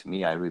 to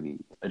me, I really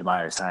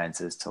admire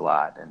scientists a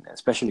lot, and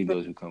especially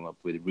those who come up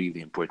with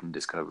really important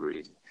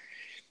discoveries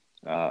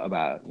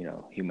about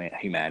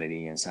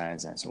humanity and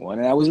science and so on.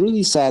 And I was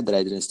really sad that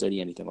I didn't study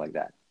anything like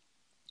that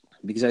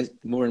because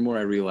more and more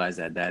I realized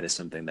that that is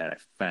something that I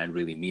find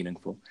really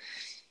meaningful.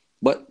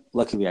 But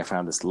luckily, I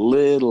found this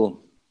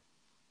little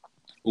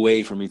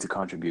way for me to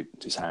contribute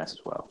to science as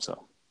well.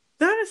 So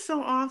That is so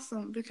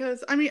awesome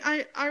because I mean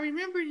I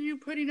remember you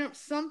putting up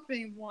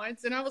something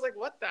once and I was like,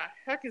 what the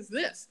heck is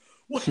this?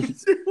 What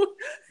is it?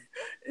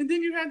 And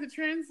then you had to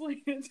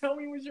translate and tell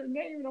me what your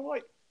name and I'm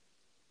like,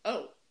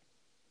 oh,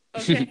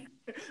 okay.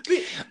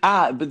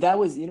 but that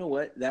was, you know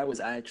what? That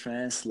was, I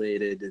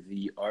translated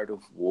The Art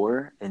of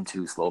War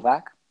into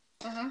Slovak.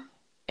 Uh-huh.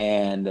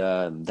 And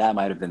that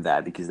might have been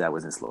that because that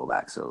was in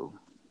Slovak. So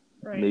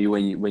Right. maybe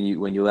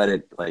when you let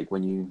it, like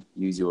when you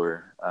use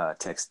your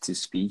text to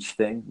speech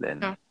thing, then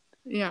Yeah.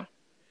 Yeah.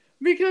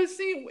 Because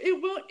see,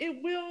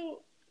 it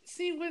will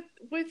see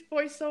with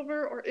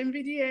voiceover or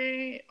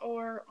NVDA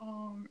or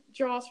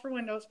JAWS for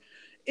Windows,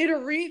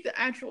 it'll read the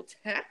actual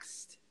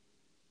text.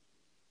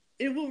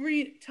 It will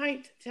read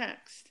typed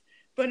text.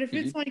 But if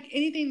it's mm-hmm, like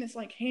anything that's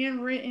like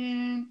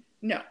handwritten,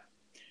 no. mm-hmm,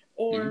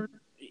 Or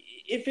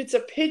if it's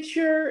a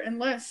picture,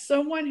 unless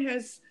someone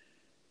has,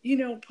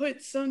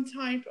 put some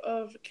type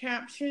of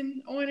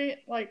caption on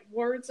it, like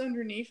words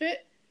underneath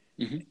it,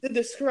 mm-hmm, to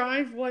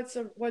describe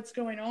what's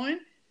going on,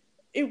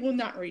 it will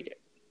not read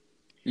it.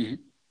 mm-hmm.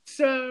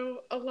 So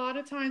a lot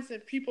of times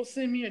if people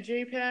send me a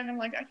JPEG, I'm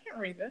like, I can't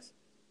read this.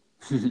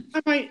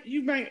 I might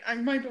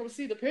be able to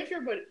see the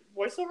picture, but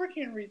VoiceOver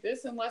can't read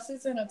this unless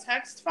it's in a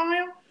text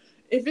file.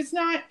 If it's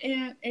not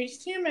in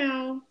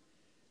HTML,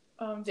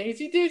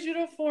 Daisy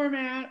Digital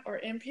format, or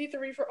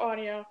MP3 for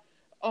audio,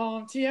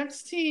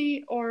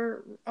 TXT,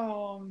 or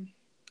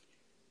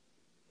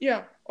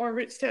or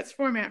rich text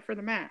format for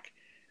the Mac,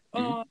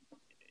 Mm-hmm.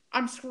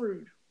 I'm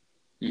screwed.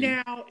 Mm-hmm.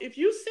 Now, if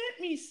you sent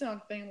me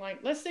something like,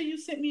 let's say you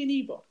sent me an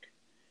ebook,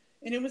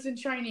 and it was in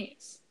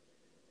Chinese.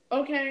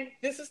 Okay,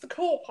 this is the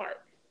cool part.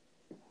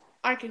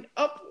 I can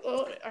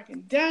upload it, I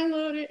can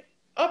download it,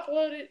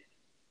 upload it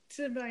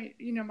to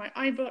my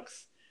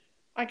iBooks.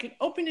 I can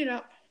open it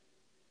up,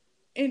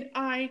 and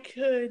I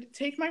could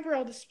take my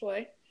Braille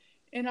display,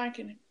 and I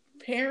can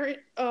pair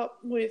it up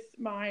with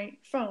my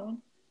phone.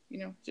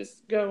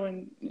 Just go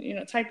and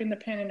type in the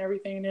pen and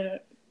everything, and it'll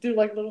do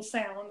like a little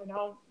sound, and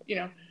I'll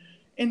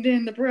and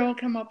then the Braille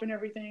come up and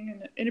everything,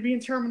 and it'll be in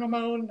terminal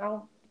mode, and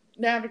I'll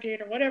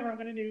navigate or whatever I'm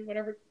going to do,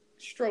 whatever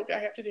stroke I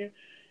have to do,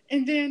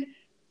 and then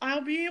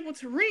I'll be able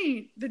to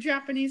read the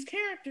Japanese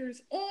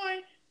characters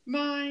on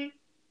my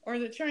or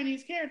the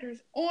Chinese characters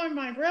on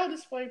my Braille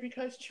display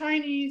because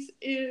Chinese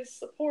is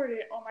supported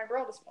on my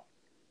Braille display.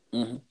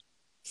 Mm-hmm.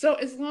 So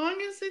as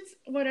long as it's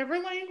whatever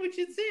language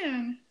it's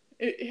in,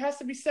 it has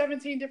to be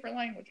 17 different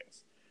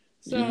languages.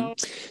 So,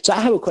 so I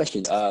have a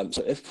question. So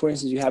if, for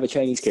instance, you have a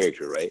Chinese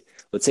character, right?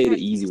 Let's say the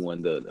easy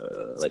one,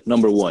 the like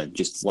number one,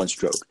 just one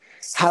stroke.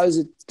 How is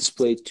it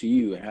displayed to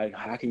you, and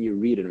how can you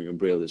read it on your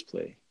Braille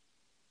display?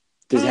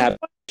 Does it have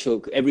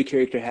every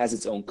character has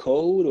its own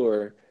code,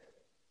 or?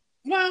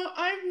 Well,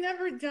 I've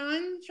never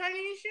done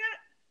Chinese yet.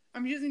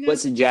 I'm using.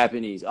 What's in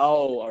Japanese?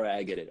 Oh, all right,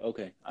 I get it.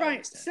 Okay,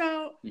 right.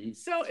 So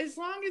as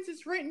long as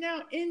it's written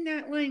out in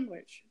that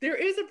language, there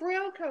is a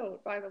Braille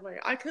code. By the way,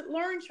 I could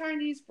learn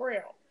Chinese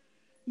Braille.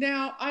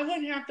 Now, I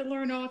wouldn't have to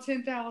learn all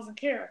 10,000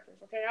 characters,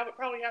 okay? I would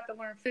probably have to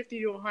learn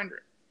 50 to 100.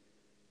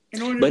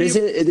 But is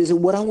it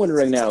what I'm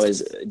wondering right now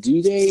is,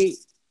 do they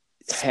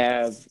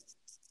have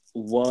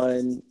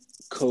one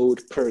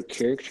code per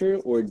character,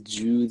 or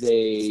do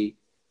they?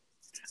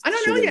 I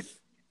don't know yet.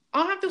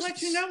 I'll have to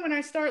let you know when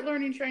I start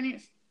learning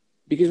Chinese.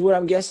 Because what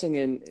I'm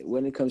guessing,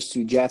 when it comes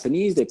to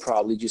Japanese, they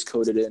probably just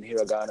coded in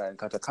hiragana and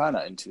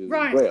katakana into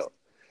Braille.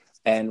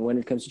 And when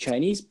it comes to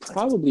Chinese,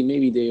 probably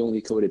maybe they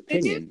only coded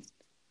pinyin.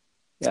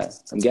 Yeah,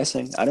 I'm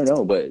guessing. I don't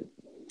know, but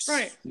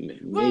maybe.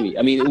 Well,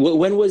 I mean,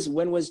 when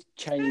was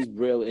Chinese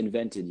Braille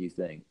invented, you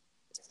think?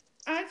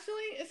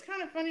 Actually, it's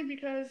kind of funny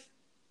because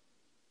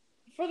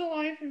for the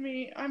life of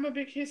me, I'm a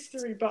big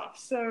history buff.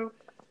 So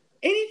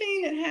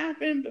anything that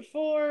happened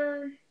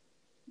before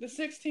the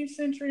 16th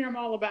century, I'm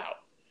all about.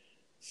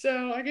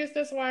 So I guess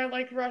that's why I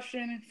like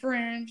Russian and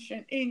French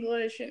and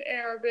English and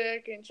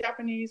Arabic and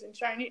Japanese and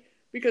Chinese,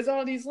 because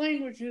all these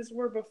languages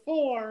were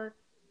before,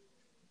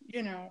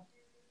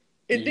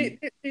 they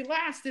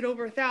lasted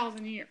over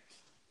 1,000 years.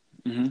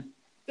 Mm-hmm.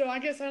 So I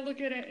guess I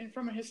look at it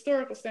from a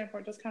historical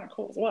standpoint, that's kind of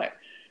cool as well.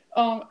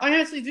 I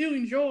actually do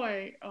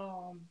enjoy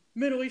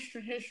Middle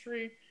Eastern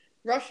history,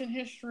 Russian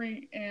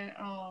history, and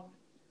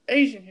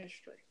Asian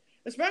history,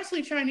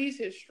 especially Chinese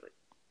history.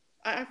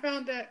 I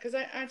found that because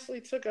I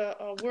actually took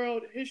a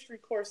world history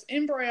course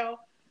in Braille,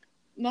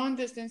 long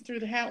distance, through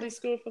the Hatley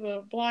School for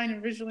the Blind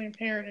and Visually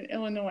Impaired in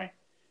Illinois.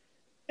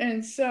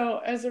 And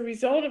so as a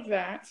result of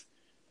that,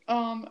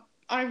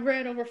 I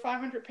read over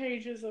 500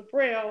 pages of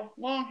Braille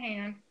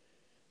longhand.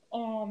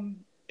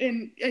 And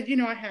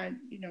I had,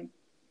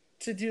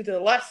 to do the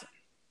lesson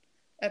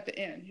at the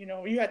end.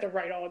 You had to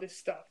write all this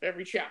stuff,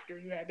 every chapter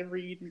you had to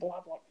read and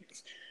blah, blah, blah.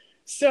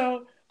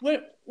 So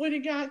when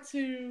it got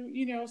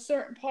to,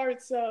 certain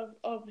parts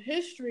of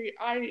history,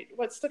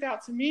 what stuck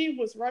out to me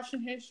was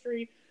Russian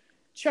history,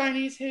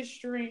 Chinese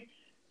history,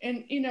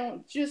 and,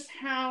 just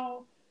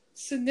how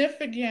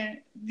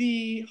significant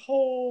the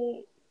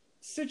whole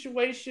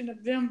situation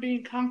of them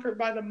being conquered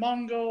by the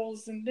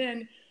Mongols, and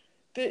then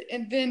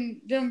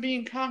them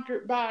being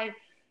conquered by,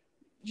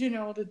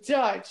 the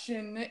Dutch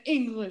and the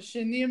English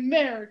and the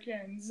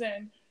Americans,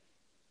 and,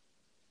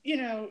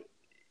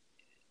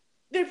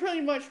 they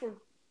pretty much were,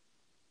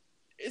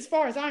 as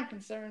far as I'm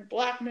concerned,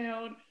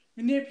 blackmailed,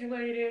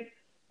 manipulated,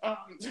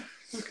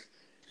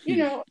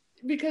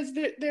 because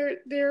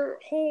their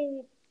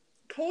whole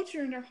culture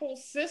and their whole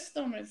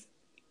system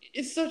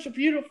is such a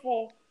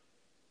beautiful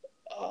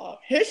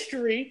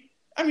history.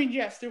 I mean,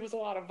 yes, there was a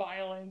lot of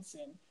violence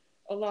and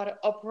a lot of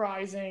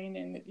uprising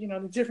and,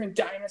 the different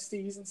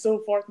dynasties and so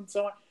forth and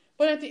so on.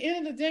 But at the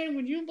end of the day,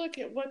 when you look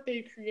at what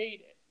they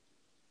created,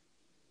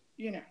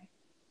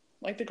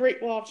 like the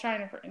Great Wall of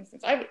China, for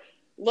instance, I would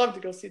love to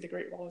go see the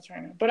Great Wall of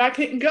China, but I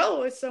couldn't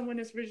go as someone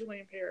that's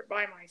visually impaired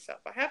by myself.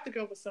 I have to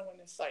go with someone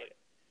that's sighted,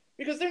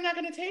 because they're not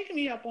going to take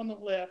me up on the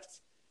lift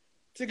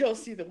to go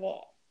see the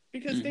wall,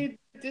 because they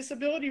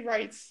disability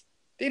rights,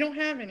 they don't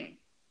have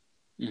any.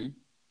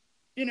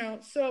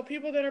 So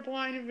people that are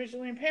blind and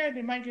visually impaired,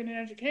 they might get an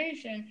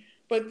education,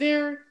 but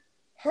they're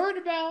heard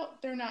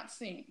about, they're not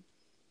seen.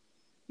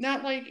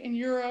 Not like in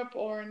Europe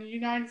or in the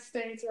United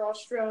States or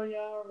Australia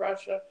or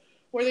Russia,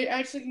 where they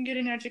actually can get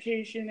an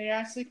education, they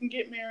actually can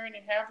get married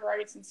and have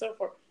rights and so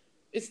forth.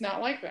 It's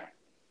not like that,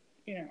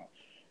 you know.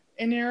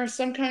 And there are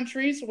some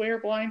countries where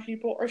blind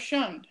people are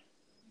shunned.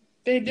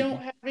 They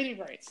don't have any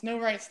rights, no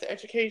rights to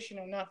education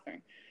or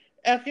nothing.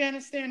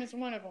 Afghanistan is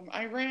one of them.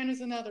 Iran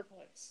is another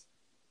place.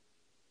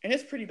 And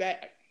it's pretty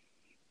bad,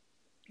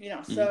 you know.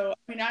 Mm-hmm. So,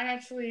 I mean, I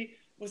actually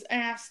was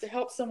asked to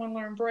help someone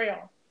learn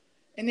Braille,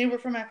 and they were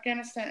from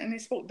Afghanistan, and they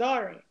spoke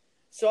Dari.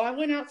 So I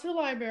went out to the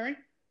library,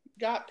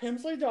 got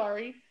Pimsleur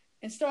Dari,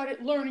 and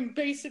started learning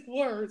basic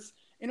words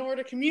in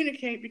order to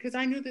communicate, because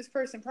I knew this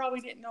person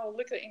probably didn't know a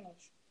lick of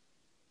English.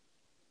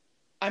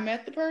 I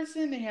met the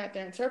person, they had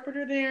their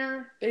interpreter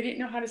there, they didn't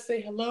know how to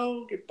say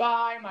hello,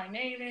 goodbye, my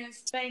name is,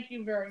 thank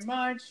you very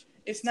much,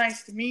 it's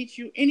nice to meet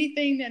you,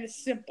 anything that is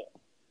simple.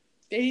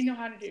 They didn't know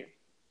how to do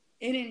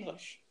in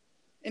English.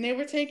 And they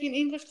were taking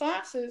English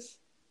classes,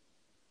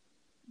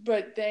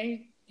 but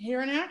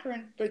here in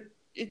Akron, but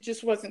it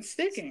just wasn't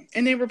sticking.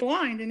 And they were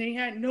blind, and they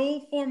had no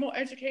formal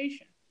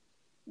education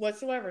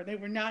whatsoever. They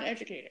were not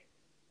educated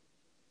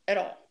at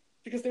all,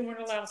 because they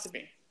weren't allowed to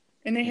be.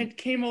 And they had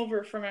came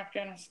over from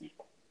Afghanistan.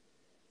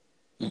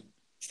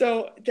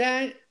 So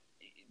that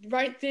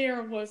right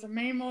there was a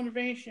main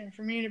motivation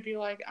for me to be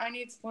like, I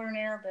need to learn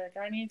Arabic.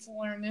 I need to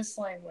learn this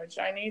language.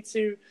 I need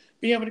to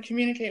be able to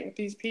communicate with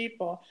these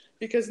people,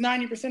 because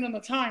 90% of the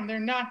time they're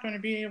not going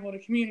to be able to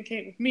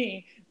communicate with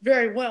me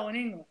very well in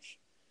English.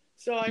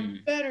 So I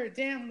better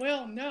damn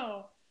well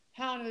know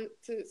how to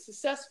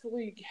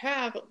successfully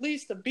have at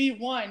least a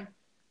B1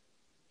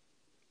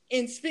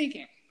 in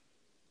speaking,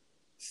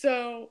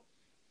 so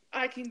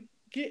I can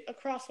get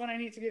across what I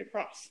need to get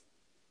across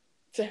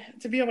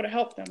to be able to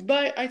help them.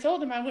 But I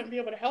told him I wouldn't be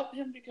able to help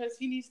him because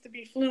he needs to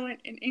be fluent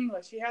in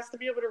English. He has to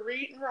be able to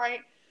read and write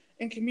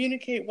and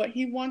communicate what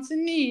he wants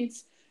and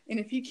needs. And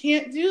if he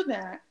can't do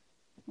that,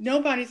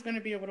 nobody's going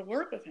to be able to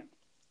work with him.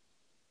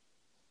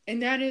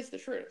 And that is the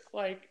truth.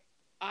 Like,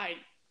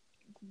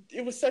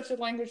 it was such a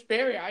language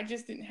barrier. I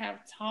just didn't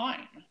have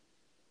time,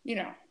 you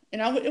know.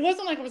 And it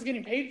wasn't like I was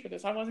getting paid for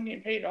this. I wasn't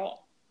getting paid at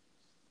all.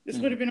 This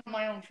would have been on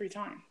my own free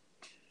time.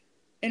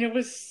 And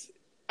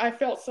I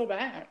felt so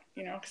bad,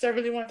 you know, because I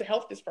really wanted to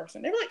help this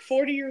person. They were like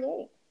 40 years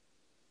old.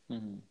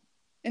 Mm-hmm.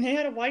 And they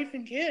had a wife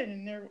and kid,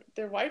 and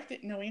their wife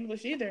didn't know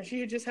English either.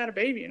 She had just had a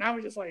baby, and I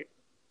was just like,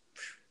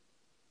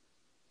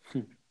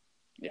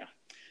 yeah.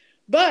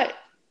 But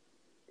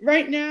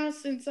right now,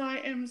 since I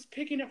am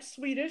picking up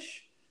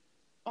Swedish,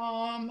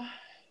 I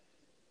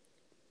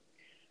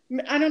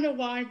don't know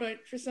why,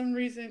 but for some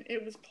reason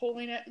it was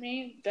pulling at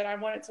me that I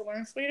wanted to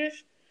learn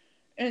Swedish.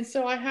 And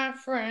so I have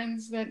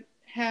friends that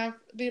have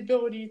the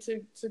ability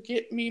to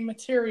get me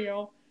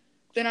material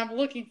that I'm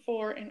looking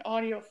for in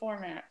audio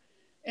format.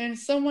 And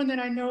someone that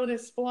I know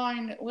that's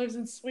blind that lives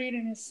in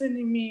Sweden is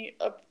sending me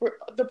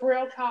the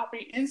Braille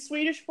copy in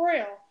Swedish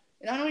Braille.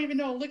 And I don't even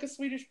know a lick of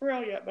Swedish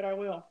Braille yet, but I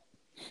will.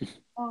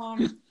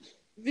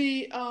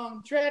 The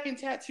Dragon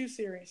Tattoo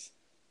series.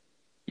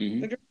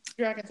 Mm-hmm. The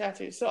Dragon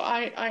Tattoo. So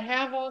I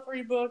have all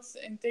 3 books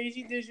in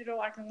Daisy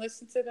Digital. I can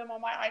listen to them on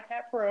my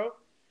iPad Pro.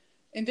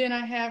 And then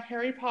I have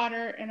Harry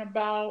Potter and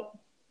about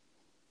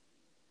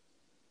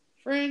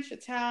French,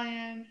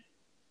 Italian,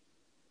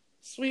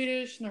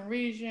 Swedish,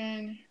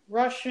 Norwegian,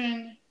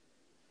 Russian,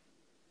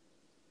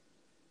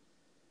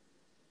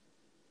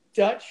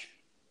 Dutch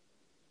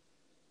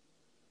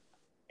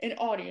in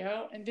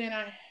audio. And then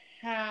I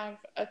have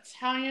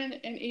Italian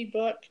in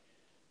ebook,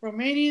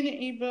 Romanian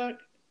in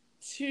ebook,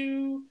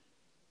 2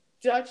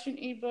 Dutch in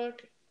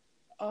ebook,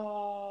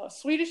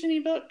 Swedish in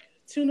ebook,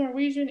 2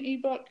 Norwegian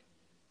ebook,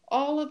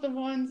 all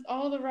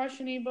the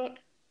Russian ebook,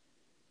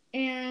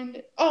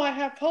 and I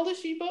have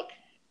Polish ebook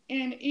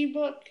and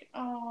ebook,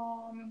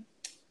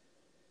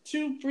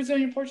 2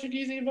 Brazilian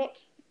Portuguese ebook,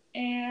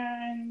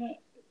 and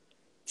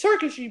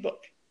Turkish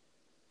ebook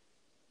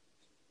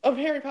of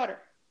Harry Potter.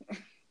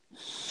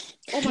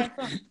 Oh my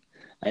God!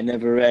 I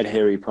never read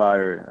Harry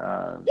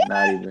Potter.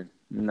 Not even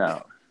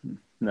no.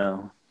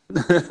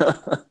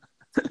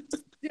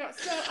 Yeah,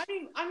 so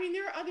I mean,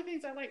 there are other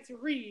things I like to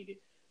read,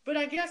 but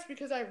I guess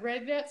because I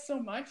read that so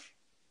much,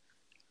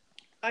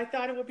 I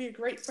thought it would be a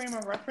great frame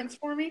of reference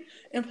for me.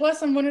 And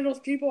plus, I'm one of those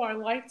people, I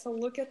like to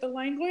look at the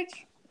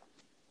language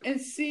and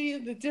see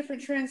the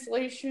different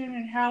translation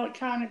and how it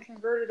kind of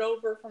converted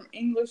over from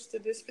English to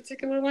this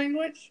particular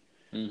language.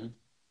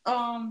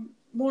 Mm-hmm.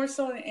 More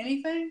so than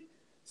anything.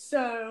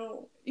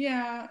 So,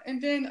 yeah.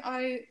 And then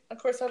of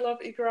course, I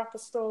love Igor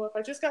Apostolov.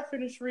 I just got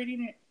finished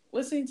reading it,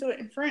 listening to it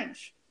in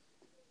French.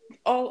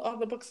 All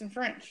the books in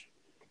French.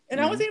 And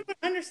I was able to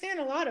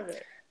understand a lot of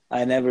it.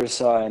 I never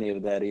saw any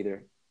of that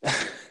either.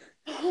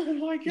 Oh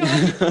my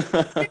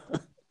God.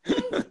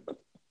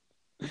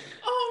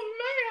 Oh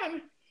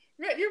man.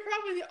 You're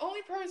probably the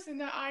only person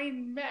that I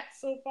met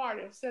so far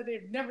that said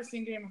they've never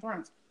seen Game of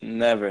Thrones.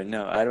 Never.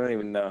 No, I don't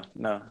even know.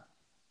 No.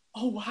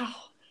 Oh wow.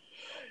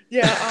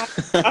 Yeah.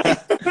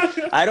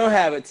 I don't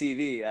have a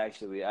TV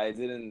actually. I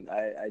didn't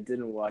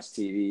watch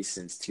TV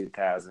since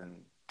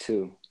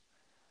 2002.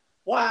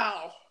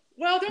 Wow.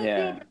 Well, don't feel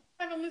bad.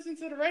 I haven't listened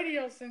to the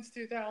radio since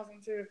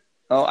 2002.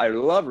 Oh, I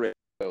love radio,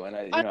 and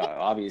I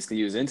obviously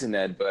use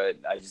internet, but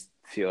I just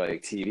feel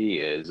like TV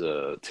is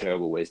a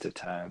terrible waste of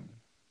time.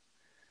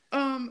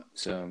 Um,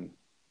 So,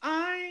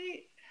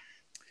 I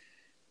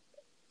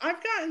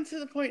I've gotten to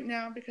the point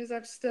now because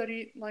I've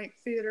studied like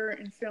theater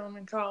and film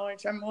in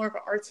college. I'm more of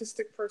an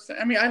artistic person.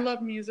 I mean, I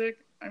love music.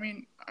 I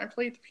mean, I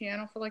played the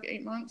piano for like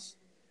 8 months,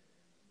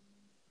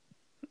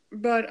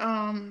 but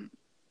I'm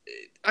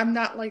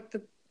not like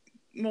the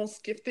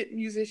most gifted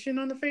musician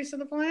on the face of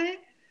the planet.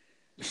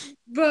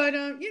 But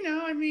you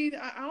know, I mean,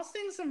 I'll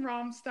sing some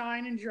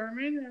Rammstein in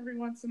German every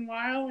once in a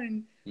while,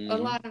 and a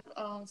mm-hmm. lot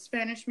of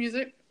Spanish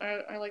music.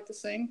 I like to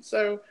sing.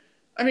 So,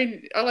 I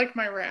mean, I like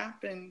my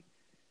rap, and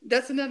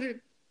that's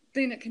another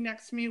thing that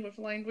connects me with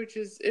language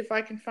is if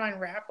I can find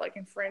rap like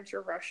in French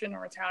or Russian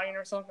or Italian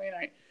or something.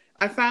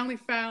 I finally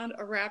found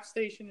a rap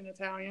station in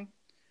Italian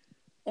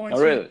on Oh,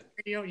 TuneIn really?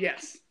 Radio.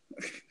 Yes.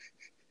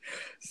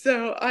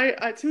 So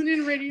I tune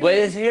in radio.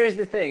 But here's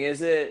the thing: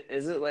 is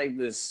it like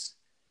this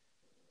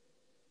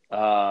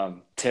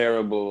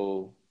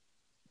terrible?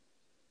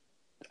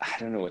 I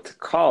don't know what to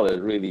call it.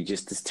 Really,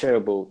 just this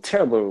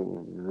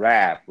terrible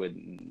rap with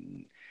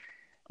A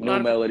no lot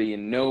of melody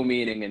and no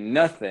meaning and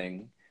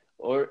nothing,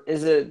 or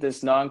is it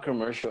this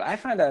non-commercial? I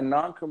find that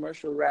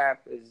non-commercial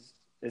rap is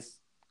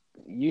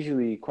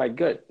usually quite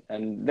good.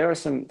 And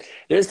there's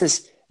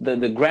this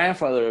the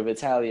grandfather of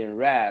Italian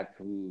rap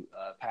who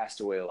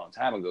passed away a long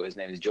time ago. His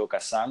name is Joe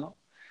Cassano,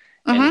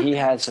 and uh-huh. he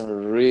had some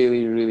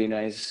really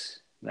nice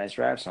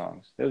rap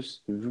songs.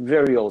 Those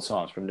very old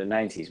songs from the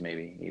 90s,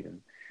 maybe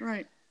even.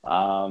 Right.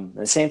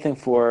 The same thing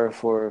for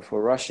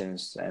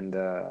Russians and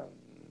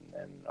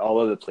all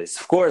over the place.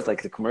 Of course,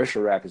 like the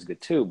commercial rap is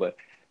good too, but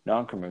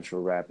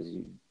non-commercial rap is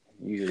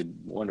usually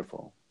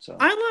wonderful. So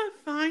I love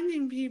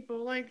finding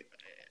people. Like,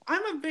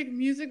 I'm a big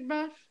music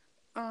buff.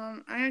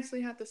 I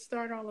actually had to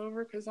start all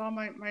over because all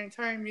my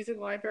entire music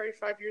library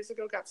 5 years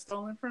ago got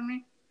stolen from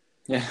me.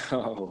 yeah.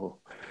 Oh.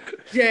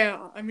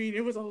 Yeah, I mean,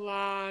 it was a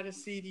lot of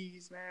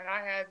CDs, man. I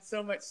had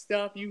so much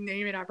stuff. You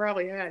name it, I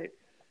probably had it.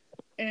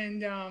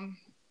 And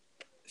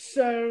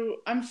so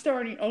I'm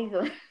starting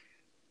over.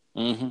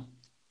 Mm-hmm.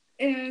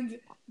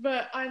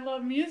 But I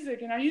love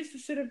music, and I used to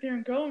sit up there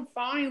and go and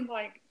find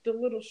like the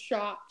little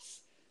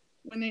shops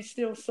when they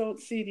still sold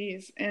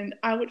CDs, and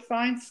I would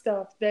find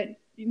stuff that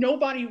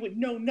nobody would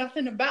know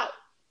nothing about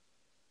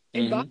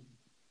and buy, Mm-hmm.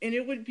 and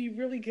it would be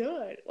really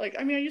good. Like,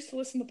 I mean, I used to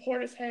listen to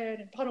Portishead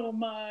and Puddle of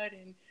Mud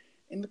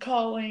and The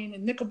Calling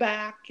and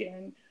Nickelback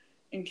and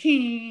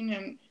Keane,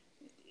 and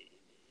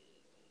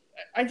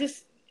I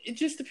just it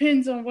just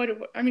depends on what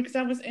I mean, because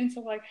I was into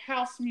like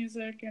house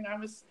music, and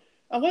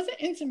I wasn't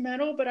into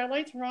metal, but I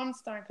liked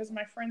Rammstein because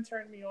my friend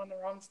turned me on to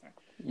Rammstein.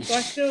 So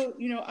I still,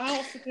 you know,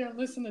 I'll sit there and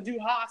listen to Du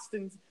Hast,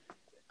 and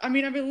I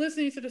mean, I've been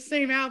listening to the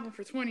same album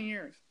for 20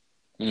 years.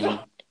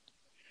 Mm-hmm.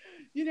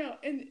 You know,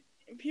 and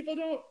people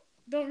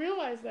don't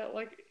realize that.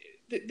 Like,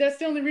 that's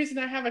the only reason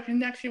I have a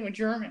connection with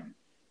German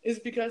is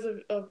because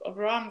of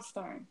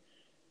Rammstein.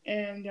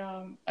 And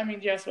I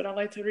mean, yes, would I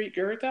like to read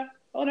Goethe?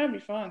 Oh, that'd be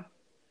fun.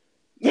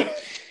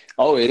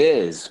 Oh, it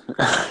is.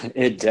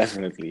 It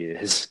definitely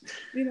is.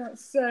 You know,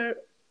 so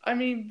I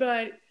mean,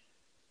 but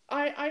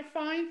I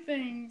find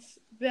things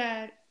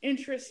that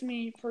interest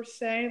me per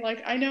se.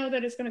 Like, I know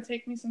that it's going to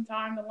take me some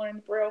time to learn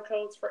the Braille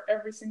codes for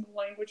every single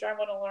language I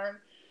want to learn,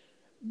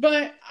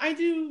 but I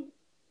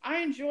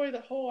enjoy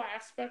the whole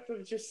aspect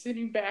of just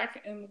sitting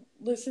back and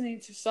listening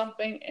to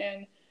something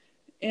and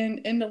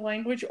in the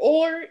language.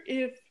 Or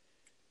if,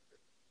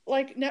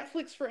 like,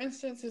 Netflix, for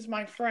instance, is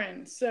my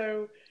friend,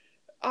 so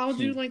I'll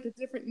do like the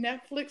different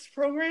Netflix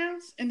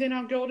programs, and then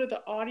I'll go to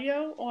the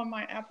audio on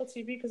my Apple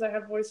TV because I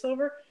have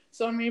voiceover,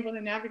 so I'm able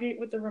to navigate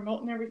with the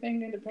remote and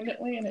everything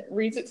independently, and it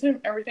reads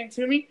everything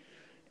to me.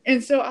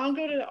 And so I'll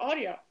go to the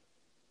audio,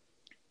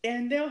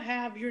 and they'll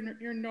have your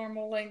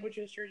normal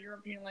languages, your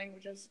European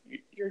languages,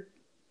 your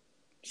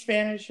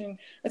Spanish and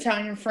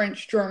Italian,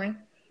 French, German.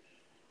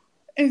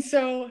 And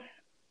so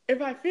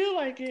if I feel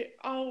like it,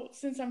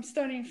 since I'm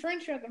studying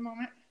French at the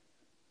moment,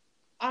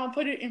 I'll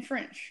put it in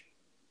French.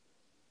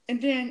 And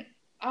then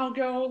I'll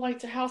go like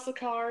to House of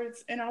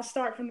Cards, and I'll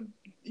start from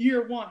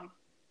year one,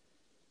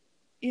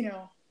 you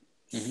know,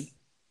 Mm-hmm.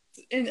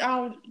 and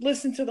I'll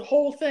listen to the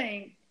whole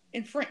thing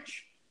in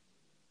French,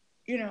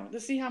 you know, to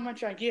see how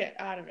much I get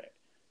out of it.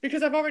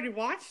 Because I've already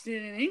watched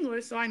it in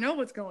English, so I know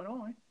what's going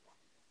on.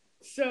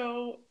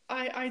 So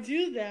I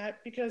do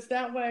that because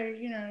that way,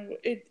 you know,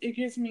 it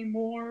gives me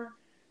more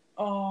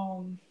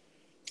um,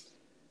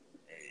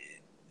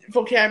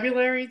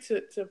 vocabulary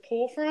to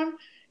pull from.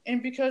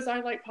 And because I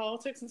like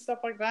politics and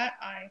stuff like that,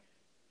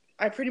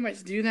 I pretty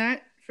much do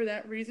that for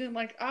that reason.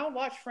 Like, I'll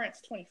watch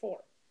France 24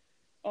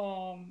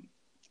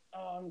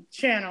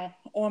 channel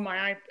on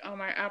my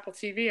Apple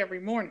TV every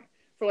morning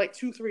for like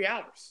 2-3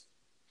 hours.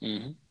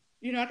 Mm-hmm.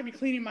 You know, I could be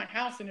cleaning my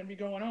house and it'd be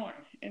going on,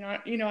 and I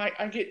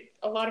get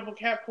a lot of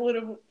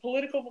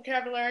political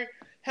vocabulary,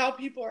 how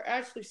people are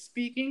actually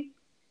speaking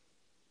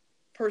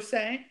per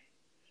se.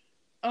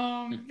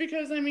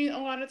 Because I mean, a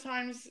lot of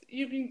times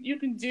you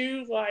can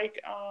do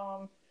like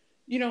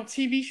you know,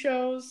 TV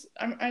shows.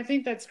 I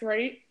think that's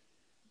great,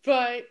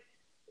 but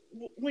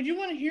when you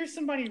want to hear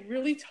somebody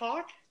really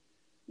talk,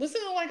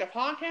 listen to like a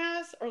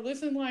podcast or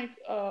listen like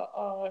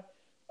a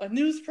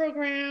news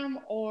program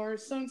or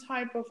some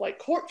type of like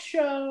court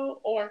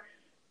show, or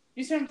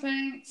you see what I'm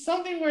saying?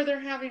 Something where they're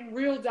having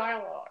real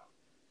dialogue.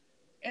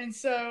 And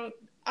so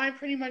I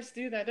pretty much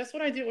do that. That's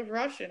what I did with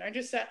Russian. I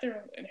just sat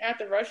there and had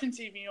the Russian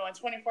TV on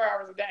 24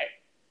 hours a day.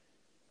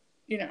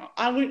 You know,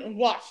 I wouldn't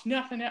watch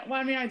nothing else. Well,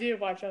 I mean, I did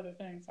watch other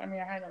things. I mean,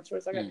 I had no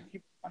choice. I got to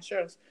keep my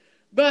shows.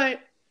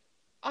 But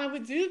I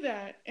would do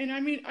that. And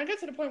I mean, I got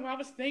to the point where I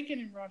was thinking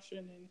in Russian,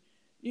 and,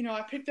 you know,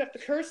 I picked up the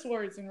curse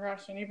words in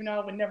Russian, even though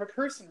I would never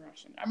curse in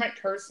Russian. I might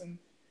curse in,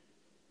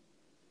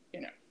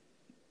 you know,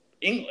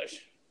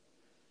 English.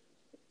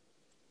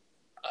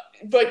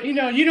 But, you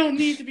know, you don't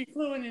need to be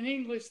fluent in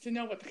English to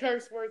know what the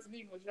curse words in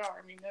English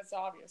are. I mean, that's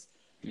obvious.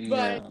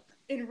 But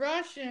in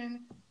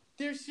Russian,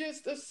 there's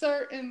just a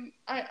certain,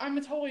 I'm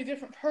a totally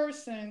different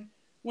person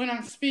when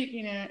I'm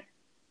speaking it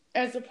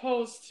as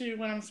opposed to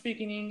when I'm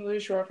speaking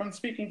English or if I'm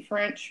speaking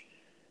French.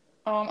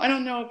 I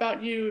don't know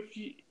about you,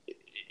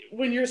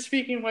 when you're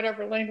speaking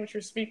whatever language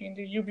you're speaking,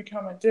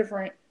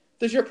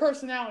 does your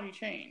personality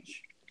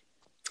change?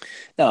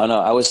 No,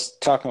 I was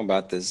talking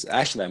about this.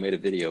 Actually, I made a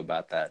video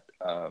about that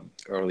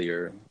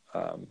earlier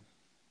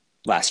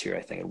last year,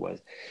 I think it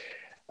was.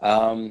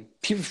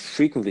 People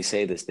frequently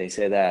say this. They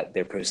say that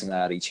their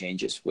personality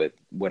changes with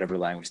whatever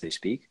language they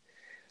speak.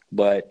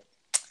 But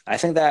I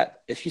think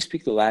that if you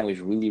speak the language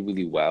really,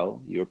 really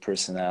well, your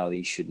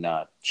personality should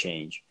not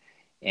change.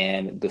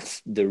 And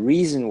the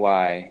reason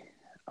why,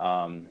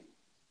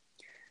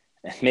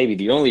 maybe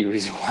the only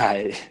reason why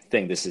I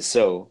think this is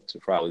so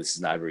probably this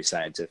is not very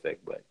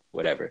scientific, but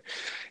whatever,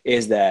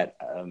 is that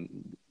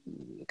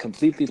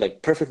completely,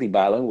 like perfectly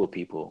bilingual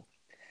people,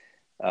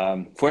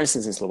 for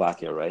instance, in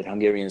Slovakia, right?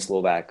 Hungarian,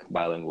 Slovak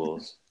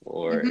bilinguals,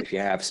 or if you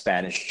have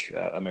Spanish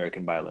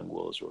American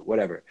bilinguals or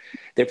whatever,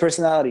 their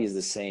personality is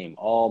the same,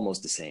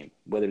 almost the same,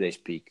 whether they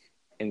speak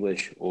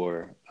English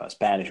or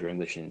Spanish or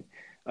English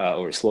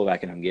or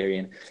Slovak and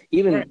Hungarian.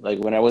 Even like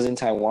when I was in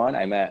Taiwan,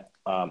 I met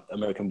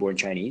American-born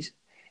Chinese,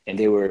 and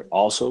they were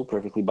also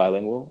perfectly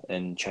bilingual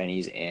in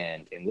Chinese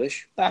and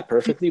English. Not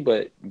perfectly,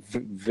 but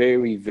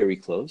very, very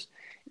close.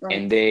 Right.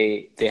 And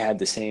they had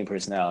the same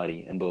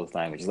personality in both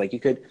languages. Like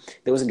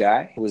there was a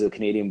guy who was a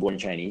Canadian-born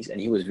Chinese, and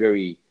he was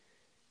very,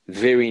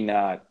 very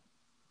not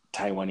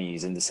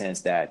Taiwanese in the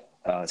sense that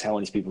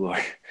Taiwanese people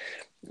are,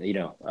 you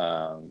know,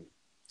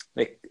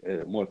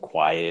 more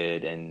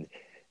quiet and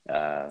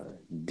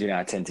do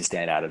not tend to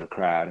stand out of the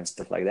crowd and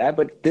stuff like that.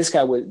 But this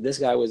guy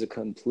was a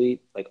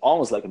complete, like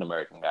almost like an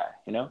American guy,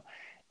 you know.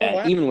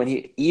 And even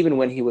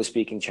when he was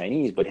speaking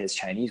Chinese, but his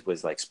Chinese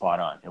was like spot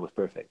on. It was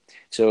perfect.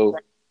 So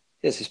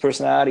yes, his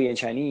personality in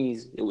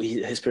Chinese,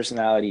 his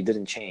personality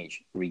didn't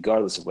change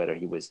regardless of whether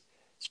he was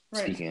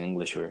speaking in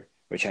English or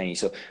Chinese.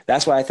 So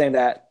that's why I think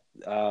that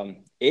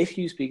if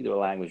you speak the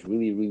language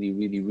really, really,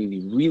 really,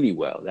 really, really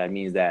well, that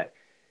means that,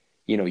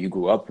 you know, you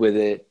grew up with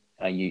it,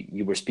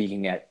 you were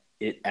speaking it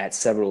at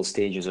several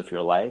stages of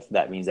your life.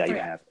 That means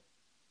that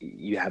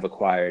you have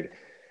acquired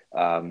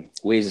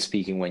ways of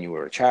speaking when you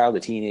were a child,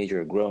 a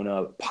teenager, a grown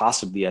up,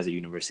 possibly as a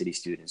university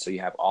student. So you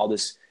have all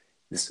this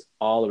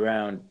all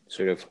around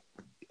sort of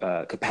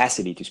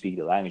capacity to speak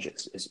the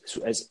languages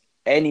as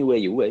any way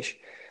you wish.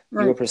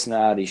 Your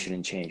personality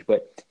shouldn't change.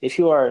 But if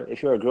you're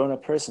a grown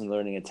up person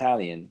learning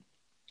Italian,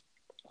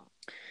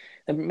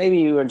 then maybe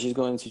you are just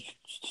going to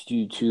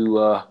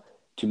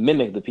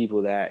mimic the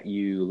people that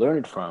you learned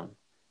it from.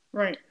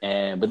 Right.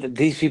 But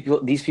these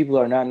people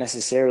are not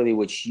necessarily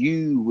what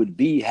you would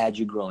be had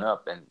you grown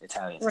up in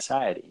Italian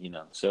society, you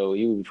know. So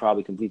you would be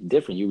probably completely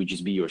different. You would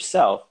just be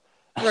yourself,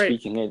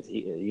 speaking it,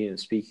 you know,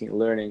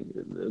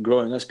 learning,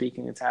 growing up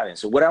speaking Italian.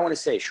 So what I want to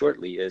say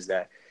shortly is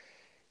that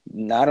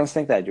I don't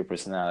think that your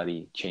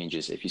personality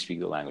changes if you speak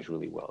the language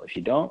really well. If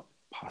you don't,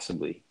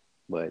 possibly,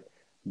 but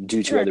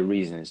due to other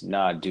reasons,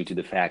 not due to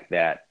the fact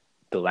that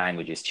the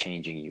language is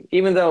changing you.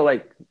 Even though,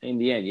 like, in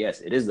the end, yes,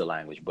 it is the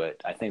language, but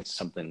I think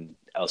something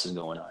else is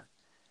going on.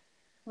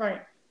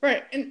 Right.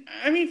 And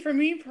I mean, for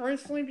me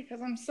personally,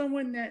 because I'm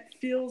someone that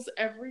feels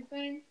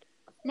everything,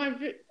 hold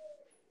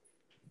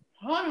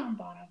on,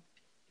 Bono.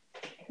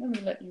 Let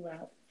me let you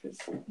out, because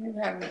you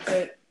haven't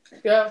said,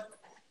 go.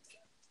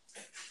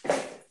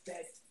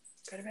 Bed.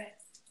 Go to bed.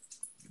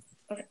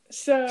 Okay,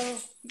 so,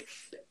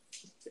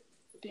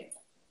 damn.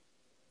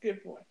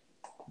 Good boy.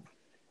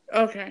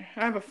 Okay,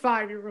 I have a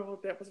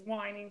 5-year-old that was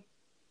whining.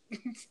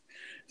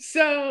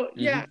 So,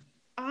 yeah,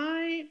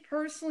 I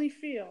personally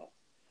feel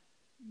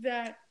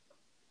that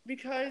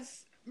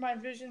because my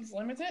vision's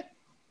limited,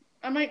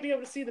 I might be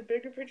able to see the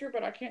bigger picture,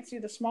 but I can't see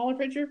the smaller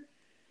picture.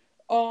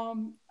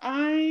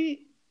 I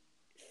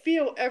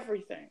feel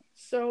everything.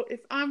 So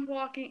if I'm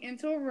walking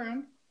into a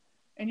room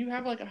and you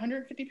have like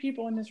 150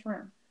 people in this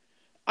room,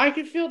 I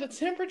could feel the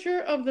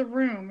temperature of the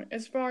room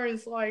as far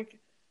as like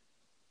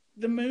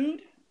the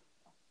mood,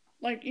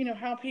 like, you know,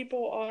 how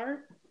people are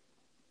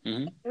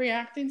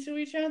reacting to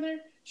each other,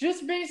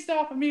 just based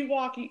off of me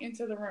walking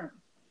into the room.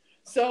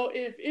 So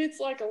if it's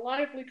like a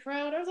lively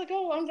crowd, I was like,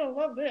 oh, I'm going to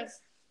love this.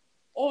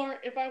 Or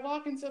if I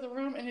walk into the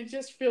room and it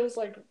just feels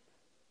like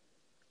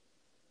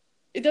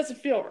it doesn't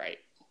feel right,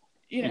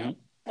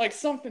 like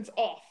something's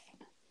off.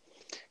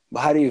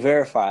 But how do you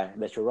verify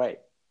that you're right?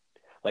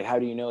 Like, how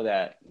do you know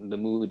that the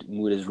mood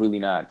is really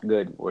not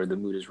good or the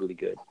mood is really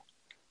good?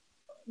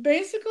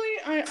 Basically,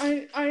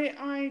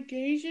 I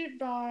gauge it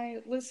by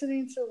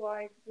listening to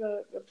like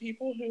the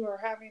people who are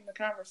having the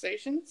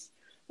conversations.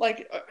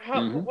 Like,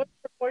 what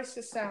their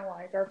voices sound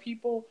like? Are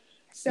people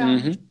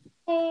sound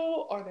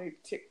cool? Are they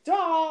ticked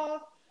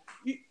off?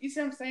 You see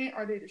what I'm saying?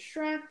 Are they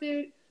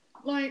distracted?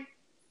 Like,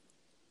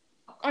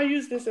 I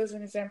use this as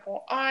an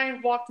example. I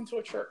walked into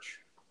a church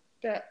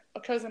that a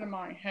cousin of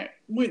mine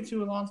went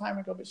to a long time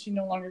ago, but she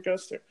no longer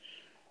goes to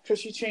because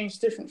she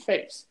changed different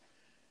faiths.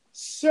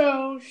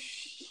 So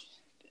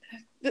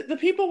the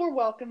people were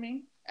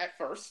welcoming at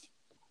first.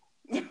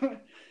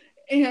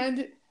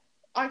 And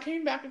I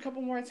came back a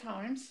couple more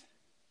times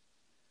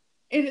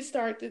and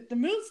the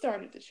mood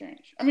started to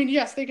change. I mean,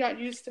 yes, they got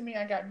used to me,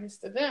 I got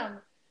used to them,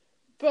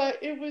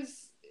 but it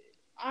was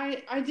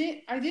I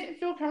didn't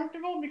feel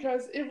comfortable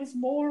because it was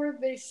more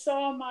they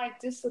saw my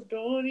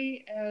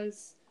disability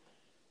as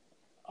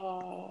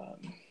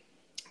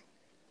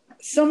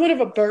somewhat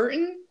of a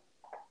burden.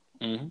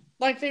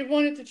 Like they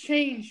wanted to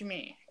change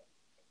me.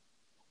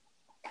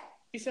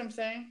 You see what I'm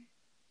saying?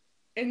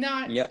 And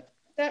not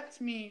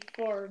accept me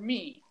for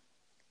me.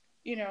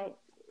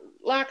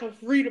 Lack of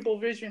readable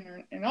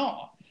vision and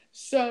all.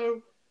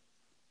 So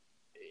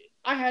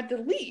I had to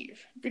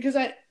leave because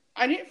I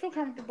didn't feel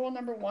comfortable.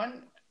 Number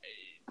one,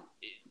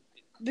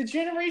 the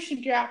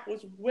generation gap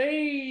was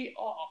way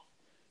off.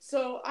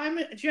 So I'm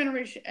a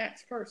Generation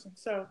X person.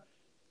 So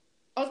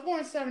I was born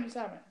in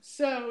 77.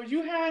 So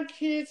you had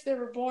kids that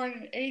were born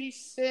in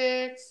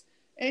 86,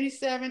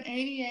 87,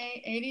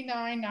 88,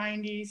 89,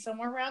 90,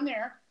 somewhere around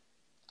there.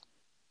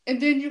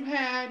 And then you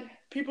had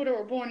people that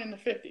were born in the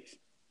 50s.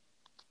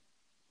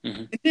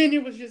 And then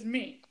it was just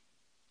me.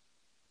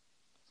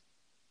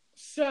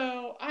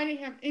 So I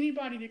didn't have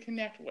anybody to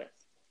connect with.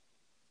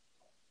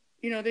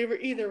 They were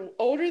either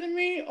older than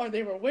me or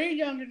they were way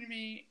younger than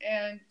me,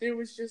 and there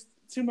was just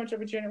too much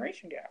of a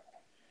generation gap.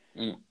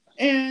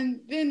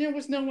 And then there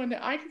was no one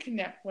that I could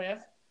connect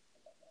with.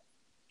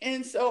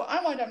 And so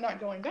I wound up not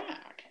going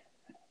back.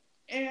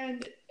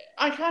 And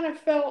I kind of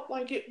felt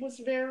like it was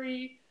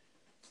very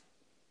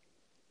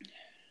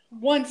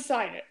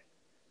one-sided.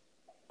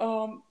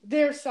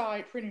 Their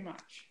side, pretty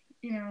much.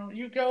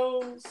 You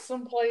go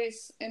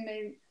someplace and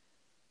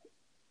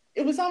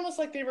it was almost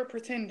like they were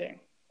pretending,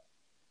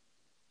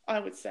 I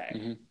would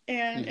say.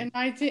 And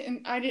I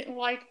didn't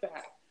like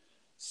that.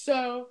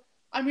 So,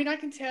 I mean, I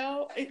can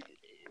tell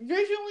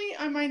visually,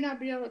 I might not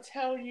be able to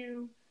tell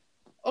you,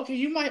 okay,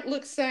 you might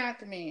look sad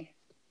to me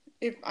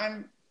if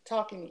I'm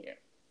talking to you.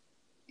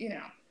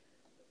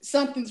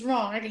 Something's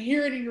wrong. I can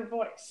hear it in your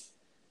voice.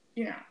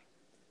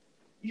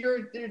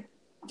 You're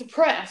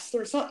depressed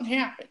or something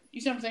happened. You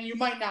see what I'm saying? You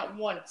might not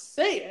want to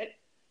say it,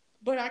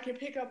 but I can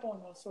pick up on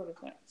those sort of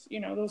things,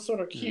 those sort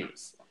of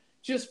cues,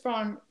 just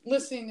from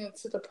listening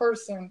to the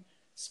person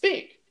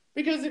speak.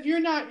 Because if you're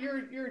not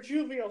your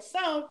jovial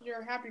self,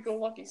 your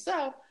happy-go-lucky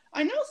self,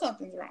 I know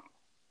something's wrong.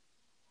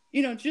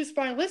 Just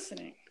by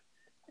listening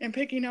and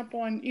picking up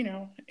on,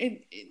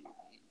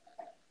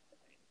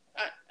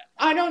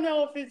 I don't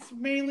know if it's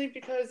mainly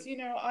because,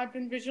 I've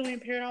been visually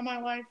impaired all my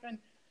life, and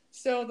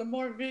so the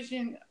more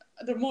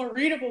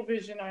readable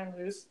vision I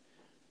lose,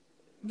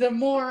 the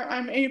more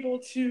I'm able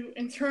to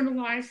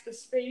internalize the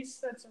space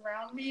that's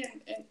around me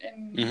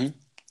and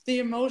the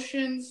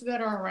emotions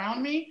that are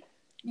around me,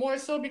 more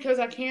so because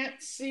I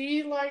can't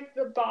see like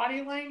the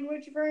body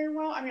language very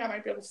well. I mean, I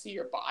might be able to see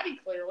your body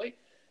clearly,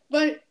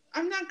 but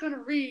I'm not going to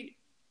read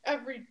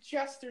every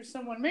gesture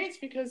someone makes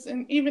because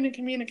even in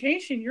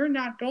communication, you're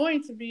not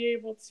going to be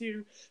able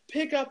to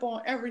pick up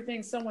on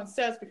everything someone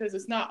says because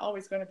it's not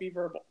always going to be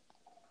verbal.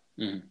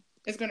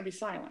 It's going to be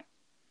silent.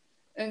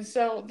 And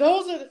so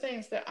those are the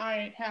things that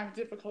I have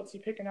difficulty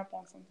picking up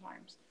on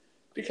sometimes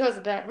because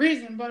of that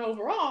reason. But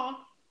overall,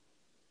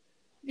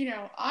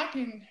 I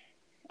can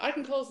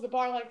close the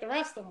bar like the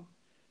rest of them.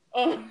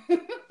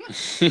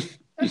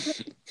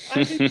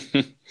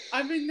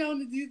 I've been known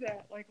to do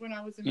that. Like when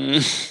I was in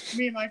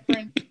me and my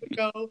friends would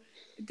go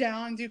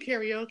down and do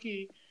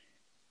karaoke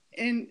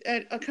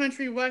at a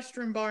country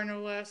western bar,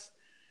 no less.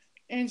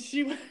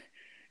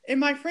 And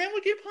my friend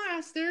would get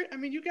plastered. I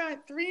mean, you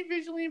got 3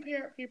 visually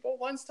impaired people.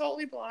 One's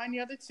totally blind.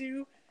 The other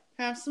 2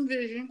 have some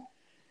vision.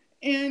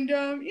 And,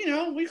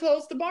 we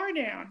closed the bar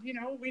down.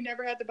 We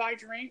never had to buy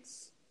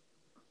drinks.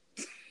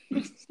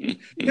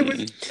 It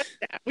was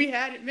that. We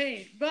had it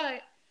made.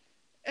 But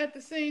at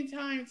the same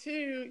time,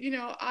 too,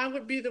 I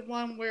would be the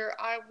one where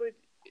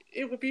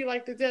it would be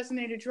like the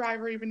designated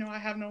driver, even though I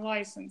have no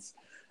license.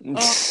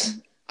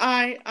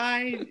 I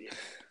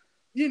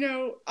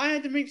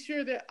had to make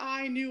sure that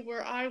I knew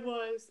where I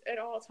was at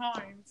all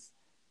times.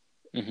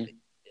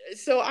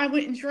 So I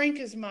wouldn't drink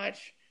as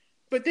much,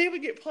 but they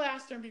would get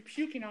plastered and be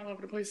puking all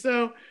over the place.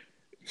 So,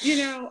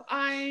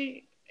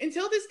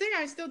 until this day,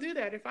 I still do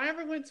that. If I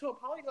ever went to a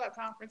polyglot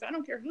conference, I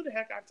don't care who the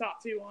heck I've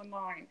talked to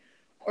online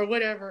or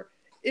whatever,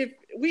 if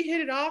we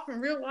hit it off in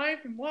real life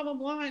and blah blah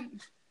blah,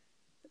 and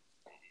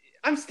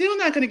I'm still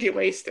not going to get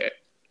wasted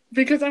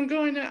because I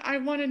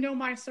want to know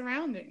my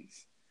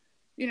surroundings.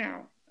 You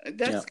know, Yeah.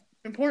 that's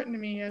important to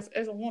me as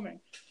a woman.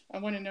 I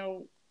want to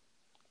know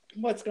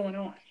what's going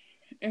on.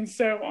 And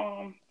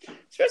so,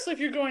 especially if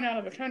you're going out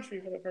of the country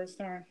for the first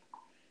time.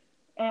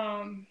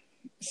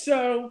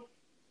 So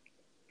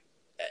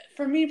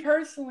for me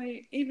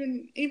personally,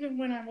 even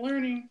when I'm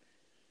learning,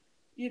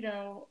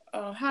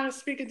 how to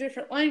speak a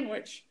different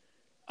language,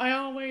 I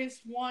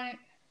always want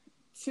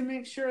to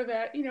make sure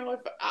that, if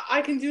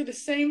I can do the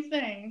same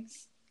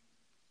things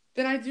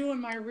that I do in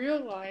my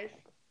real life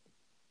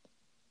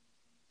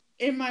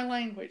in my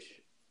language,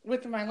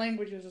 with my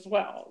languages as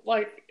well.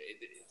 Like,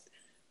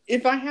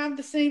 if I have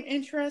the same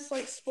interests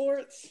like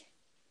sports,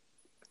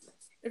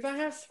 if I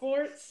have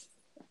sports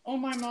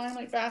on my mind,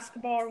 like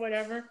basketball or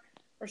whatever,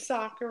 or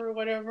soccer or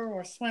whatever,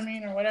 or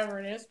swimming or whatever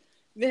it is,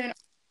 then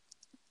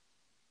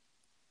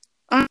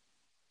I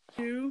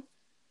do,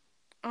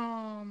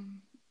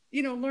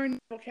 learn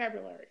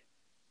vocabulary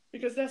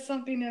because that's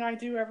something that I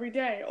do every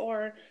day.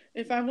 Or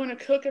if I want to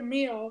cook a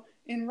meal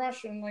in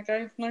Russian, like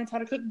I learned how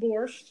to cook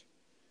borscht,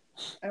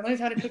 I learned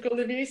how to cook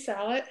Olivier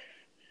salad,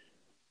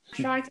 I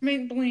tried to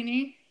make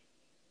blini.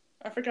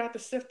 I forgot to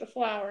sift the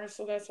flour,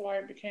 so that's why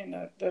it became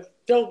the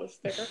dough was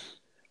thicker.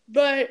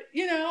 But,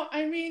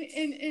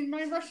 in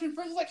my Russian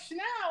friends like,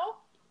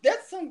 Chanel,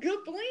 that's some good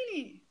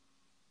blini.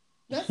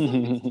 That's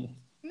something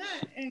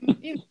that.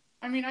 And,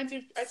 I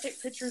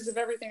take pictures of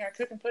everything I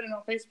cook and put it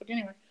on Facebook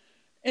anyway.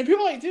 And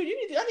people are like, dude,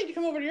 I need to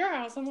come over to your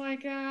house. I'm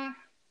like, that's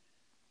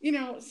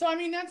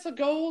a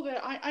goal that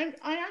I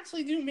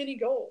actually do many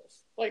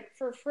goals. Like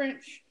for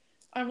French,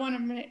 I want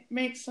to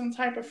make some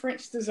type of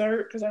French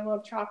dessert because I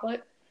love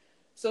chocolate.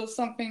 So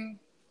something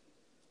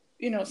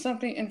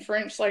in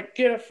French, like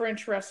get a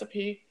French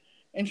recipe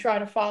and try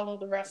to follow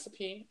the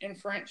recipe in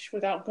French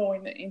without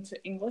going into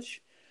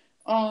English.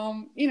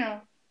 Learn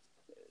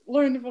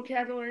the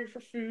vocabulary for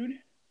food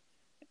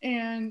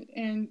and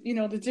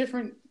the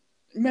different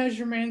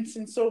measurements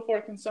and so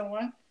forth and so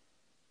on.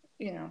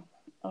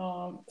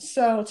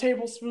 So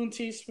tablespoon,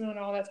 teaspoon,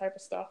 all that type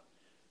of stuff.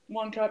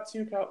 1 cup,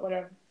 2 cup,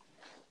 whatever.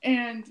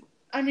 And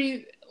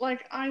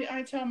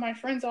I tell my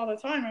friends all the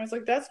time, I was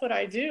like, that's what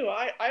I do.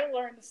 I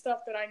learn the stuff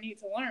that I need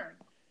to learn.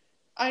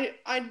 I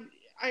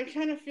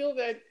kind of feel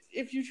that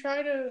if you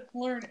try to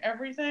learn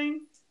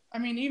everything,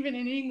 even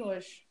in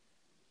English,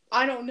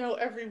 I don't know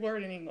every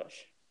word in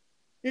English.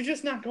 You're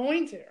just not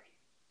going to.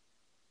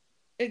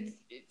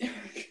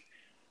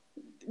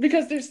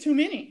 Because there's too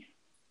many.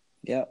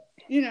 Yeah.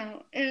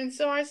 And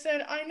so I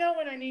said, I know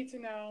what I need to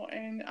know,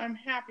 and I'm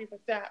happy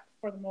with that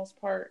for the most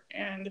part.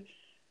 And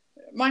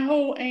my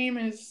whole aim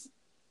is,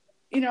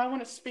 I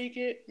want to speak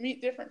it,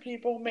 meet different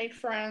people, make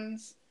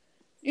friends.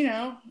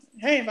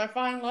 Hey, if I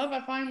find love,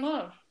 I find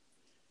love.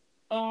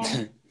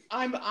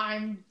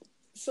 I'm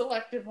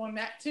selective on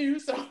that too,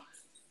 so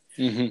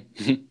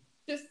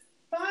just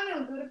find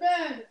them, go to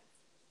bed.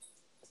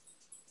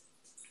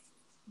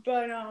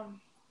 But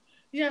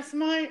yes,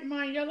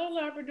 my yellow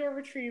Labrador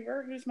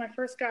Retriever, who's my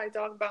first guide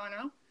dog,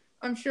 Bono.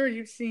 I'm sure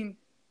you've seen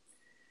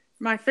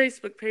my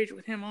Facebook page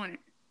with him on it.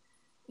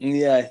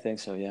 Yeah, I think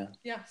so. Yeah.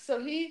 Yeah.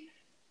 So he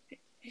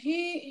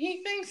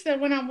thinks that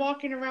when I'm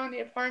walking around the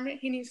apartment,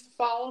 he needs to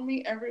follow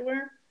me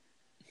everywhere.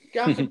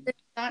 God forbid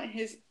not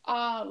his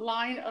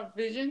line of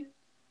vision.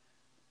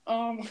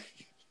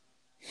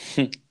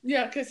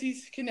 Yeah, because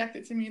he's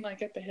connected to me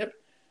like at the hip.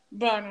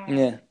 But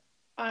yeah.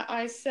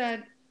 I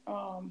said,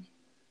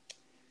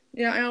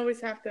 I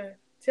always have to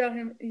tell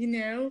him,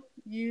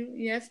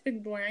 yes,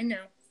 big boy, I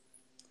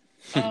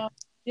know.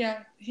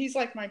 Yeah, he's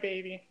like my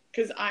baby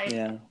because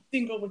I'm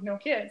single with no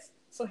kids,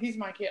 so he's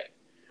my kid,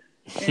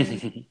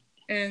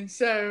 and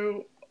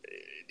so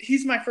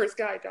he's my first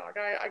guide dog.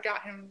 I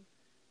got him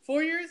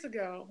 4 years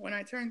ago when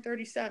I turned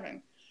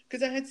 37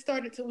 because I had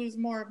started to lose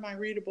more of my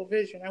readable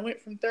vision. I went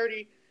from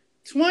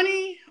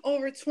 20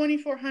 over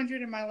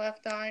 2400 in my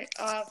left eye,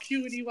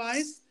 acuity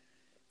wise,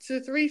 to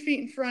 3 feet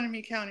in front of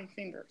me counting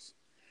fingers.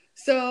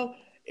 So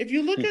if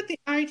you look at the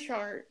eye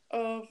chart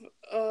of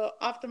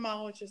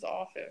ophthalmologist's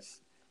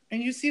office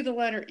and you see the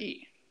letter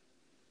E,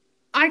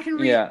 I can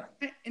read that,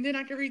 and then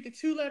I can read the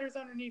 2 letters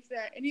underneath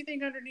that.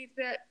 Anything underneath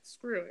that,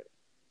 screw it.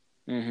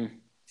 Mm-hmm.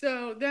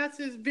 So that's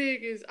as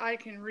big as I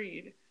can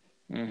read.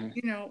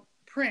 Mm-hmm.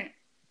 Print.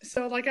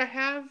 So like I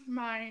have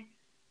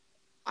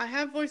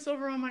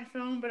voiceover on my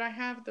phone, but I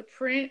have the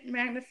print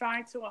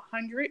magnified to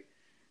 100.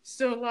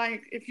 So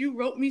like if you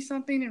wrote me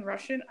something in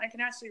Russian, I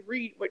can actually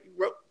read what you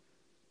wrote.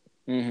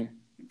 Mm-hmm.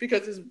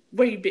 Because it's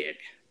way big.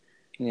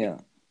 Yeah.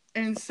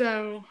 And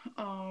so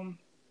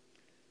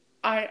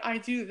I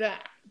do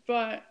that,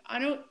 but I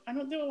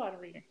don't do a lot of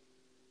reading.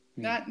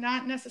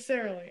 Not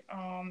necessarily.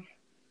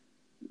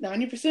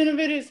 90% of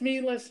it is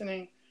me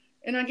listening,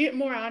 and I get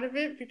more out of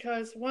it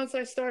because once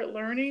I start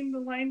learning the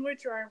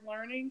language, or I'm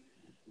learning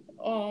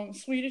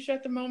Swedish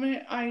at the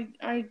moment,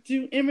 I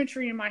do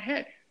imagery in my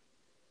head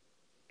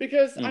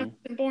because I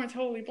wasn't born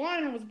totally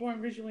blind. I was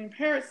born visually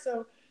impaired,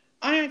 so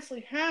I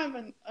actually have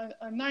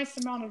a nice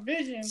amount of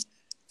vision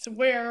to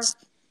where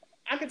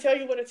I can tell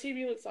you what a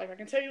TV looks like. I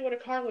can tell you what a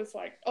car looks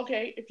like.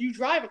 Okay, if you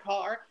drive a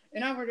car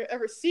and I were to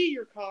ever see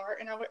your car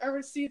and I would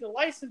ever see the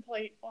license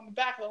plate on the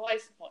back of the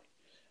license plate,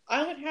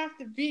 I would have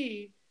to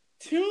be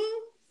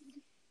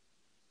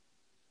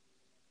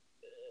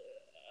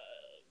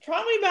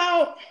probably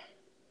about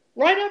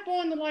right up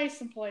on the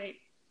license plate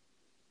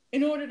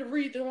in order to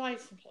read the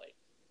license plate.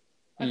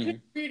 I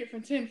couldn't read it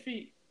from 10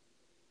 feet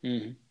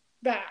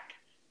back.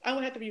 I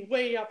would have to be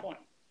way up on it.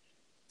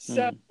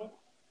 So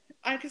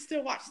I can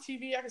still watch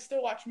TV. I can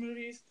still watch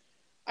movies.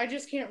 I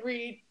just can't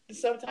read the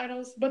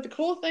subtitles. But the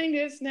cool thing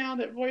is now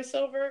that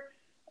VoiceOver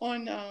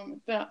on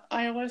the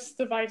iOS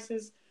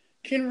devices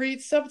can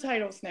read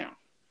subtitles now.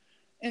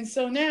 And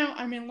so now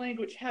I'm in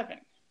language heaven.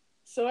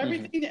 So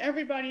everything that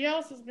everybody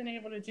else has been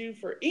able to do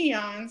for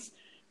eons,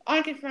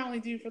 I can finally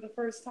do for the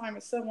first time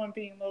as someone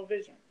being low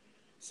vision.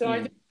 So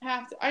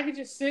I can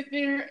just sit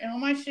there and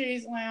on my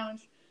chaise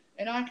lounge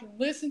and I can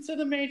listen to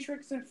The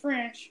Matrix in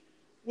French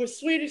with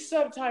Swedish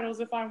subtitles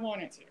if I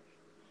wanted to.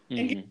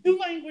 And get two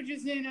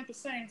languages in at the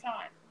same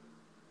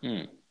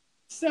time.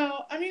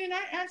 So, I mean, and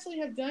I actually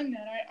have done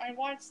that. I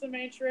watched The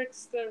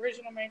Matrix, the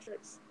original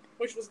Matrix,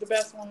 which was the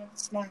best one, in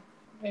my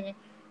opinion.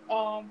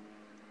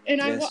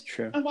 And I watched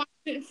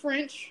it in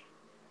French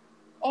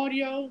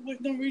audio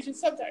with Norwegian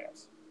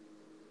subtitles.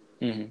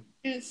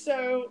 And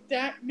so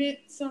that meant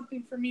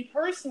something for me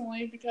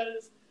personally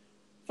because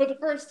for the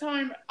first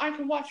time, I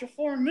can watch a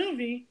foreign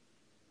movie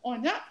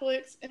on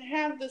Netflix and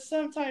have the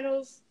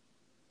subtitles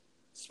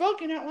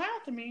spoken out loud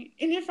to me.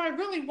 And if I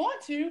really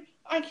want to,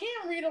 I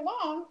can read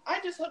along. I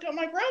just hook up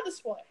my Braille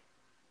display.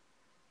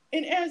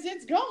 And as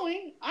it's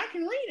going, I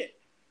can read it.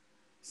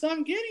 So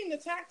I'm getting the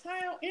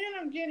tactile and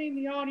I'm getting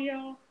the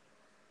audio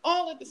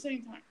all at the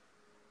same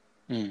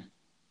time.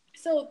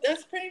 So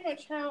that's pretty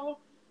much how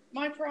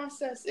my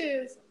process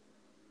is,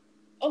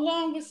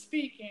 along with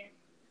speaking.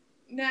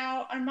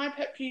 Now, my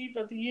pet peeve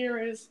of the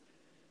year is,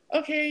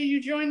 okay,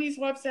 you join these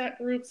WhatsApp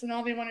groups and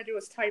all they want to do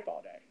is type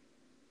all day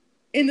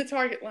in the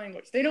target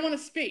language. They don't want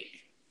to speak.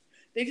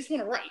 They just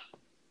want to write.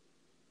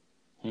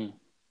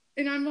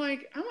 And I'm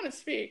like, I want to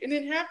speak. And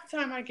then half the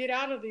time I get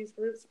out of these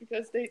groups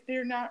because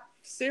they're not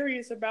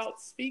serious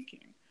about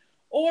speaking.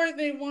 Or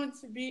they want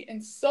to be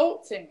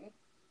insulting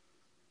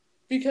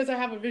because I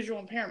have a visual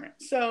impairment.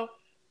 So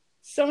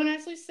someone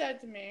actually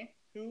said to me,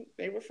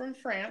 they were from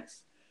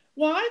France,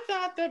 well, I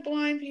thought that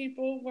blind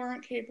people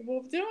weren't capable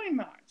of doing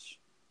much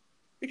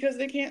because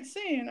they can't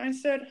see. And I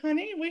said,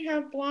 honey, we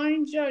have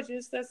blind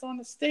judges that's on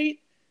the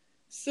state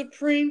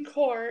Supreme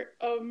Court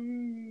of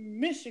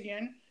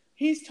Michigan.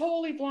 He's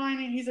totally blind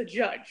and he's a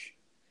judge.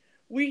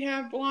 We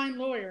have blind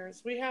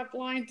lawyers. We have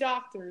blind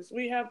doctors.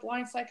 We have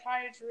blind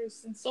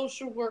psychiatrists and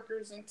social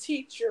workers and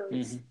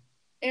teachers.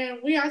 And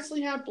we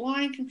actually have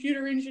blind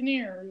computer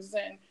engineers.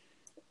 And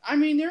I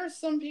mean, there are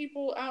some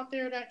people out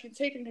there that can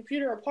take a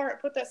computer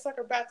apart, put that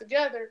sucker back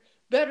together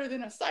better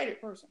than a sighted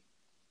person.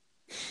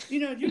 You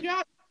know, you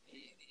got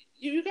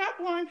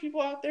blind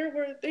people out there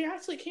where they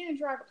actually can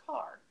drive a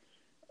car.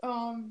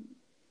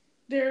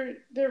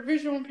 Their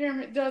visual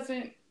impairment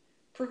doesn't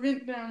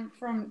prevent them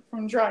from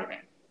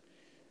driving.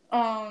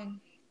 And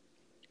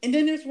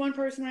then there's one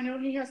person I know,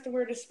 he has to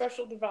wear this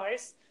special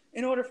device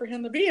in order for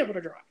him to be able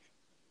to drive.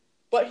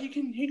 But he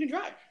can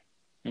drive.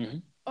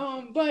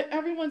 But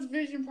everyone's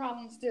vision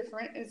problem is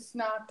different. It's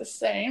not the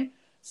same.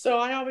 So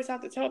I always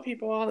have to tell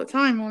people all the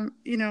time,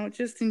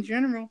 just in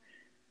general,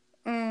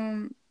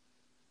 I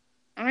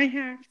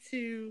can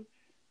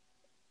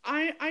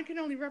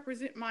only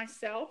represent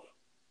myself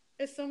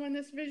as someone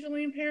that's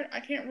visually impaired.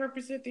 I can't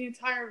represent the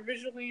entire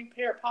visually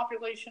impaired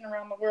population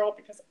around the world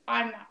because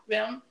I'm not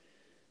them.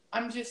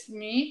 I'm just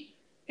me,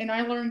 and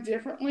I learn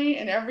differently,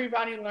 and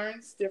everybody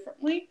learns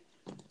differently.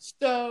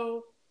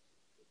 So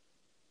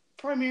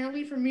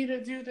primarily for me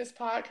to do this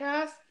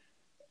podcast,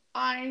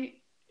 I'm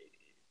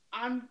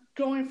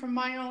going from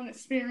my own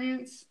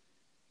experience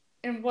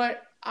and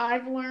what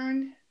I've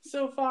learned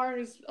so far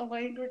as a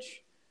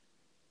language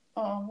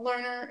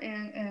learner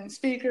and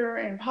speaker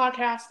and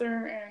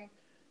podcaster. And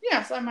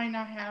yes, I might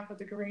not have a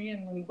degree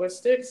in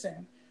linguistics,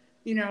 and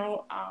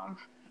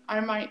I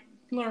might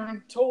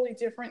learn totally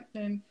different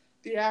than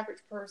the average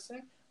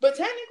person. But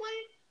technically,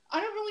 I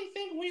don't really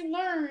think we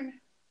learn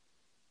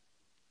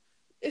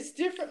as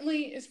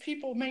differently as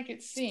people make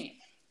it seem.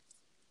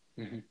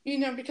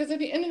 Because at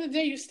the end of the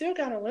day, you still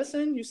got to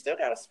listen. You still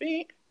got to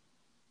speak.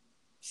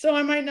 So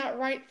I might not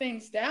write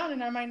things down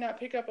and I might not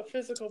pick up a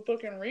physical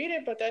book and read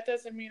it, but that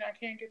doesn't mean I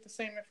can't get the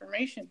same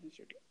information as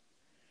you do.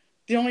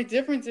 The only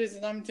difference is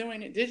that I'm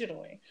doing it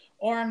digitally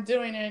or I'm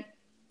doing it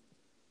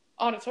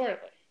auditorily.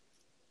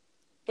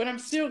 But I'm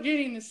still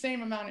getting the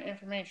same amount of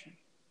information.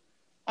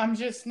 I'm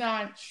just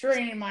not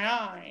straining my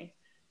eye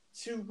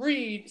to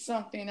read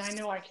something I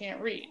know I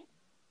can't read.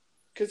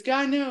 Because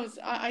God knows,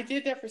 I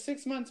did that for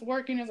 6 months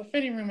working as a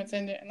fitting room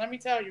attendant. And let me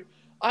tell you,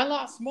 I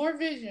lost more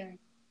vision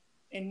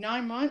in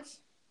 9 months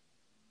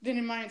than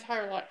in my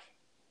entire life.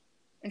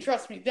 And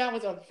trust me, that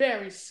was a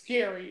very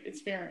scary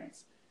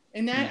experience.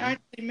 And that Mm-hmm.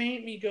 actually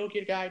made me go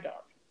get a guide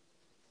dog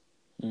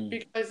Mm.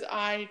 because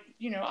I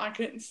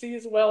couldn't see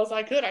as well as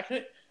I could.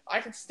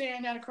 I could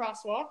stand at a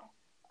crosswalk.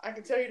 I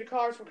could tell you the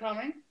cars were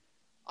coming.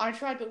 I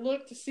tried to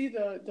look to see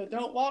the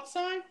don't walk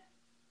sign,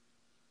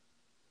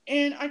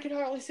 and I could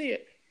hardly see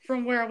it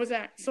from where I was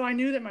at. So I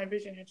knew that my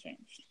vision had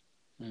changed.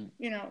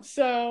 Mm.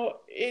 So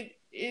it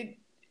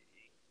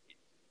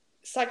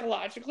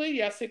psychologically,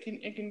 yes, it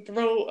can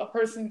throw a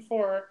person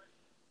for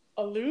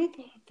a loop,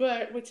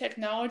 but with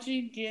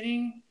technology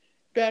getting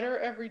better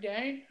every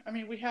day, I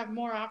mean, we have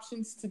more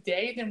options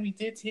today than we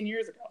did 10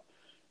 years ago.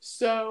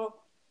 So,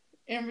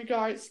 in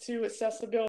regards to accessibility,